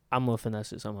 I'm gonna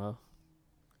finesse it somehow.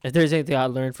 If there's anything I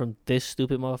learned from this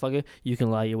stupid motherfucker, you can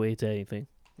lie your way to anything.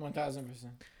 1000%.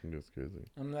 That's crazy.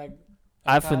 I'm like,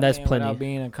 I've finessed plenty. Without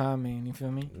being a con man, you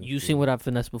feel me? You seen what I've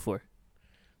finessed before.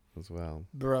 As well,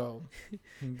 bro.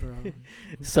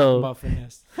 So about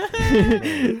finesse.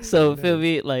 So feel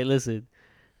me? Like, listen.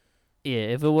 Yeah,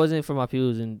 if it wasn't for my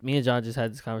pews, and me and John just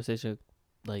had this conversation,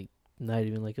 like, not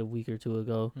even like a week or two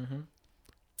ago. Mm-hmm.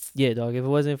 Yeah, dog. If it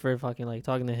wasn't for fucking like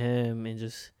talking to him and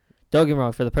just, don't get me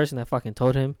wrong, for the person that fucking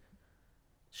told him,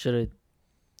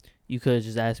 you could have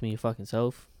just asked me your fucking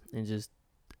self and just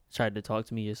tried to talk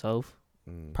to me yourself.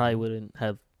 Probably wouldn't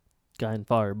have gotten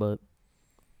far, but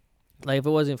like if it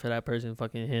wasn't for that person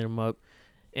fucking hitting him up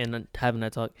and having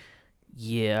that talk,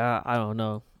 yeah, I don't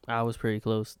know. I was pretty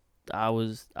close. I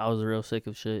was real sick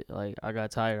of shit. Like, I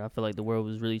got tired. I feel like the world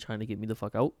was really trying to get me the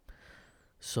fuck out.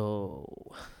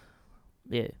 So,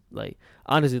 yeah, like,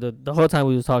 honestly, the whole time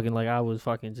we was talking, like, I was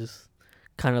fucking just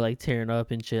kind of, like, tearing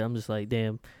up and shit. I'm just like,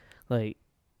 damn, like,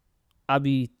 I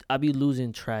be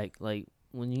losing track. Like,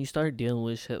 when you start dealing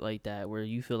with shit like that, where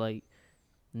you feel like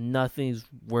nothing's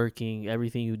working,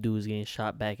 everything you do is getting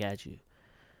shot back at you,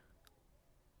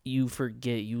 you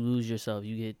forget, you lose yourself,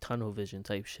 you get tunnel vision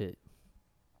type shit.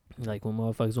 Like when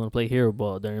motherfuckers want to play hero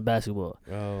ball during basketball.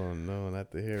 Oh no,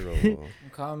 not the hero ball.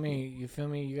 Call me, you feel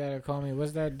me? You gotta call me.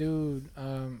 What's that dude?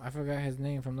 I forgot his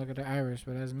name from Look at the Irish,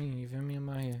 but that's me. You feel me? I'm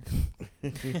out here.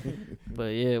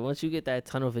 But yeah, once you get that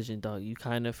tunnel vision, dog, you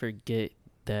kind of forget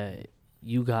that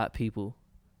you got people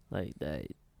like that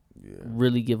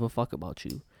really give a fuck about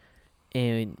you.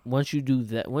 And once you do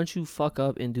that, once you fuck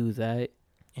up and do that,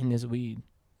 and this weed.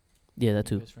 Yeah, that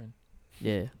too.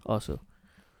 Yeah, also.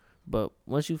 But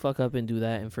once you fuck up and do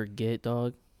that and forget,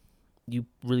 dog, you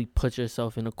really put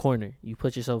yourself in a corner. You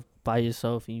put yourself by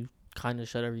yourself and you kind of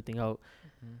shut everything out.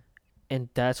 Mm-hmm. And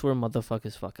that's where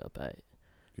motherfuckers fuck up at.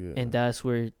 Yeah. And that's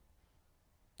where,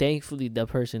 thankfully, the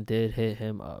person did hit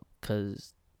him up.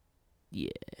 Because,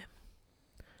 yeah.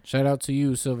 Shout out to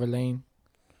you, Silver Lane.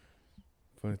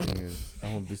 Funny thing is, I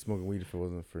won't be smoking weed if it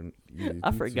wasn't for you.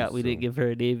 I forgot we didn't give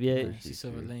her a name yet. She's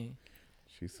Silver Lane.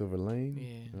 She's Silver Lane?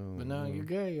 Yeah. Oh, but no, you're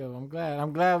good, yo.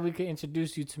 I'm glad we could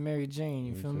introduce you to Mary Jane.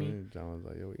 You feel me? John was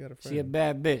like, yo, we got a friend. She a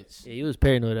bad bitch. Yeah, you was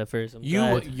paranoid at first.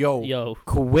 Yo.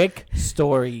 Quick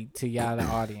story to y'all, the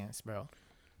audience, bro.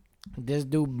 This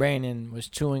dude, Brandon, was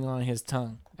chewing on his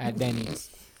tongue at Denny's.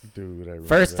 Dude,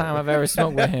 First time I've ever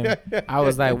smoked with him. I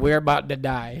was like, we're about to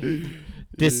die.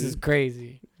 This is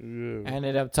crazy. Yeah. I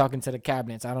ended up talking to the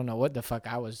cabinets. I don't know what the fuck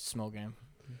I was smoking.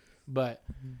 But,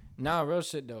 nah, real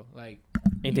shit, though. Like,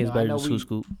 anything's better than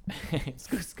Scoop.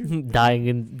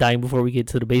 dying before we get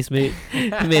to the basement.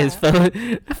 Man's fell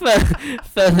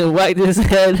and whacked his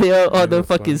head on the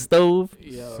fucking stove.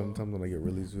 Yo. Sometimes when I get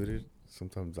really zooted,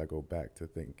 sometimes I go back to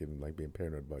thinking, like, being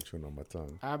paranoid about chewing on my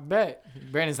tongue. I bet.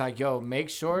 Brandon's like, yo, make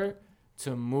sure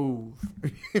to move.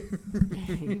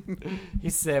 He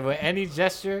said, with any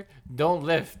gesture, don't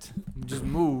lift. Just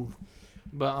move.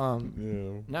 But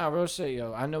nah, real shit,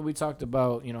 yo. I know we talked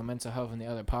about, mental health in the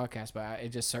other podcast, but it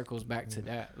just circles back to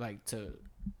that, like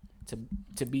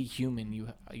to be human,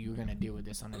 you're gonna deal with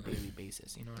this on a daily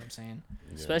basis. You know what I'm saying?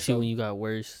 Yeah. Especially when you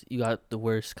got the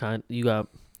worst kind. You got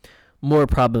more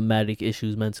problematic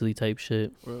issues mentally, type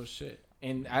shit. Real shit,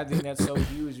 and I think that's so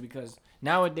huge because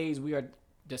nowadays we are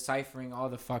deciphering all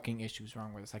the fucking issues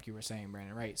wrong with us, like you were saying,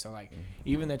 Brandon. Right? So like,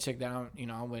 even the chick that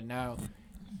I'm with now.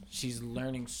 She's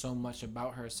learning so much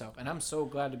about herself. And I'm so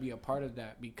glad to be a part of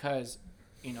that because,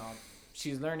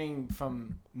 she's learning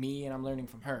from me and I'm learning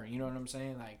from her. You know what I'm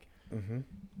saying? Like,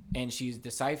 and she's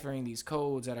deciphering these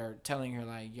codes that are telling her,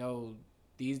 like, yo,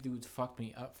 these dudes fucked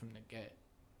me up from the get.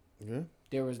 Yeah.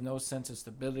 There was no sense of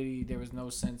stability. There was no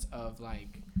sense of,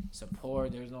 like,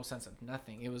 support. There was no sense of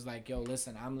nothing. It was like, yo,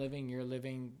 listen, I'm living, you're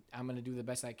living. I'm going to do the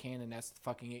best I can, and that's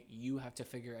fucking it. You have to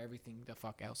figure everything the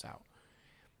fuck else out.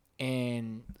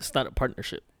 And it's not a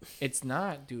partnership. It's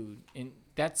not, dude. And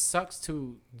that sucks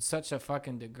to such a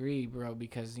fucking degree, bro,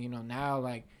 because, now,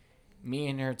 like, me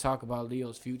and her talk about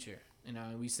Leo's future.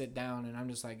 we sit down, and I'm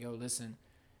just like, yo, listen,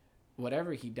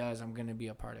 whatever he does, I'm gonna be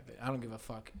a part of it. I don't give a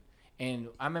fuck. And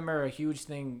I remember a huge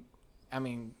thing. I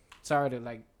mean, sorry to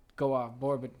like go off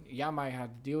board, but y'all might have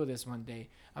to deal with this one day.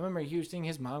 I remember a huge thing.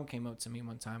 His mom came up to me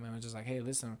one time and was just like, hey,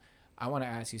 listen, I want to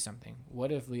ask you something.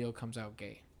 What if Leo comes out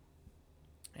gay?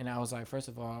 And I was like, first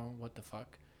of all, what the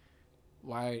fuck?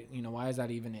 Why is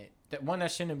that even it?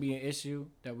 That shouldn't be an issue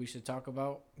that we should talk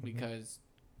about, because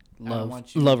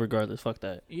love regardless. Fuck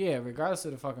that. Yeah, regardless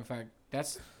of the fucking fact,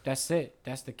 that's it.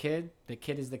 That's the kid. The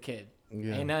kid is the kid.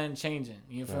 Yeah. Ain't nothing changing.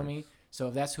 You feel me? So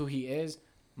if that's who he is,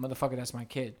 motherfucker, that's my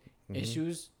kid.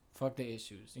 Issues, fuck the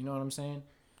issues. You know what I'm saying?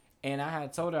 And I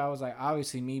had told her, I was like,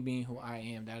 obviously me being who I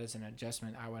am, that is an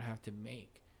adjustment I would have to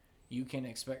make. You can't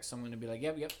expect someone to be like,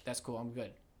 yep, that's cool, I'm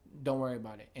good. Don't worry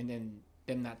about it. And then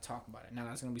them not talk about it. Now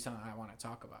that's going to be something I want to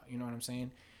talk about. You know what I'm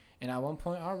saying? And at one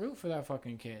point, I'll root for that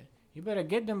fucking kid. You better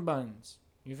get them buns.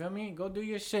 You feel me? Go do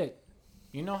your shit.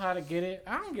 You know how to get it.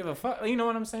 I don't give a fuck. You know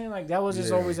what I'm saying? Like, that was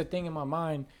just always a thing in my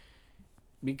mind,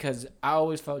 because I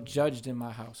always felt judged in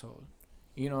my household.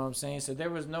 You know what I'm saying? So there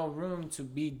was no room to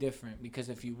be different, because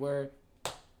if you were,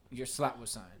 your slap was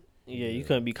signed. Yeah, you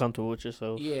couldn't be comfortable with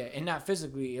yourself. Yeah, and not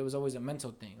physically. It was always a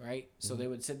mental thing, right? So they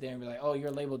would sit there and be like, oh,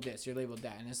 you're labeled this, you're labeled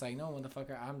that. And it's like, no,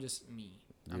 motherfucker, I'm just me.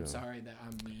 I'm sorry that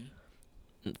I'm me.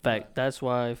 In fact, that's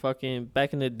why fucking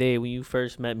back in the day when you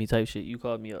first met me type shit, you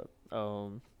called me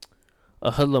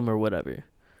a hoodlum or whatever.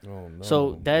 Oh, no.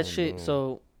 So that shit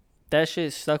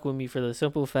stuck with me for the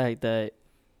simple fact that.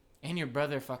 And your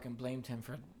brother fucking blamed him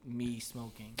for me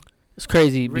smoking. It's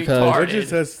crazy because which is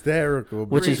hysterical.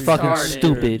 Which is fucking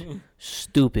stupid.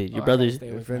 Stupid. Your brother's.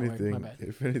 If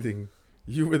anything,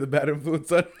 you were the bad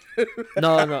influence on him.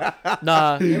 No.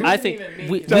 Nah. I think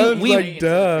we like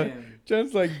duh.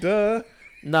 John's like duh.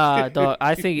 Nah, dog.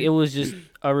 I think it was just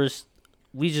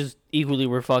we just equally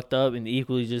were fucked up and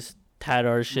equally just had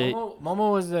our shit.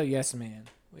 Momo was the yes man.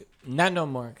 Not no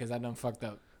more, because I done fucked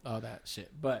up all that shit.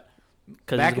 But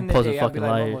back in the day, I'd be like,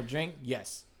 liar. Momo, drink?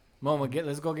 Yes. Momo,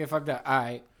 let's go get fucked up. All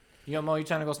right. Yo, Mo, you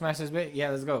trying to go smash this bit?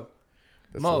 Yeah, let's go.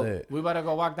 That's Mo, lit. We better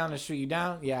go walk down the street. You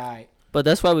down? Yeah, all right. But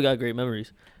that's why we got great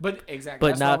memories. But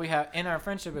exactly. But that's why we have, and our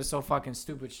friendship is so fucking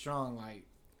stupid strong. Like,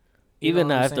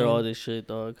 even after all this shit,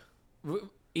 dog.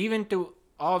 Even through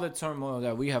all the turmoil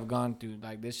that we have gone through,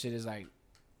 like, this shit is like,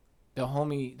 the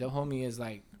homie is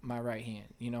like my right hand.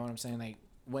 You know what I'm saying? Like,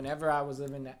 whenever I was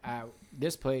living at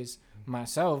this place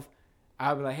myself,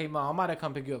 I'd be like, hey, Mom, I'm about to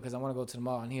come pick you up because I want to go to the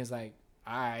mall. And he was like,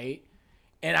 all right.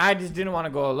 And I just didn't want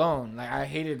to go alone. Like, I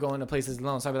hated going to places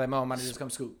alone. So I'd be like, Mom, I'm about to just come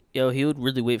scoop. Yo, he would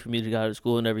really wait for me to get out of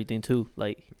school and everything, too.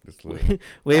 Like, wait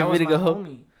for me to go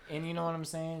home. And you know what I'm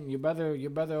saying? Your brother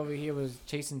over here was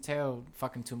chasing tail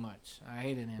fucking too much. I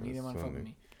hated him. He didn't want to fuck with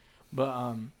me.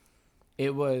 But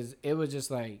it was just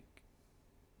like,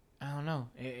 I don't know.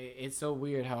 It's so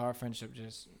weird how our friendship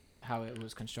how it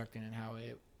was constructed and how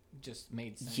it just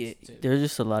made sense. Yeah, there's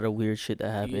just a lot of weird shit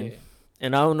that happened. Yeah.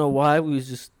 And I don't know why we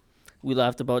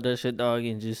laughed about that shit, dog,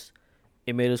 and just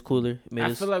it made us cooler.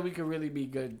 I feel like we could really be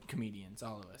good comedians,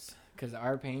 all of us, because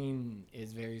our pain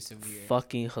is very severe.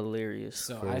 Fucking hilarious.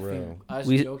 So for I real. Think us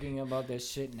joking about this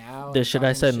shit now. The shit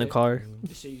I said in the car.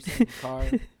 The shit you said in the car.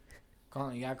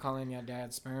 Calling your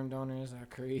dad sperm donors are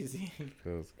crazy.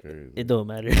 That's crazy. It don't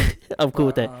matter. I'm cool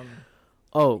with that.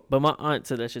 Oh, but my aunt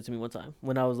said that shit to me one time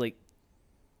when I was like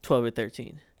 12 or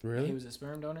 13. Really? He was a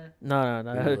sperm donor?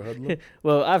 No.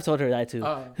 Well, I've told her that too.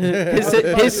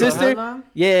 His sister?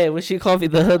 Yeah, when she called me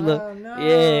the hoodlum. No,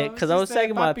 yeah, because I was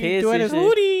sagging my pants and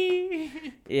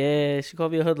shit. Yeah, she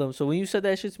called me a hoodlum. So when you said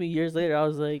that shit to me years later, I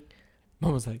was like,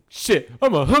 Mom was like, shit,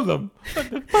 I'm a hoodlum.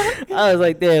 I was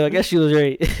like, damn, I guess she was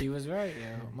right. She was right,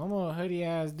 yo. Mama a hoodie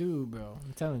ass dude, bro.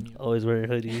 I'm telling you. Always wearing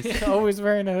hoodies. Always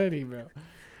wearing a hoodie, bro.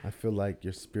 I feel like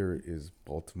your spirit is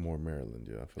Baltimore, Maryland,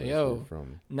 yo. I feel like you're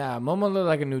from. Nah, Mama look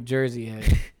like a New Jersey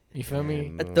head. You feel me?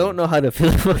 No. I don't know how to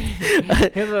feel about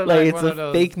it. He look like it's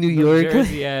a fake New York. New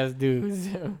Jersey ass dudes.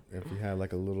 If you had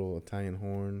like a little Italian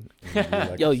horn.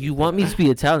 Like yo, you want me to be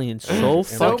Italian so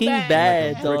fucking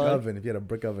bad, like dog. Oven. If you had a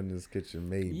brick oven in this kitchen,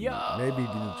 maybe. Maybe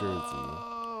New Jersey.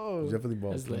 Definitely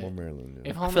Baltimore, Maryland. Yeah.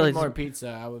 If home made more pizza,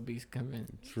 I would be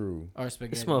convinced. True. Or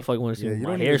spaghetti. This motherfucker want to see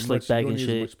my hair slicked back and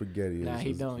shit. Spaghetti. Nah,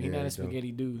 he don't. He's not a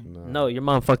spaghetti dude. No, your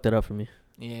mom fucked it up for me.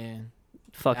 Yeah.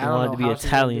 Fucking wanted to be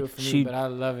Italian. But I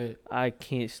love it. I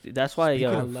can't. That's why,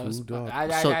 yo. I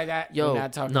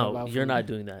love you're not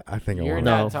doing that. I think I want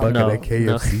a bucket of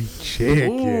KFC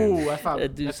chicken. Ooh,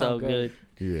 that do sound good.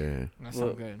 Yeah. That's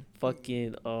so good.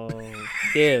 Fucking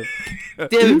damn,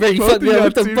 bro, you fucked me up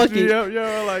with the bucket.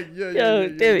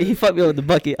 Damn it, he fucked me up with the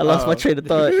bucket. I lost my train of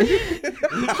thought.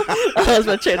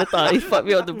 He fucked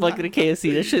me up with the bucket of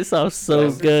KFC. That shit sounds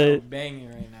so good. So banging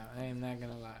right now. I am not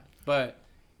gonna lie. But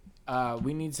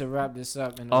we need to wrap this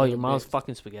up. Your mom's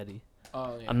fucking spaghetti.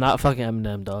 Oh yeah. I'm not fucking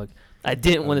Eminem, dog. I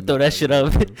didn't want to throw that shit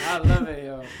up. I love it,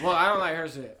 yo. Well, I don't like her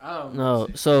shit. I don't. No,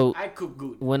 so I cook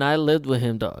good. when I lived with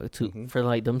him, dog, too, for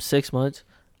like them 6 months,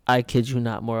 I kid you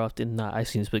not, more often than not, I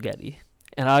seen spaghetti,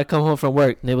 and I come home from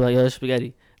work and they be like, "Yo, there's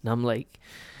spaghetti," and I'm like,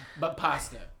 "But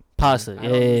pasta." Pasta,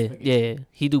 yeah.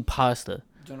 He do pasta.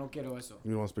 Yo no quiero eso.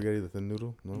 You don't want spaghetti, the thin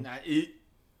noodle? No. Nah,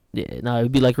 Yeah, no,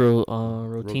 it'd be like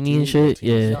rotini and shit.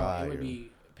 Yeah. No, it would be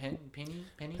penny.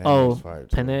 Oh,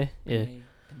 penne. Yeah.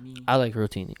 I like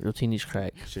rotini. Rotini's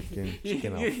crack. Chicken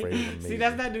Alfredo. Amazing. See,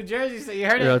 that's not New Jersey, so you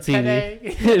heard it. Rotini.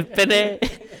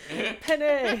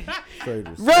 Penne.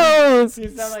 Rose. You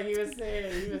sound like he was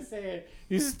saying.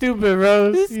 You stupid,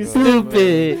 Rose. You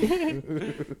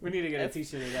stupid. We need to get a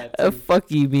t-shirt of that, A too. fuck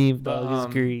you meme, dog.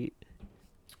 It's great.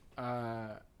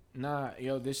 Nah,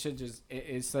 yo, this shit just,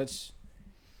 it's such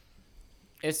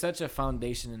a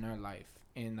foundation in our life.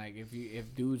 And like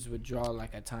if dudes would draw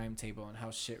like a timetable on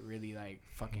how shit really like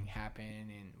fucking happened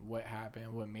and what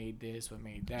happened, what made this, what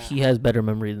made that. He has better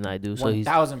memory than I do, so he's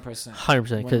 1,000%.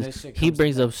 100%. Because he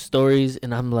brings up stories,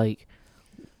 and I'm like,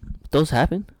 those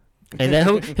happen, and then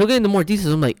he'll get into more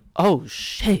details. I'm like, oh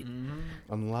shit.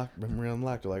 Memory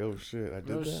unlocked. You're like, oh shit, I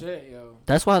did oh that. Shit, yo.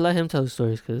 That's why I let him tell the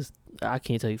stories, because I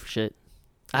can't tell you for shit.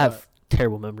 I have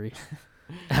terrible memory.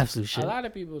 Absolute shit. A lot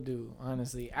of people do,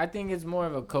 honestly. I think it's more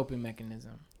of a coping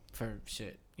mechanism for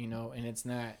shit, and it's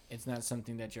not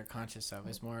something that you're conscious of.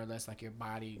 It's more or less like your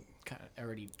body kind of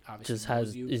already obviously just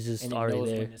knows you, it's just and it already knows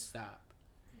there. when to stop.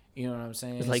 You know what I'm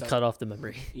saying? It's like cut off the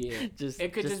memory. Yeah,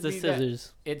 it could just the be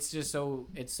scissors. It's just so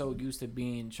used to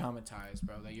being traumatized,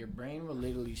 bro. Like your brain will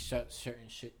literally shut certain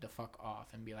shit the fuck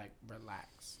off and be like,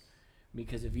 relax,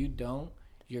 because if you don't,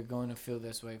 you're going to feel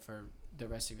this way for the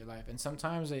rest of your life. And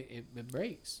sometimes it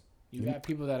breaks. You got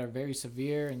people that are very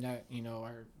severe and that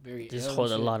are very just ill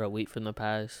hold a shit. lot of weight from the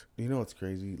past. You know what's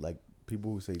crazy? Like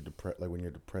people who say like when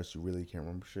you're depressed you really can't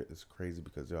remember shit. It's crazy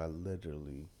because I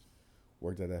literally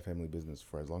worked at that family business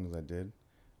for as long as I did.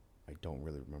 I don't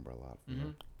really remember a lot.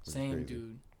 Same, crazy.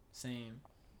 dude. Same.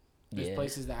 There's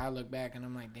places that I look back and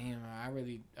I'm like, damn, I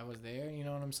was there. You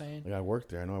know what I'm saying? Like I worked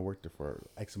there. I know I worked there for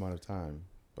X amount of time,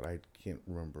 but I can't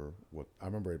remember what. I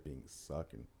remember it being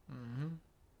sucking.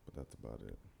 But that's about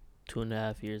it.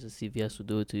 2.5 years at CVS will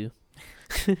do it to you.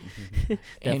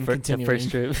 The first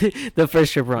trip, the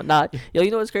first trip around. Nah, yo,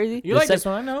 you know what's crazy? You like this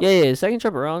one, I know. Yeah. The second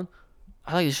trip around,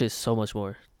 I like this shit so much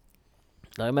more.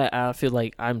 Like, I feel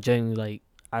like I'm genuinely like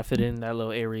I fit in that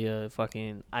little area.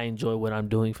 Fucking, I enjoy what I'm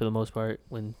doing for the most part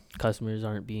when customers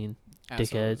aren't being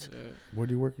dickheads. Where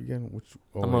do you work again?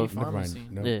 I'm a pharmacy.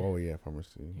 Oh yeah,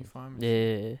 pharmacy.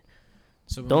 Yeah.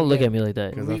 So don't look at me like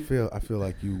that. Because I feel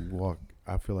like you walk.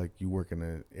 I feel like you work in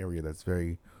an area that's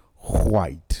very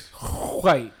white.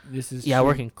 White. This is I true.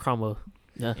 work in Cromwell.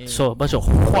 Yeah. Yeah. So a bunch of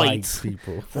white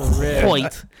people.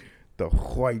 White. The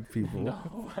white people.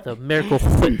 The miracle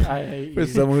white. I hate For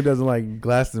someone who doesn't like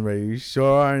Glastonbury, you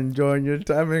sure are enjoying your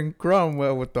time in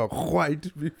Cromwell with the white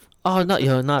people. Oh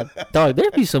no, not dog. There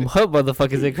be some hood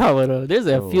motherfuckers in Cromwell though. There's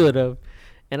a few of them,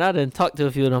 and I done talked to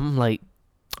a few of them. I'm like,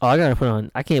 oh,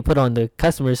 I can't put on the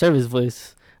customer service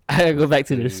voice. I gotta go back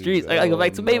to the streets. I gotta go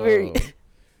back to Mayberry.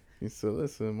 He said,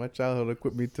 listen, my childhood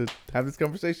equipped me to have this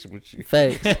conversation with you.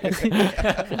 Facts.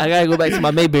 I gotta go back to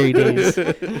my Mayberry days.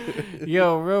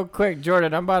 Yo, real quick,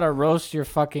 Jordan, I'm about to roast your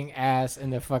fucking ass in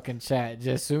the fucking chat.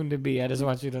 Just soon to be. I just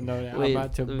want you to know that. Wait, I'm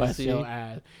about to bust your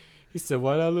ass. He said,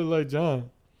 why do I look like John?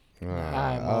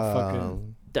 Alright,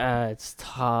 motherfucker. That's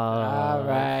tough. All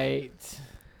right.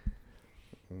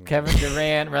 Kevin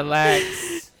Durant,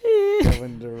 relax.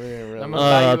 Kevin Durant, I'm gonna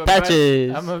buy you a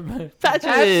Patches.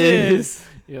 Patches.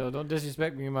 Yo, don't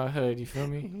disrespect me in my hood. You feel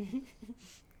me?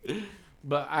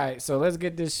 But all right, so let's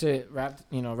get this shit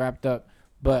wrapped up.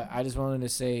 But I just wanted to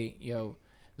say, yo,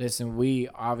 listen, we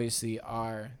obviously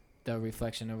are the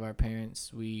reflection of our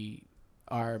parents. We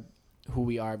are who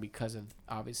we are because of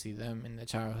obviously them in the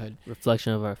childhood.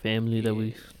 Reflection of our family that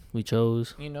we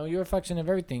chose. You're a reflection of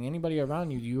everything. Anybody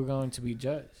around you, you're going to be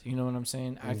judged. You know what I'm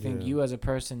saying? I think you as a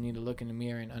person need to look in the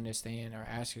mirror and understand or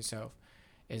ask yourself,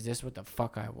 is this what the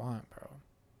fuck I want, bro?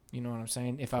 You know what I'm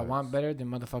saying? If I want better, then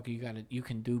motherfucker, you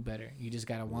can do better. You just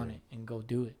gotta want it and go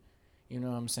do it. You know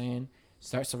what I'm saying?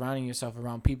 Start surrounding yourself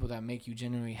around people that make you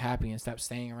genuinely happy and stop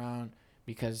staying around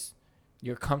because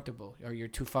you're comfortable or you're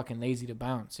too fucking lazy to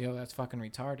bounce. Yo, that's fucking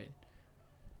retarded.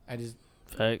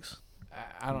 Facts.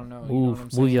 I don't know. You know what I'm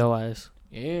saying? Move your eyes.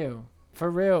 Yeah, for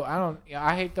real.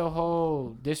 I hate the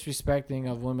whole disrespecting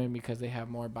of women because they have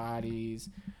more bodies,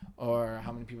 or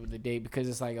how many people they date. Because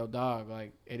it's like, yo, dog,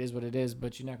 like it is what it is.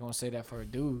 But you're not gonna say that for a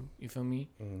dude. You feel me?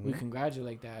 Mm-hmm. We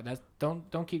congratulate that. That's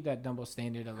don't keep that double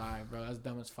standard alive, bro. That's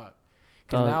dumb as fuck.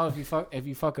 Cause now if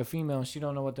you fuck a female and she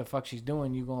don't know what the fuck she's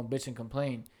doing, you gonna bitch and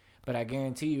complain. But I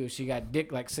guarantee you, if she got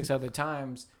dick like 6 other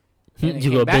times, you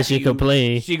gonna bitch and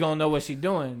complain. She gonna know what she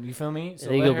doing. You feel me? So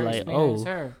they let gonna her be like, experience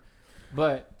her.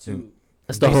 But to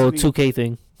that's the whole 2K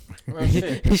thing.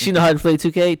 She know how to play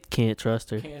 2K. Can't trust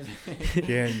her. Can't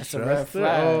That's trust a red her.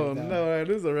 flag, Oh though. no, that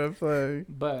is a red flag.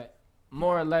 But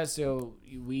more or less, yo,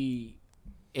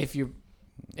 if your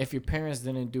parents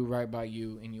didn't do right by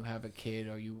you and you have a kid,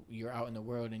 or you're out in the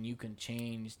world and you can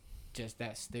change just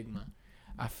that stigma,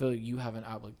 I feel you have an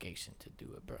obligation to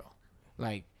do it, bro.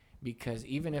 Like, because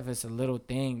even if it's a little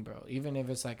thing, bro, even if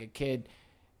it's like a kid,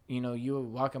 you know, you're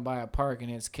walking by a park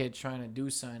and this kid trying to do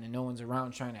something and no one's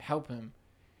around trying to help him.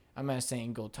 I'm not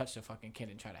saying go touch the fucking kid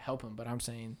and try to help him, but I'm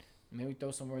saying maybe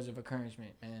throw some words of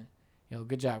encouragement, man. Yo,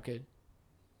 good job, kid.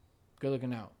 Good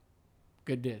looking out.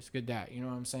 Good this, good that. You know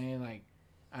what I'm saying? Like,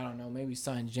 I don't know, maybe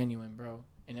something genuine, bro.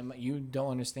 And you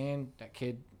don't understand, that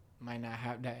kid might not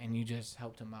have that, and you just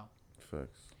helped him out.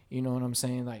 Facts. You know what I'm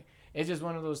saying? Like, it's just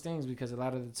one of those things, because a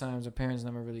lot of the times our parents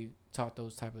never really taught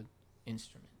those type of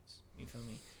instruments. You feel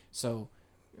me? So,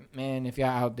 man, if y'all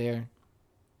out there,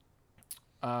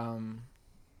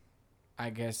 I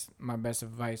guess my best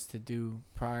advice to do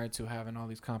prior to having all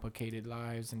these complicated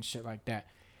lives and shit like that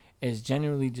is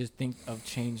generally just think of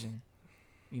changing.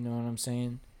 You know what I'm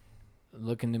saying?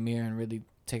 Look in the mirror and really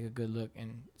take a good look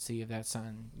and see if that's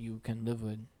something you can live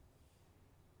with.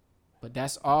 But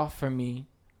that's all for me.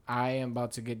 I am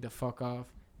about to get the fuck off.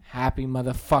 Happy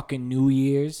motherfucking New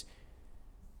Year's.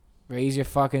 Raise your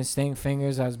fucking stink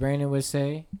fingers, as Brandon would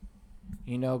say.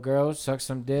 You know, girls, suck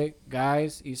some dick.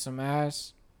 Guys, eat some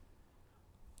ass.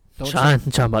 John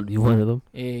about to be one of them.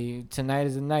 Hey, tonight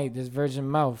is the night. This virgin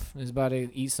mouth is about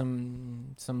to eat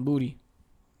some booty.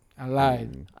 I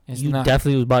lied. It's you not.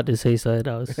 Definitely was about to say something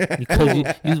else. Because you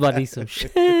was about to eat some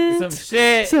shit. Some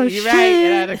shit. You're right.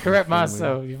 And I had to correct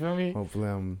myself. You feel me? Hopefully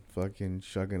I'm fucking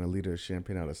chugging a liter of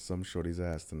champagne out of some shorty's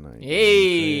ass tonight.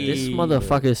 Hey. This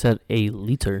motherfucker said a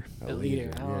liter. A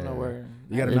liter. I don't know where.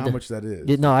 You gotta know how much that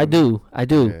is. No, I do.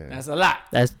 Yeah. That's a lot.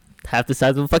 That's half the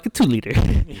size of a fucking 2 liter.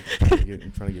 trying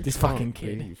to get This drunk, fucking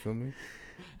kid. baby, you feel me?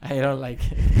 I don't like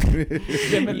it.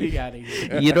 Get my league out of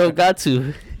here. You don't got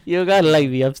to. You don't gotta like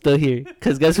me. I'm still here.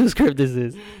 Cause guess whose crib this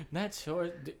is? Not sure.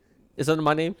 It's under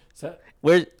my name. So,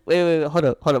 Wait, hold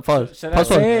up, pause. Should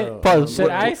Pause. I say it? Pause. Should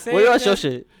I say Where it? you at your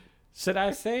shit? Should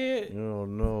I say it?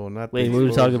 No, not. Wait, the what were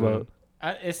we talking explosion.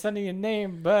 about? It's under your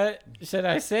name, but should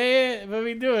I say it? What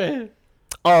we doing?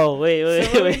 Oh, wait.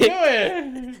 So what we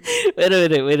doing? Wait a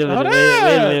minute. Hold on.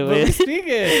 But we Wait.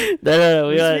 speaking. No.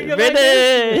 We speaking are like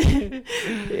ready.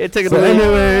 It took So a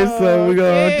anyway, so we're gonna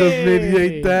Okay. just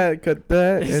mediate that, cut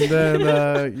that, and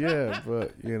then yeah,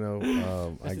 but you know,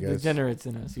 I That's the guess degenerates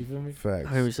in us. You feel me? facts.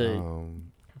 100%.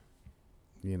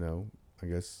 You know, I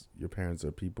guess your parents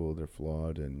are people; they're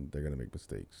flawed, and they're gonna make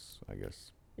mistakes. I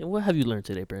guess. And what have you learned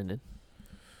today, Brandon?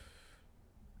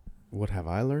 What have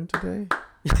I learned today?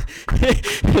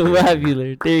 What have you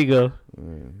learned? There you go.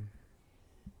 Mm,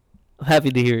 I'm happy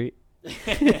to hear it.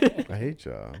 I hate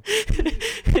y'all.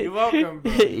 You're welcome,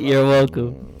 bro. You're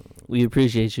welcome. We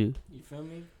appreciate you. You feel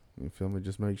me? You feel me?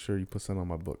 Just make sure you put something on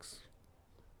my books.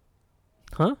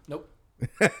 Huh? Nope.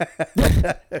 You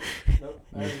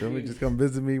feel me? Just come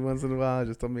visit me once in a while.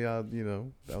 Just tell me how the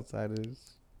outside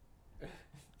is.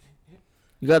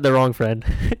 You got the wrong friend.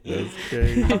 That's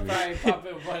crazy. I'll probably pop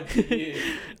in once a year.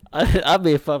 I'll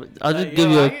be fun. I'll just Like,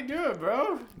 give yo, you how a. you do it,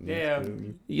 bro?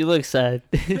 Damn. You look sad.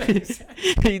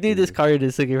 You need this card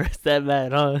and cigarettes that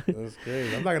bad, huh? That's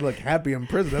crazy. I'm not gonna look happy in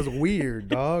prison. That's weird,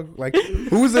 dog. Like,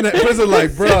 who's in that prison?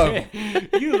 Like, bro,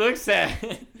 You look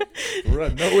sad.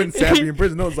 no one's happy in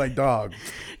prison. No, it's like, dog.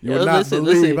 You Yo, would not listen,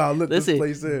 believe listen, how lit listen. this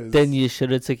place is. Then you should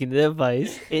have taken the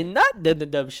advice and not done the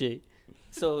dumb shit.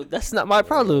 So that's not my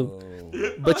problem.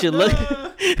 But you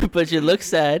look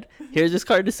sad. Here's this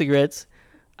card of cigarettes.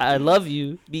 I love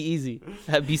you. Be easy.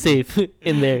 Be safe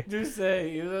in there. Do say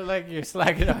you look like you're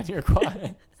slacking on your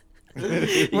quad.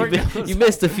 You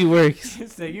missed a few works.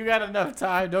 Say you got enough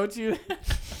time, don't you?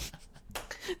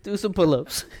 Do some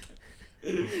pull-ups.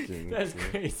 That's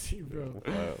crazy, bro.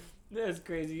 Wow. That's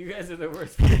crazy. You guys are the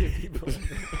worst fucking people.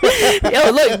 Yo,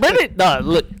 look, Brandon. No,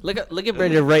 look at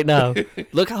Brandon right now.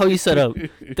 Look how he's set up.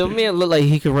 The man look like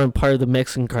he could run part of the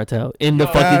Mexican cartel in the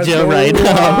fucking jail right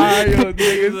now. Like,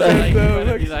 you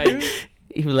better be like,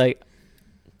 He be like,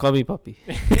 Call me puppy.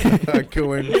 I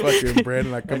go in fucking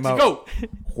Brandon. I come out. Go.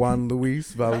 Juan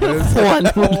Luis Valdez. Juan.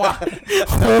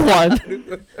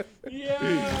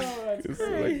 Yeah.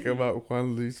 I come out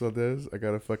Juan Luis Valdez. I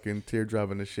got a fucking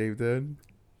teardrop and a shaved head.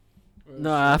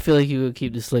 No, I feel like he would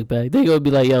keep the slick back. They gonna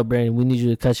be like, "Yo, Brandon, we need you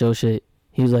to cut your shit."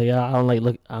 He was like, "Yeah, I don't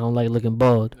like looking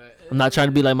bald. I'm not trying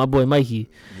to be like my boy Mikey."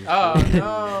 Oh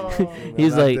no.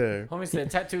 He's like, Homie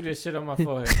said, tattoo this shit on my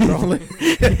forehead.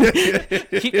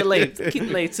 "Keep the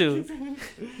late too."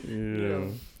 Yeah.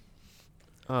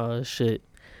 Oh shit.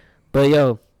 But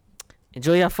yo,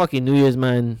 enjoy your fucking New Year's,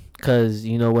 man. Cause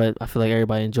you know what? I feel like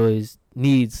everybody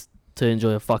needs to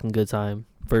enjoy a fucking good time.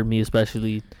 For me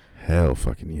especially. Hell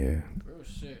fucking yeah. Real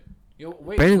shit. Yo,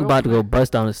 wait. Brandon's about to go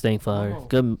bust down a stank flower. Oh.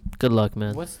 Good luck,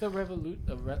 man. What's the oh my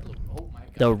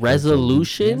god. The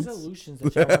resolutions? Resolutions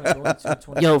that y'all want to go into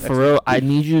 2020. Yo, for real, I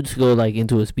need you to go like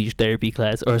into a speech therapy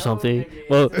class or something. nigga,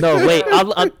 Well, no, wait.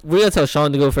 We're gonna tell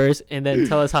Sean to go first, and then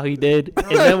tell us how he did,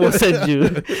 and then we'll send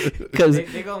you. Cause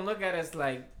they gonna look at us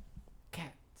like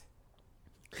cat.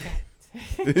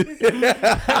 I'm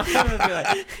gonna be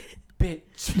like,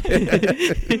 bitch.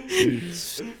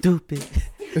 stupid.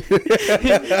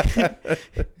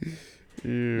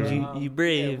 You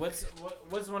brave. Yeah,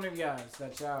 what's one of y'all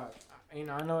that y'all? You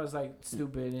know, I know it's like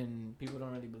stupid and people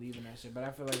don't really believe in that shit, but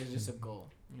I feel like it's just a goal.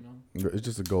 You know, It's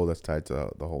just a goal that's tied to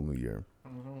the whole new year.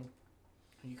 mm-hmm.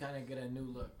 You kind of get a new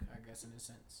look, I guess, in a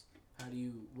sense.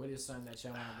 What is something that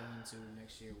y'all want to go into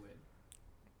next year with,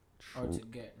 or to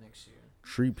get next year?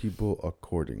 Treat people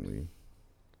accordingly.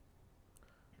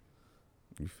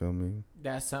 You feel me?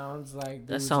 That sounds like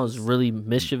That sounds really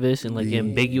mischievous and like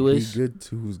ambiguous. Be good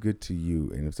to who's good to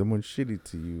you, and if someone's shitty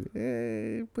to you,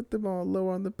 hey, put them all low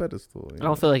on the pedestal. I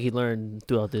don't feel like he learned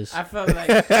throughout this. I felt like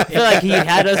I feel like he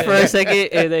had us for a second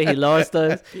and then he lost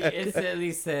us. He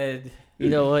instantly said, You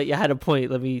know what? You had a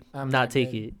point. Let me I'm not not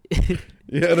take good. it.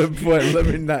 You had a point. Let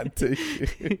me not take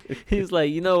it. He's like,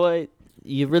 you know what?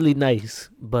 You're really nice,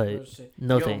 but real shit.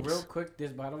 no Yo, thanks. real quick,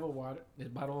 this bottle of water,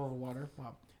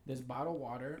 wow. This bottle of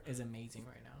water is amazing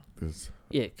right now.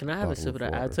 Yeah, can I have a Bottle sip of of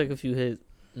that? I water. took a few hits.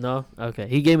 No? Okay.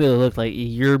 He gave me the look like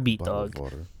you're beat, Bottle of dog.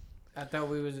 water. I thought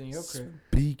we was in your crib.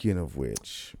 Speaking of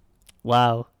which,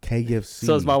 Wow. KFC.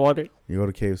 So it's my water? You go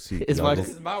to KFC. It's y'all my... go-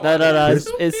 This is my No. water.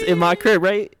 It's in my crib,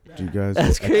 right? Do you guys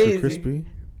That's go crazy. extra crispy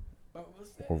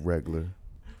What's that? or regular?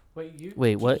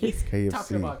 Wait, what? He's KFC.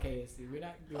 talking about KFC. We're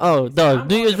not doing Oh, KFC. dog, I'm New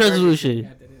going Year's to Burger King resolution.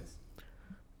 after this.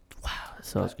 That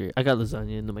sounds great. I got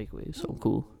lasagna in the microwave, so I'm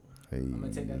cool. Hey, I'm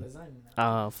gonna take that lasagna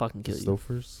now. I'll fucking kill you.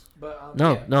 Stouffer's. But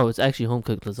No, yeah. it's actually home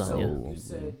cooked So lasagna. you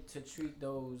said to treat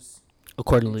those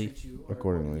Accordingly. treat you or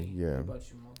Accordingly, yeah. What about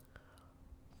you, Mo?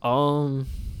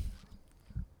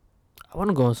 I want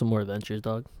to go on some more adventures,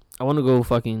 dog. I want to go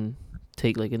fucking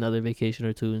take like another vacation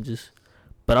or two and just,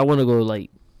 but I want to go like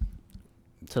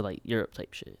to like Europe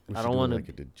type shit. We I should don't do, want like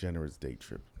to. a degenerates day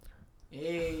trip.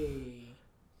 Hey.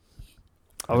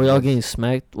 Are we all getting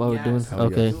smacked while Yes. we're doing? Hell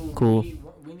Okay, yes. Dude, cool.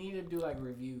 We need to do like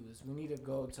reviews. We need to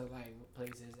go to like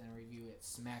places and review it.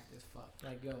 Smacked as fuck.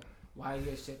 Like, yo, why is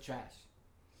your shit trash?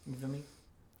 You feel me?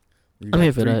 You I'm got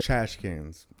here for 3 that. trash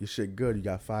cans. Your shit good. You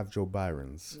got 5 Joe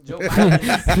Byrons. Joe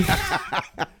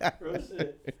Biden. Real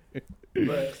shit.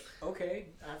 But okay,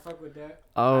 I fuck with that.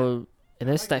 And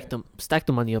then like stack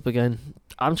the money up again.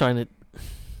 I'm trying to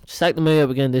stack the money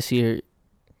up again this year,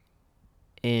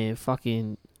 and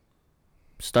fucking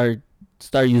start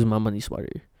using my money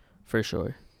smarter, for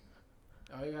sure.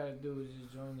 All you gotta do is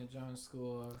just join the John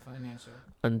School of Financial.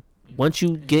 And once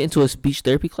you get into a speech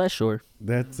therapy class, sure.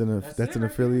 That's That's an it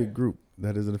right affiliate there. group.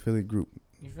 That is an affiliate group.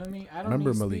 You feel me? I don't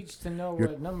Remember, need Malik, speech to know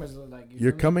you're- what numbers look like. You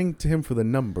You're feel me? coming to him for the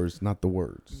numbers, not the You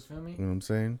words. feel me? You know what I'm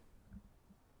saying?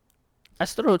 I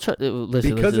still don't try.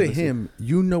 Listen, Because listen. of him,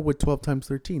 you know what 12 times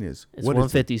 13 is. It's What is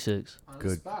it? 156. On the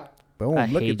Good. spot. Boom. I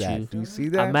Look hate at that. you. Do you see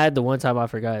that? I'm mad the one time I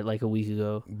forgot like a week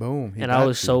ago, Boom. He and I got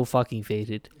was you. so fucking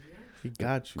faded. He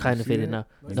got you. Kind You of see faded that? now.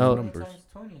 What's No. 20 numbers. times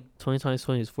 20? 20 times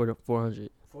 20 is 400.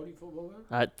 44 what?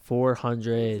 At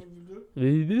 400.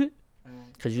 Alright.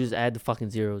 Because you just add the fucking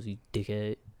zeros, you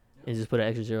dickhead. And just put an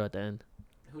extra zero at the end.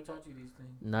 Who taught you these things?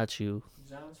 Not you.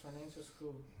 John's Financial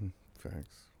School.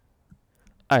 Facts.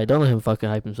 Alright, don't let him fucking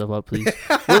hype himself up, please.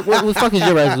 what fuck is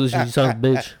your resolution, you son of a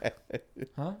bitch?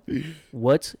 Huh?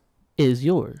 What is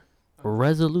your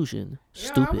resolution? Yeah, I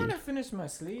Stupid. want to finish my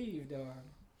sleeve, dog.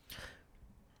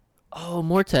 Oh,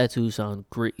 more tattoos sound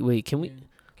great. Wait, can we... Yeah.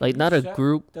 Like, Can not you a shut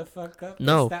group. the fuck up.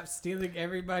 No. And stop stealing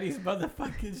everybody's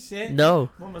motherfucking shit. No.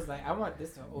 Mom was like, I want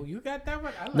this one. Oh, you got that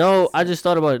one? I like No, this I one. just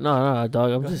thought about it. No,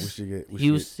 dog. I'm We just... should get. He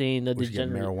was saying the we should get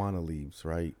degenerate... marijuana leaves,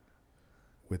 right?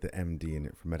 With the MD in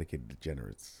it for medicated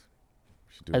degenerates.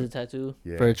 as a tattoo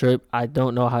Yeah. for a trip. I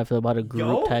don't know how I feel about a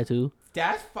group tattoo.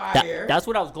 That's fire. That's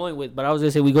what I was going with, but I was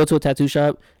gonna say we go to a tattoo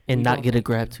shop and not get a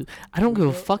grab too. I don't give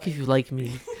a fuck if you like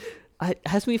me.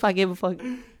 Ask me if I give a fuck.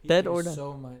 That or not.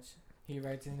 So much. He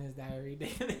writes in his diary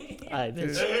daily. Alright,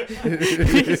 bitch.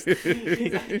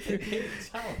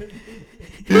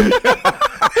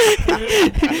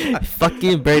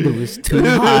 Fucking Brandon was too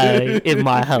high in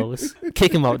my house.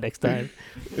 Kick him out next time.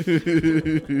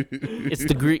 It's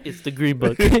the green. It's the green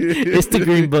book. It's the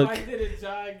green book. Why didn't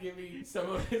John give me some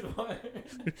of his water?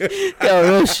 Yo,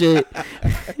 real shit.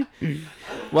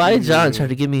 Why did John try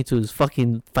to get me into his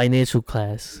fucking financial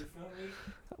class?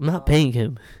 I'm not paying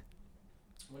him.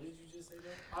 What did you just say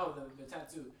there? Oh, the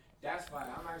tattoo. That's fine.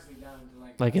 I'm actually down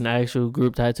to Like an actual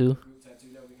group tattoo. Group tattoo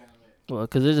that we kind of like. Well,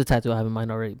 because there's a tattoo I have in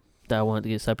mind already that I wanted to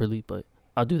get separately, but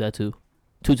I'll do that too.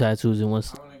 2 tattoos in one.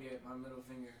 I want to get my middle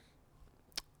finger,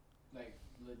 like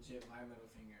legit my middle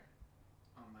finger,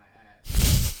 on my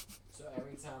ass. So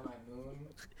every time I moon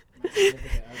my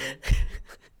significant other,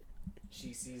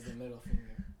 she sees the middle finger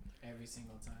every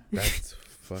single time. That's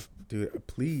fuck, dude. Feel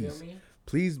Please, me?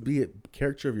 please be a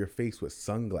character of your face with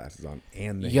sunglasses on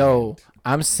and the Yo, hand.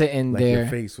 I'm sitting Like there. your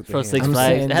face with the From hand. Six I'm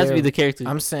Flags. sitting It has to be there- the character.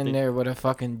 I'm sitting there with a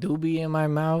fucking doobie in my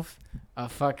mouth,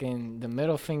 the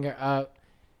middle finger up,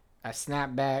 a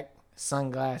snapback,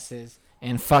 sunglasses,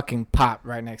 and fucking pop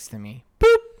right next to me.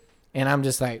 Boop. And I'm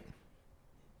just like,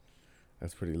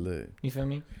 That's pretty lit. you feel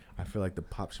me? I feel like the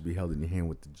pop should be held in your hand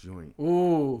with the joint.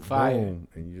 Ooh, fire. Boom,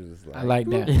 and you're just like, I like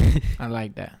that. I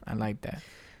like that. I like that.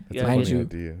 That's Yeah, a mind funny you,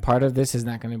 idea. Part of this is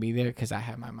not going to be there because I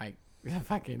have my mic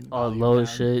fucking Oh, volume low as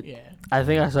down. shit. Yeah. I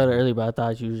think I said it earlier, but I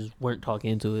thought you just weren't talking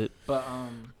into it. But,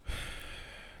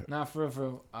 not for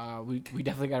we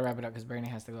definitely got to wrap it up because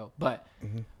Brandon has to go. But,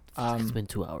 It's been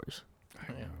 2 hours.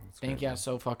 I know, it's thank crazy. y'all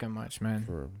so fucking much, man.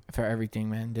 For For everything,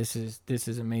 man. This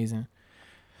is amazing.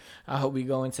 I hope we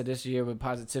go into this year with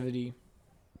positivity,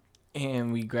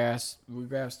 and we grasp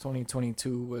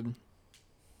 2022 with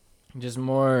just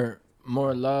more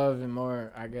love and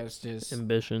more, I guess, just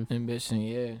Ambition. ambition.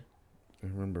 Yeah,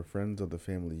 and remember, friends of the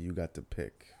family, you got to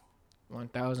pick.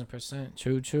 1000%.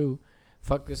 True.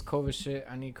 Fuck this COVID shit.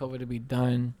 I need COVID to be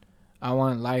done. I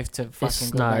want life to fucking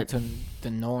go back to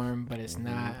the norm, but it's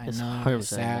not. I It's know 100% it's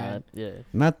sad. not. Yeah.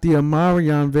 Not the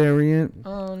Amarion variant.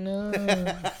 Oh no.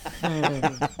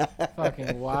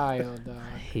 Fucking wild, dog.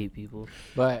 I hate people.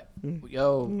 But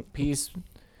yo, peace,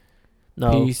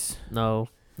 No. peace, No.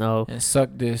 and suck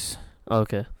this.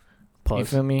 Okay. You Pause.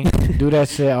 feel me? Do that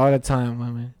shit all the time,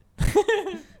 women.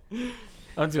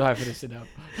 I'm too high for this shit now.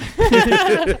 Go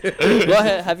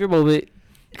ahead. Have your moment.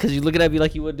 Because you're looking at me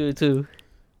like you would do it too.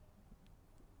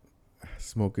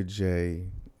 Smoke a J,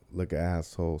 look a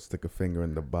asshole, stick a finger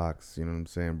in the box. You know what I'm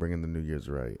saying? Bringing the New Year's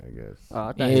right, I guess. Oh,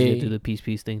 I thought you Hey. could do the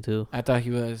peace thing too. I thought he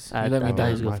was. I You let me thought down.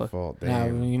 he was gonna my fuck. fault. Nah,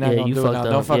 Damn. you're not Yeah, gonna you do it fucked now. up.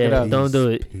 Don't fuck it Yeah, up. don't do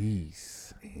it.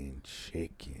 Peace and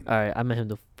chicken. Alright, I meant him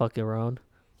to fuck around.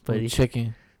 But he,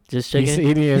 Chicken. just He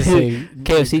chicken? didn't say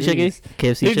KFC chicken?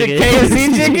 KFC He did chicken?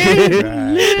 KFC chicken?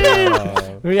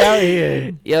 Right, We out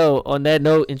here. Yo, on that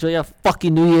note, enjoy your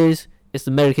fucking New Year's. It's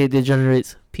the Medicaid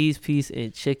Degenerates. Peace,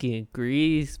 and chicken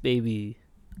grease, baby.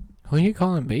 Who you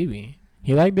calling baby?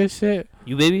 He like this shit?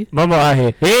 You baby? Mama out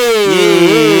here.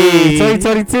 Hey,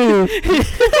 2022.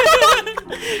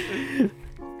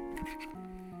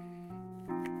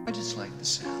 I just like the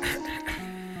sound.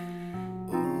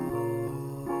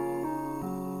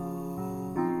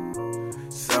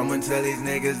 Someone tell these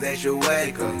niggas they should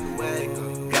wake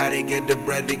up. Gotta get the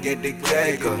bread to get the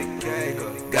cake up.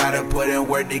 Gotta put in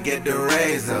work to get the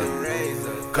raise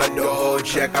up. Cut the whole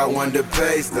check, I want the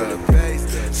pay stub.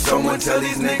 Someone tell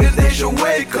these niggas they should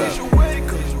wake up.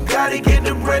 Gotta get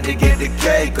the bread to get the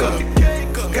cake up.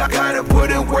 Gotta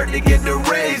put in work to get the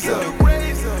raise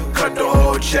up. Cut the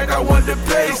whole check, I want the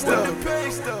pay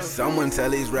stub. Someone tell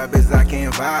these rappers I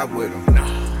can't vibe with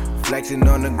them. Flexing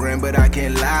on the gram, but I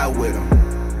can't lie with them.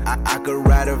 I could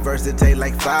write a verse that take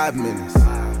like 5 minutes.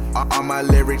 All my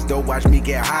lyrics, don't watch me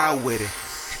get high with it.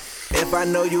 If I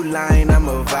know you lying,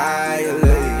 I'ma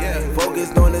violate.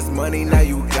 Focused on this money, now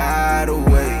you gotta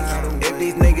wait. If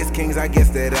these niggas kings, I guess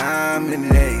that I'm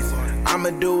an ace. I'ma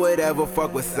do whatever,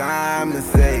 fuck what Simon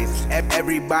says.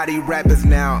 Everybody rappers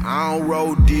now, I don't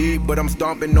roll deep, but I'm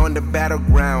stomping on the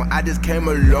battleground. I just came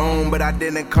alone, but I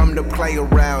didn't come to play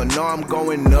around. No, I'm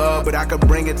going up, but I could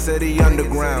bring it to the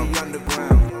underground.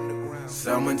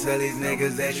 Someone tell these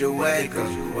niggas they should wake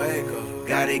up.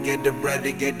 Gotta get the bread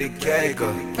to get the cake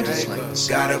up. I just like the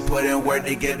sound. Gotta put in work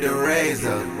to get the raise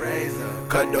up.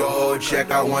 Cut the whole check,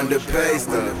 I want the pay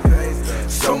stub.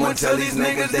 Someone tell these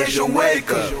niggas they should wake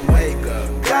up.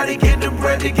 Gotta get the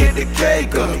bread to get the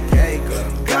cake up.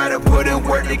 Gotta put in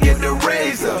work to get the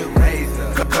raise up.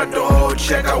 Cut the whole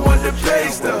check, I want the pay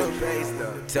stuff.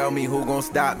 Tell me who gon'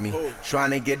 stop me.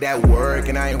 Tryna get that work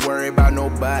and I ain't worried about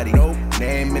nobody.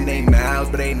 Name in they mouths,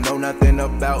 but they know nothing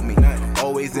about me.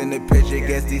 Always in the picture,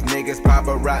 guess these niggas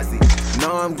paparazzi.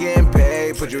 Know I'm getting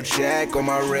paid, put your check on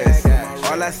my wrist.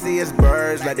 All I see is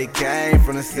birds like they came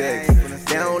from the six.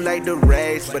 They don't like the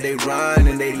race, but they run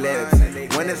and they live.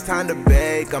 When it's time to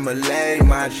bake, I'ma lay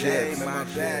my chips.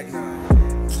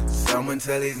 Someone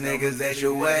tell these niggas they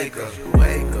should wake up.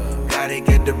 Gotta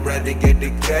get the bread to get the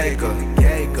cake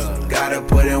up. Gotta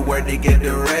put in work to get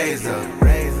the raise up.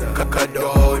 Cut the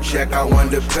whole check, I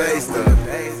want the pay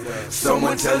stuff.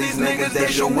 Someone tell these niggas they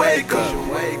should wake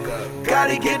up.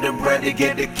 Gotta get the bread to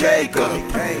get the cake up.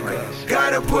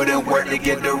 Gotta put in work to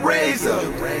get the raise up.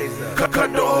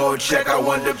 Cut the whole check, I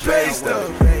want the pay stuff.